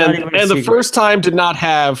the first time did not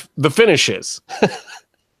have the finishes.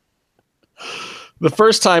 The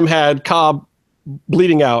first time had Cobb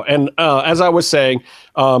bleeding out. And as I was saying,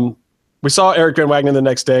 we saw Eric Van Wagner the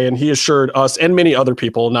next day, and he assured us and many other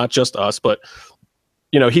people, not just us, but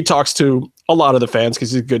he talks to a lot of the fans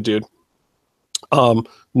because he's a good dude.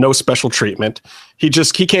 No special treatment. He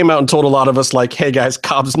came out and told a lot of us like, hey guys,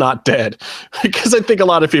 Cobb's not dead. Because I think a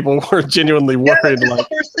lot of people were genuinely worried. Yeah, like,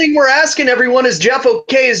 the first thing we're asking everyone is Jeff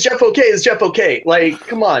okay? Is Jeff okay? Is Jeff okay? Like,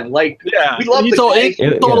 come on. Like, yeah, we love he the told, guy.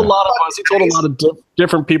 he told a lot of us. He told a lot of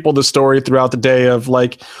different people the story throughout the day of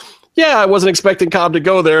like, yeah, I wasn't expecting Cobb to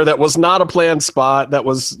go there. That was not a planned spot. That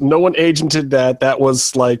was no one agented that. That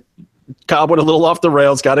was like Cobb went a little off the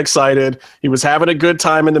rails, got excited. He was having a good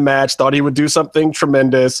time in the match, thought he would do something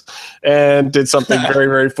tremendous, and did something very,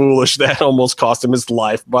 very foolish that almost cost him his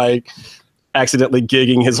life by accidentally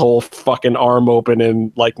gigging his whole fucking arm open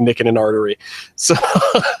and like nicking an artery. So,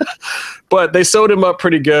 but they sewed him up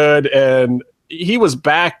pretty good, and he was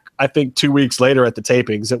back, I think, 2 weeks later at the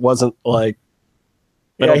tapings. It wasn't like,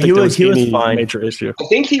 I don't think he was fine. Major issue. I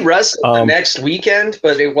think he wrestled the next weekend,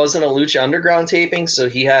 but it wasn't a Lucha Underground taping, so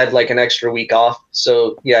he had like an extra week off.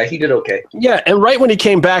 So yeah, he did okay. Yeah, and right when he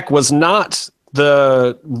came back was not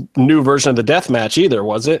the new version of the death match either,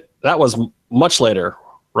 was it? That was much later,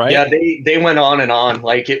 right? Yeah, they went on and on,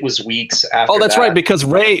 like it was weeks after. Oh, that's that. right, because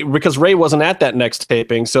Ray wasn't at that next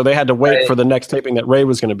taping, so they had to wait for the next taping that Ray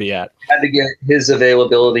was going to be at. Had to get his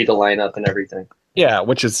availability to line up and everything. Yeah,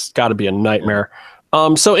 which has got to be a nightmare.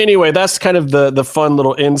 So anyway, that's kind of the fun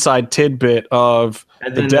little inside tidbit of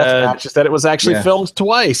the death match, is that it was actually filmed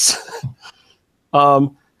twice.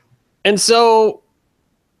 And so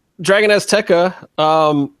Dragon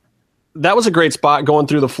Azteca, that was a great spot going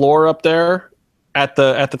through the floor up there at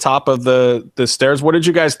the top of the stairs. What did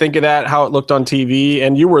you guys think of that? How it looked on TV?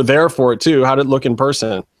 And you were there for it too. How did it look in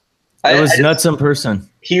person? It was nuts in person.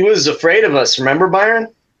 He was afraid of us. Remember,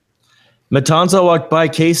 Byron? Matanza walked by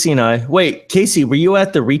Casey and I. Wait, Casey, were you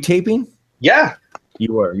at the retaping? Yeah.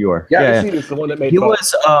 You were. Yeah. He was the one that made he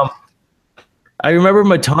was. I remember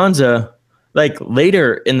Matanza, like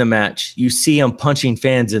later in the match, you see him punching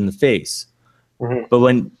fans in the face. Mm-hmm. But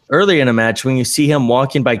when early in the match, when you see him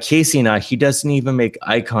walking by Casey and I, he doesn't even make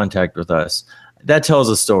eye contact with us. That tells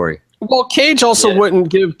a story. Well, Cage also wouldn't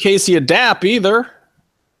give Casey a dap either.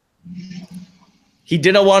 He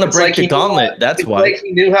didn't want to break the gauntlet. That's why. Like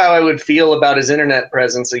he knew how I would feel about his internet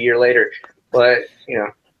presence a year later. But, you know.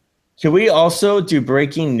 Can we also do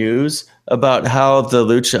breaking news about how the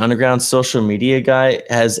Lucha Underground social media guy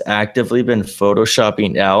has actively been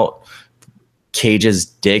photoshopping out Cage's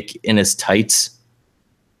dick in his tights?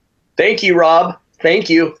 Thank you, Rob. Thank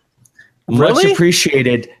you. Much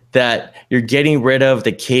appreciated that you're getting rid of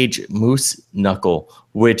the Cage moose knuckle,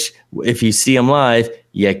 which if you see him live,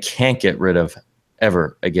 you can't get rid of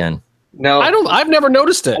ever again. No, I've never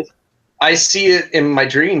noticed it. I see it in my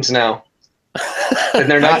dreams now.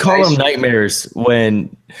 And they're not. I call them nightmares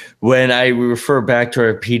when I refer back to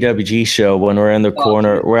our PWG show when we're in the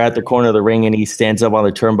corner. We're at the corner of the ring and he stands up on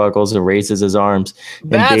the turnbuckles and raises his arms.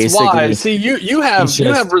 That's why. See, you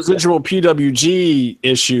have residual PWG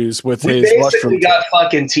issues with his basically mushroom. Got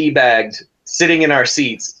fucking teabagged sitting in our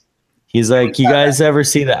seats. He's like, you guys ever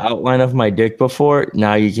see the outline of my dick before?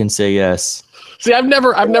 Now you can say yes. See, I've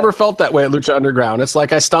never felt that way at Lucha Underground. It's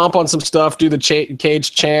like I stomp on some stuff, do the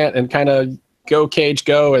Cage chant, and kind of go Cage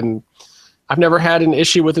go, and I've never had an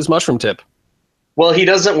issue with his mushroom tip. Well, he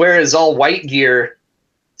doesn't wear his all white gear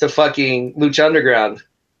to fucking Lucha Underground.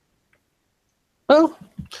 Well,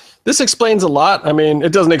 this explains a lot. I mean,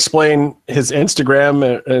 it doesn't explain his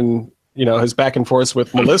Instagram and you know his back and forth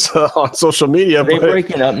with Melissa on social media. Are they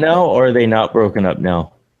breaking up now, or are they not broken up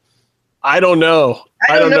now? I don't know.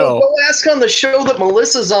 I don't know. Go ask on the show that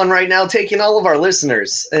Melissa's on right now, taking all of our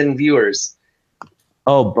listeners and viewers.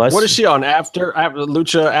 Oh, Buster. What is she on? After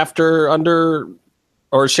Lucha, after, under,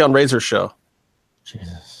 or is she on Razor's show?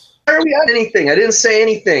 Jesus. Why are we on anything? I didn't say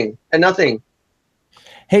anything and nothing.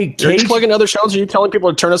 Hey, Cage. Are you plugging other shows? Are you telling people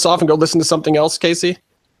to turn us off and go listen to something else, Casey?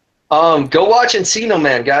 Go watch Encino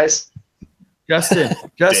Man, guys.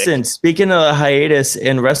 Justin, speaking of hiatus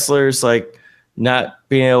and wrestlers like not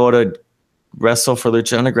being able to wrestle for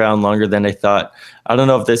Lucha Underground longer than I thought. I don't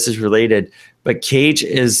know if this is related, but Cage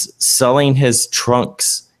is selling his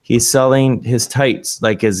trunks. He's selling his tights,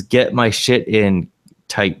 like his get my shit in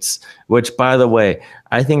tights, which by the way,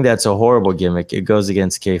 I think that's a horrible gimmick. It goes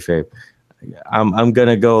against kayfabe. I'm going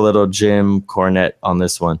to go a little Jim Cornette on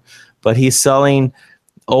this one, but he's selling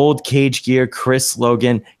old Cage gear. Chris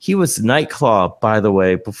Logan. He was Nightclaw, by the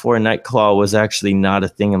way, before Nightclaw was actually not a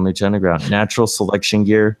thing in Lucha Underground. Natural Selection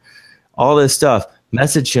gear. All this stuff.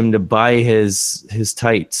 Message him to buy his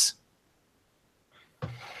tights.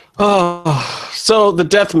 Oh, so the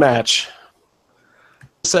death match.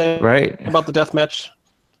 Say right about the death match.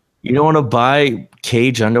 You don't want to buy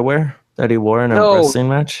Cage underwear? that he wore in a No. wrestling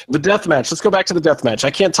match? The death match. Let's go back to the death match.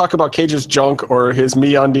 I can't talk about Cage's junk or his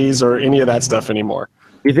MeUndies or any of that stuff anymore.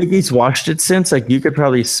 You think he's washed it since? Like, you could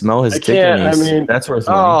probably smell his dick anise. That's worth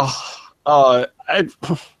money.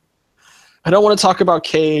 I don't want to talk about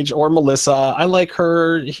Cage or Melissa. I like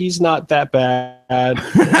her. He's not that bad,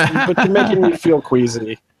 but you're making me feel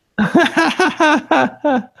queasy.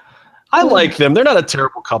 I like them. They're not a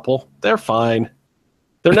terrible couple. They're fine.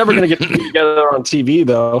 They're never going to get together on TV,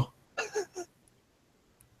 though.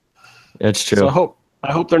 That's true. So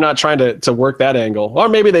I hope they're not trying to work that angle. Or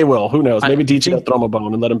maybe they will. Who knows? Maybe DJ will throw them a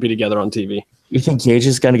bone and let them be together on TV. You think Cage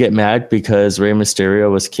is going to get mad because Rey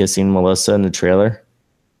Mysterio was kissing Melissa in the trailer?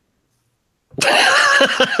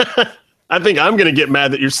 I think I'm going to get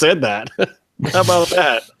mad that you said that. How about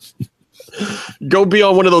that? Go be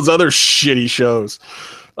on one of those other shitty shows.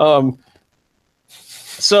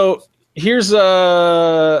 So here's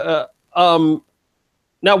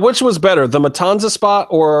now, which was better, the Matanza spot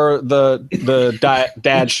or the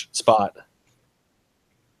Daj spot?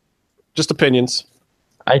 Just opinions.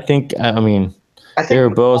 I think they're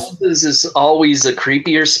both. This is always a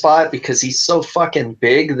creepier spot because he's so fucking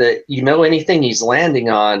big that anything he's landing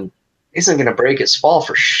on isn't going to break his fall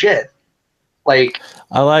for shit. Like,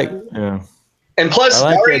 And plus,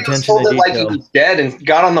 Mario just told it like he was dead and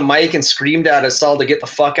got on the mic and screamed at us all to get the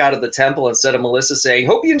fuck out of the temple instead of Melissa saying,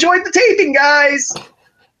 "Hope you enjoyed the taping, guys."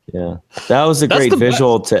 Yeah, that was a great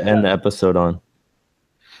visual to end the episode on.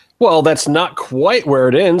 Well, that's not quite where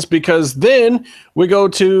it ends, because then we go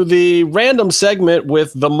to the random segment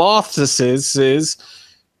with the Mothses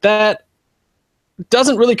that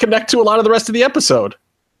doesn't really connect to a lot of the rest of the episode.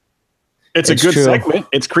 It's a good segment.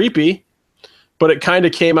 It's creepy, but it kind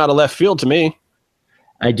of came out of left field to me.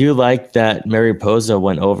 I do like that Mariposa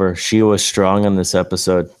went over. She was strong in this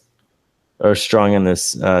episode, or strong in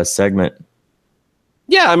this segment.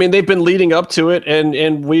 Yeah, I mean, they've been leading up to it,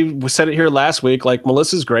 and we said it here last week, like,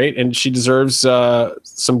 Melissa's great, and she deserves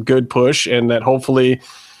some good push, and that hopefully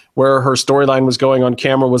where her storyline was going on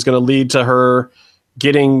camera was going to lead to her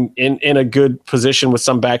getting in a good position with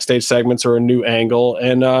some backstage segments or a new angle,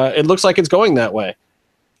 and it looks like it's going that way.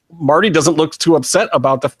 Marty doesn't look too upset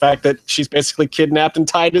about the fact that she's basically kidnapped and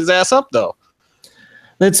tied his ass up, though.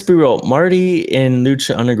 Let's be real. Marty in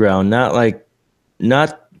Lucha Underground, not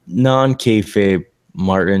non-kayfabe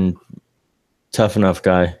Martin, tough enough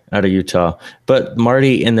guy out of Utah, but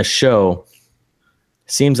Marty in the show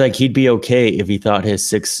seems like he'd be okay if he thought his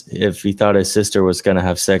sister was going to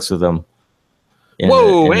have sex with him. I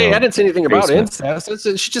didn't say anything about incest.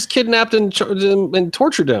 She just kidnapped and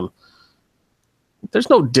tortured him. There's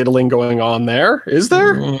no diddling going on there, is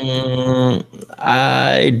there?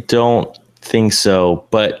 I don't think so,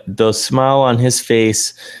 but the smile on his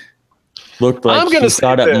face looked like he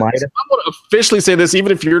thought it might have. I'm going to officially say this,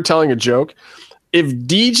 even if you're telling a joke. If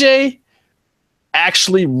DJ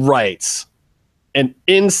actually writes an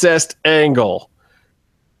incest angle,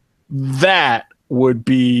 that would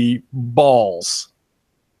be balls.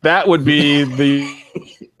 That would be the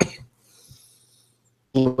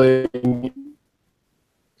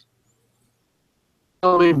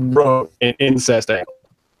wrote an incest angle.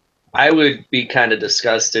 I would be kind of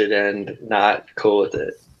disgusted and not cool with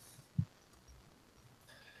it.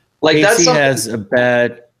 Like, Casey has a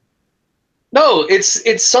bad. No,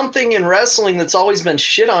 it's something in wrestling that's always been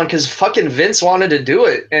shit on because fucking Vince wanted to do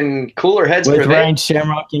it and cooler heads with Ryan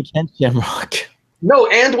Shamrock and Ken Shamrock. No,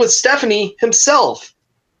 and with Stephanie himself.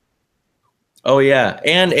 Oh yeah,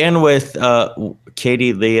 and with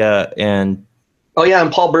Katie, Leah, and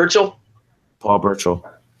and Paul Burchill.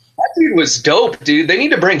 That dude was dope, dude. They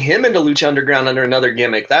need to bring him into Lucha Underground under another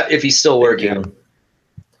gimmick. That if he's still working.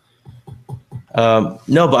 No,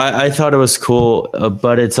 but I thought it was cool.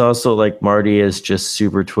 But it's also like Marty is just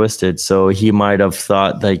super twisted, so he might have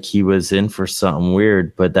thought like he was in for something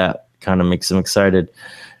weird, but that kind of makes him excited.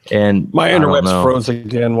 And my interwebs froze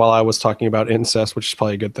again while I was talking about incest, which is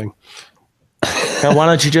probably a good thing. Now, why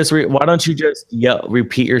don't you just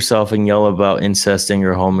repeat yourself and yell about incest in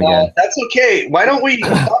your home again? That's okay. Why don't we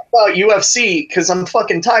talk about UFC? Because I'm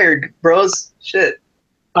fucking tired, bros. Shit.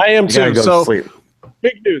 I am too. Go so sleep.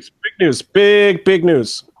 Big news. Big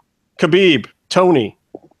news. Khabib, Tony,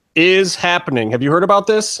 is happening. Have you heard about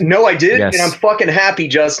this? No, I did, Yes. and I'm fucking happy,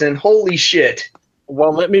 Justin. Holy shit.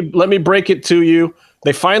 Well, let me break it to you.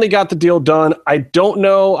 They finally got the deal done. I don't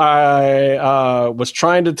know. I was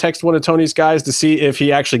trying to text one of Tony's guys to see if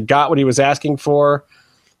he actually got what he was asking for.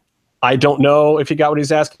 I don't know if he got what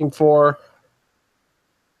he's asking for.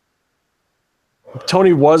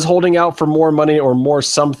 Tony was holding out for more money or more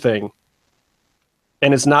something.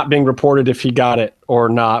 And it's not being reported if he got it or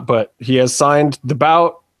not, but he has signed the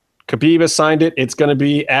bout. Khabib has signed it. It's going to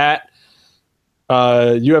be at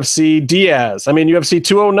UFC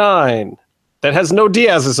 209 that has no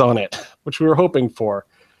Diaz's on it, which we were hoping for.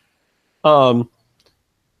 So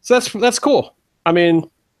that's cool. I mean,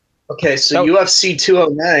 okay, so UFC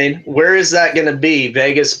 209, where is that going to be?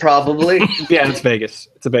 Vegas, probably. Yeah, it's Vegas.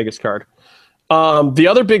 It's a Vegas card. The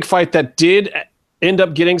other big fight that did end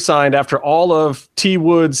up getting signed after all of T.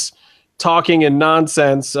 Wood's talking and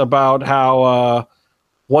nonsense about how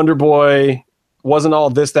Wonder Boy wasn't all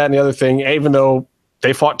this, that, and the other thing, even though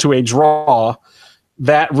they fought to a draw.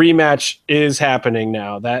 That rematch is happening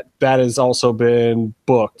now. That has also been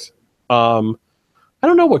booked. I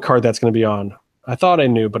don't know what card that's going to be on. I thought I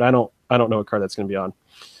knew, but I don't know what card that's going to be on.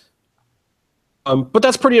 But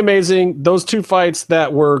that's pretty amazing. Those two fights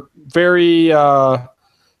that were very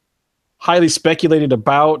highly speculated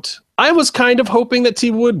about. I was kind of hoping that T.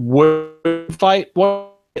 Wood would fight one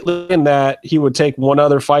and that he would take one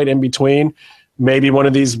other fight in between. Maybe one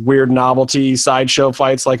of these weird novelty sideshow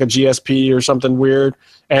fights like a GSP or something weird,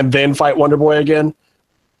 and then fight Wonder Boy again.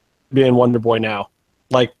 Being Wonder Boy now.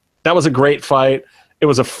 Like, that was a great fight. It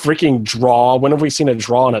was a freaking draw. When have we seen a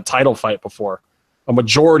draw in a title fight before? A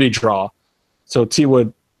majority draw. So T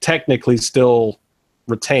Wood technically still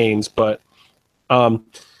retains, but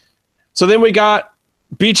so then we got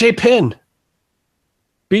BJ Penn.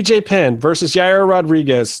 BJ Penn versus Yair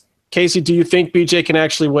Rodriguez. Casey, do you think BJ can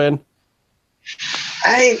actually win?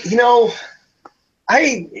 I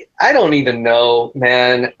don't even know,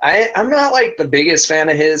 man. I'm not like the biggest fan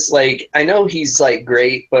of his. Like, I know he's like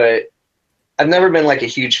great, but I've never been like a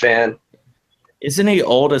huge fan. Isn't he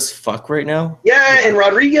old as fuck right now? Yeah, and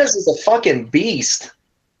Rodriguez is a fucking beast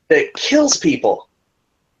that kills people.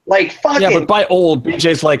 Like, fucking. Yeah, but by old,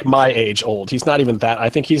 BJ's like my age old. He's not even that. I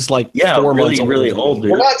think he's like 4 months old. Really old,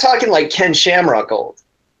 dude. We're not talking like Ken Shamrock old.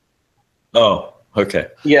 Oh, okay.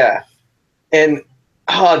 Yeah. And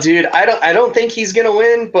dude, I don't think he's gonna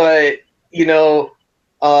win, but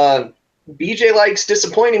BJ likes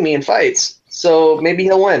disappointing me in fights, so maybe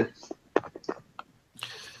he'll win.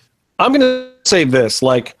 I'm gonna say this: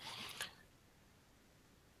 like,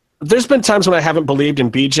 there's been times when I haven't believed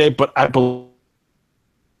in BJ, but I believe.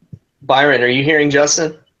 Byron, are you hearing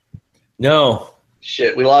Justin? No.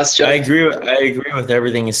 Shit, we lost Justin. I agree with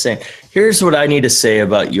everything he's saying. Here's what I need to say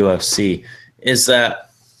about UFC: is that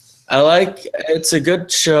it's a good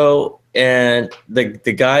show, and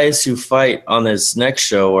the guys who fight on this next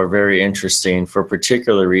show are very interesting for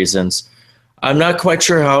particular reasons. I'm not quite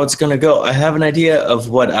sure how it's going to go. I have an idea of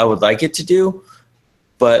what I would like it to do,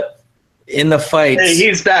 but in the fights... Hey,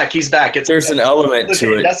 he's back. There's an element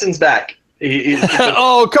to it. Justin's back.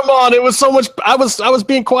 Oh, come on. It was so much... I was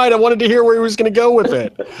being quiet. I wanted to hear where he was going to go with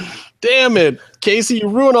it. Damn it. Casey, you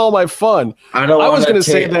ruined all my fun. I was going to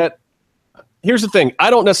say that... Here's the thing.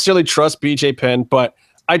 I don't necessarily trust BJ Penn, but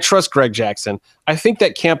I trust Greg Jackson. I think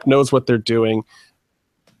that camp knows what they're doing.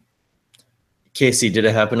 Casey, did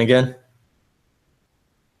it happen again?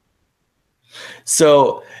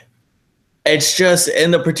 So it's just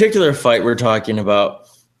in the particular fight we're talking about,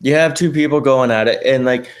 you have two people going at it, and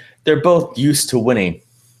like they're both used to winning,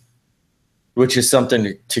 which is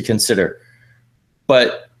something to consider.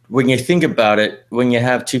 But when you think about it, when you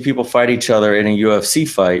have two people fight each other in a UFC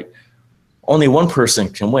fight, only one person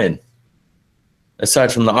can win,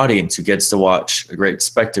 aside from the audience who gets to watch a great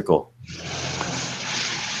spectacle.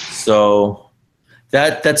 So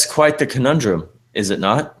that's quite the conundrum, is it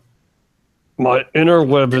not? My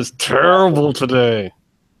interweb is terrible today.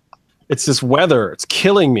 It's this weather. It's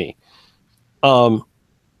killing me. They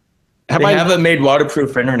haven't made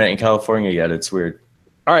waterproof internet in California yet. It's weird.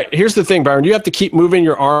 All right, here's the thing, Byron. You have to keep moving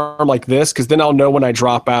your arm like this, because then I'll know when I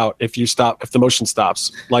drop out if the motion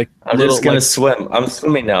stops. Like, I'm just gonna swim. I'm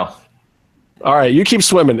swimming now. All right, you keep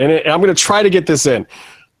swimming, and I'm gonna try to get this in.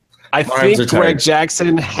 I think Greg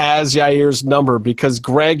Jackson has Yair's number because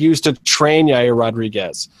Greg used to train Yair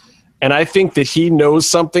Rodriguez, and I think that he knows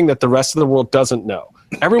something that the rest of the world doesn't know.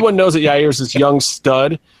 Everyone knows that Yair's this young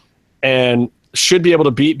stud and should be able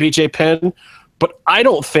to beat BJ Penn. But I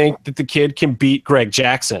don't think that the kid can beat Greg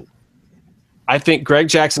Jackson. I think Greg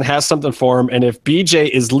Jackson has something for him, and if BJ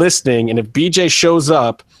is listening, and if BJ shows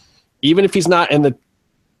up, even if he's not in the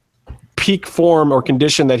peak form or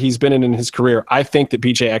condition that he's been in his career, I think that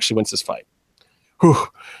BJ actually wins this fight. Whew,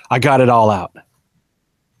 I got it all out.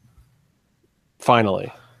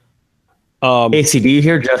 Finally. Casey, do you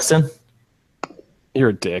hear Justin? You're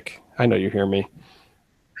a dick. I know you hear me.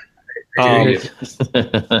 I just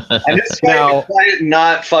trying to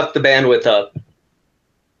not fuck the bandwidth up.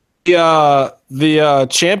 The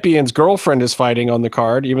champion's girlfriend is fighting on the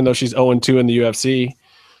card, even though she's 0-2 in the UFC.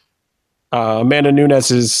 Amanda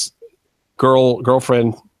Nunes is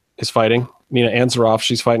girlfriend is fighting. Nina Ansaroff.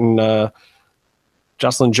 She's fighting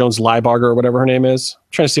Jocelyn Jones-Lybarger or whatever her name is. I'm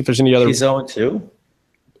trying to see if there's any other. She's 0-2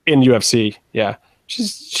 in UFC. Yeah,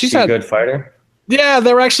 she's a good fighter. Yeah,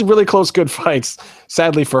 they were actually really close, good fights.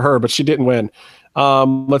 Sadly for her, but she didn't win.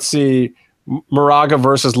 Let's see, Moraga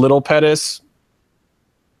versus Little Pettis.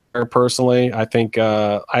 Personally, I think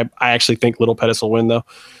I actually think Little Pettis will win though,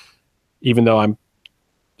 even though I'm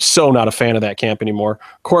so not a fan of that camp anymore.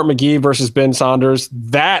 Court McGee versus Ben Saunders.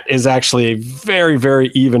 That is actually a very, very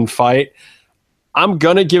even fight. I'm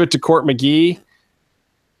going to give it to Court McGee.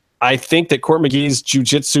 I think that Court McGee's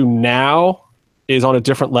jiu-jitsu now is on a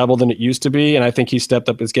different level than it used to be, and I think he stepped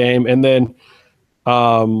up his game. And then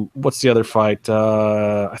what's the other fight?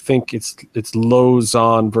 I think it's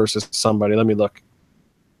Lozon versus somebody. Let me look.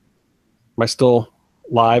 Am I still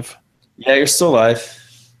live? Yeah, you're still live.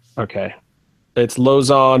 Okay. It's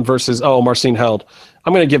Lozon versus Marcin Held.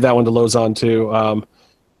 I'm going to give that one to Lozon too.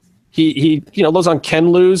 He Lozon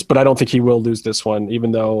can lose, but I don't think he will lose this one,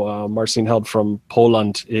 even though Marcin Held from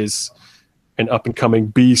Poland is an up-and-coming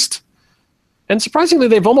beast. And surprisingly,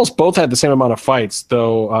 they've almost both had the same amount of fights,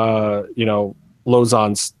 though,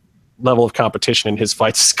 Lozon's level of competition in his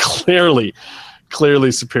fights is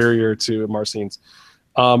clearly superior to Marcin's.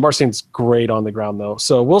 Marcin's great on the ground, though.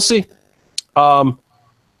 So we'll see.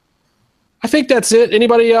 I think that's it.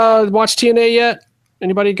 Anybody watch TNA yet?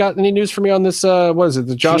 Anybody got any news for me on this? What is it?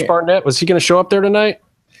 The Josh Barnett? Was he going to show up there tonight?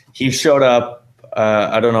 He showed up.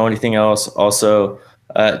 I don't know anything else. Also,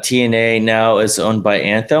 TNA now is owned by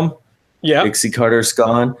Anthem. Yeah. Dixie Carter's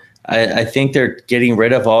gone. I think they're getting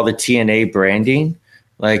rid of all the TNA branding,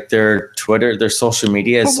 like their Twitter, their social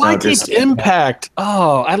media. But why keep Impact?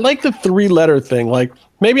 Oh, I like the 3-letter thing. Like,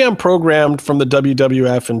 maybe I'm programmed from the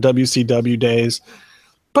WWF and WCW days.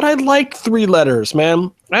 But I like 3 letters, man.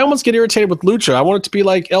 I almost get irritated with Lucha. I want it to be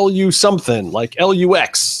like LU something, like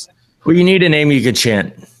LUX. Well, you need a name you could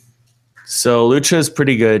chant. So Lucha is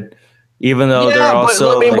pretty good, even though they're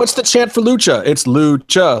also. But, what's the chant for Lucha? It's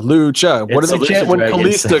Lucha, Lucha. What do they chant when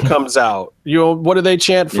Kalista comes out? What do they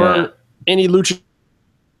chant for any Lucha?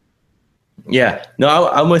 Yeah, no,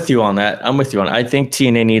 I'm with you on that. I think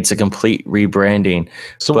TNA needs a complete rebranding.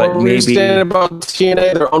 So what are you saying about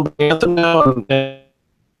TNA? They're owned by Anthem now.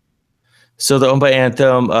 So they're owned by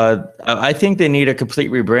Anthem. I think they need a complete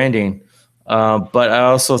rebranding, but I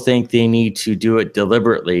also think they need to do it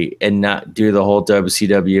deliberately and not do the whole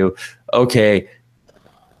WCW. Okay,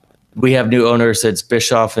 we have new owners. It's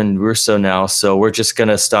Bischoff and Russo now, so we're just going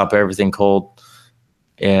to stop everything cold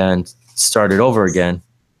and start it over again.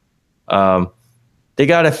 They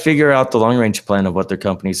got to figure out the long-range plan of what their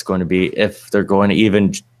company is going to be, if they're going to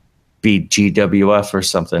even be GWF or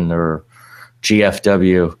something, or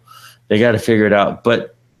GFW. They got to figure it out.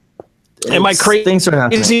 But am I crazy? Things are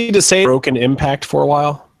happening. Easy to say Broken Impact for a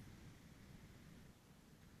while.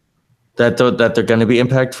 That they're going to be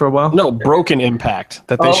Impact for a while? No, Broken Impact.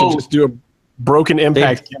 That they should just do a Broken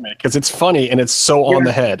Impact gimmick because it's funny and it's so on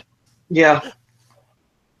the head. Yeah.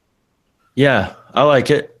 Yeah, I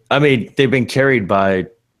like it. I mean, they've been carried by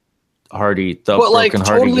Hardy, the Broken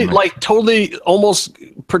Hardy. Totally almost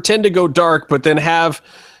pretend to go dark, but then have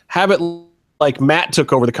it like Matt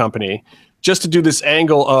took over the company just to do this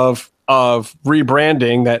angle of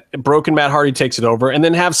rebranding, that Broken Matt Hardy takes it over, and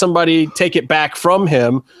then have somebody take it back from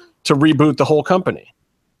him to reboot the whole company.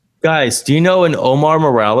 Guys, do you know an Omar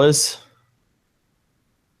Morales?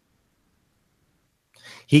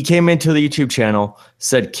 He came into the YouTube channel,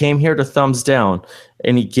 said, came here to thumbs down,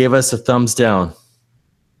 and he gave us a thumbs down.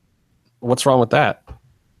 What's wrong with that?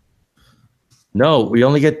 No, we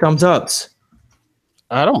only get thumbs ups.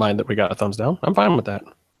 I don't mind that we got a thumbs down. I'm fine with that.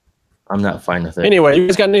 I'm not fine with it. Anyway, you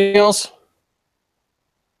guys got anything else?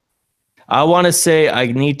 I want to say I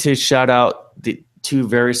need to shout out the 2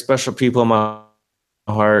 very special people in my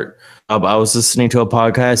heart. I was listening to a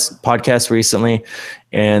podcast recently,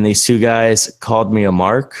 and these 2 guys called me a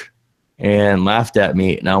mark and laughed at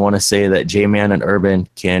me. And I want to say that J-Man and Urban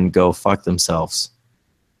can go fuck themselves.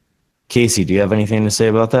 Casey, do you have anything to say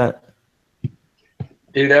about that?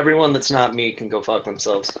 Dude, everyone that's not me can go fuck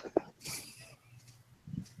themselves.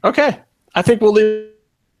 Okay. I think we'll leave.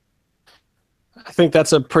 I think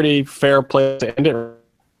that's a pretty fair place to end it.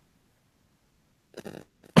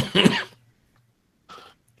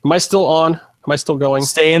 Am I still on? Am I still going?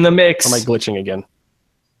 Stay in the mix. Or am I glitching again?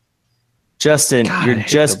 Justin, you're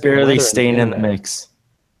just barely staying in the mix.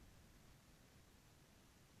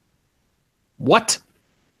 What?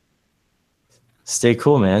 Stay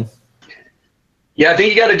cool, man. Yeah, I think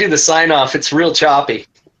you got to do the sign off. It's real choppy.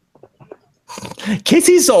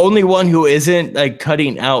 Casey's the only one who isn't like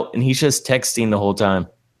cutting out, and he's just texting the whole time.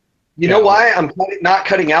 You know why I'm not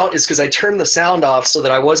cutting out is because I turned the sound off so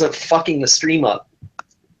that I wasn't fucking the stream up.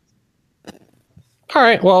 All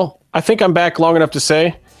right. Well, I think I'm back long enough to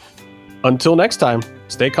say, until next time,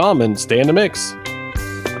 stay calm and stay in the mix.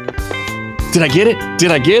 Did I get it? Did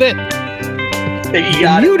I get it? You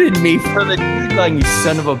got muted me for the deadline, you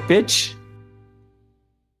son of a bitch.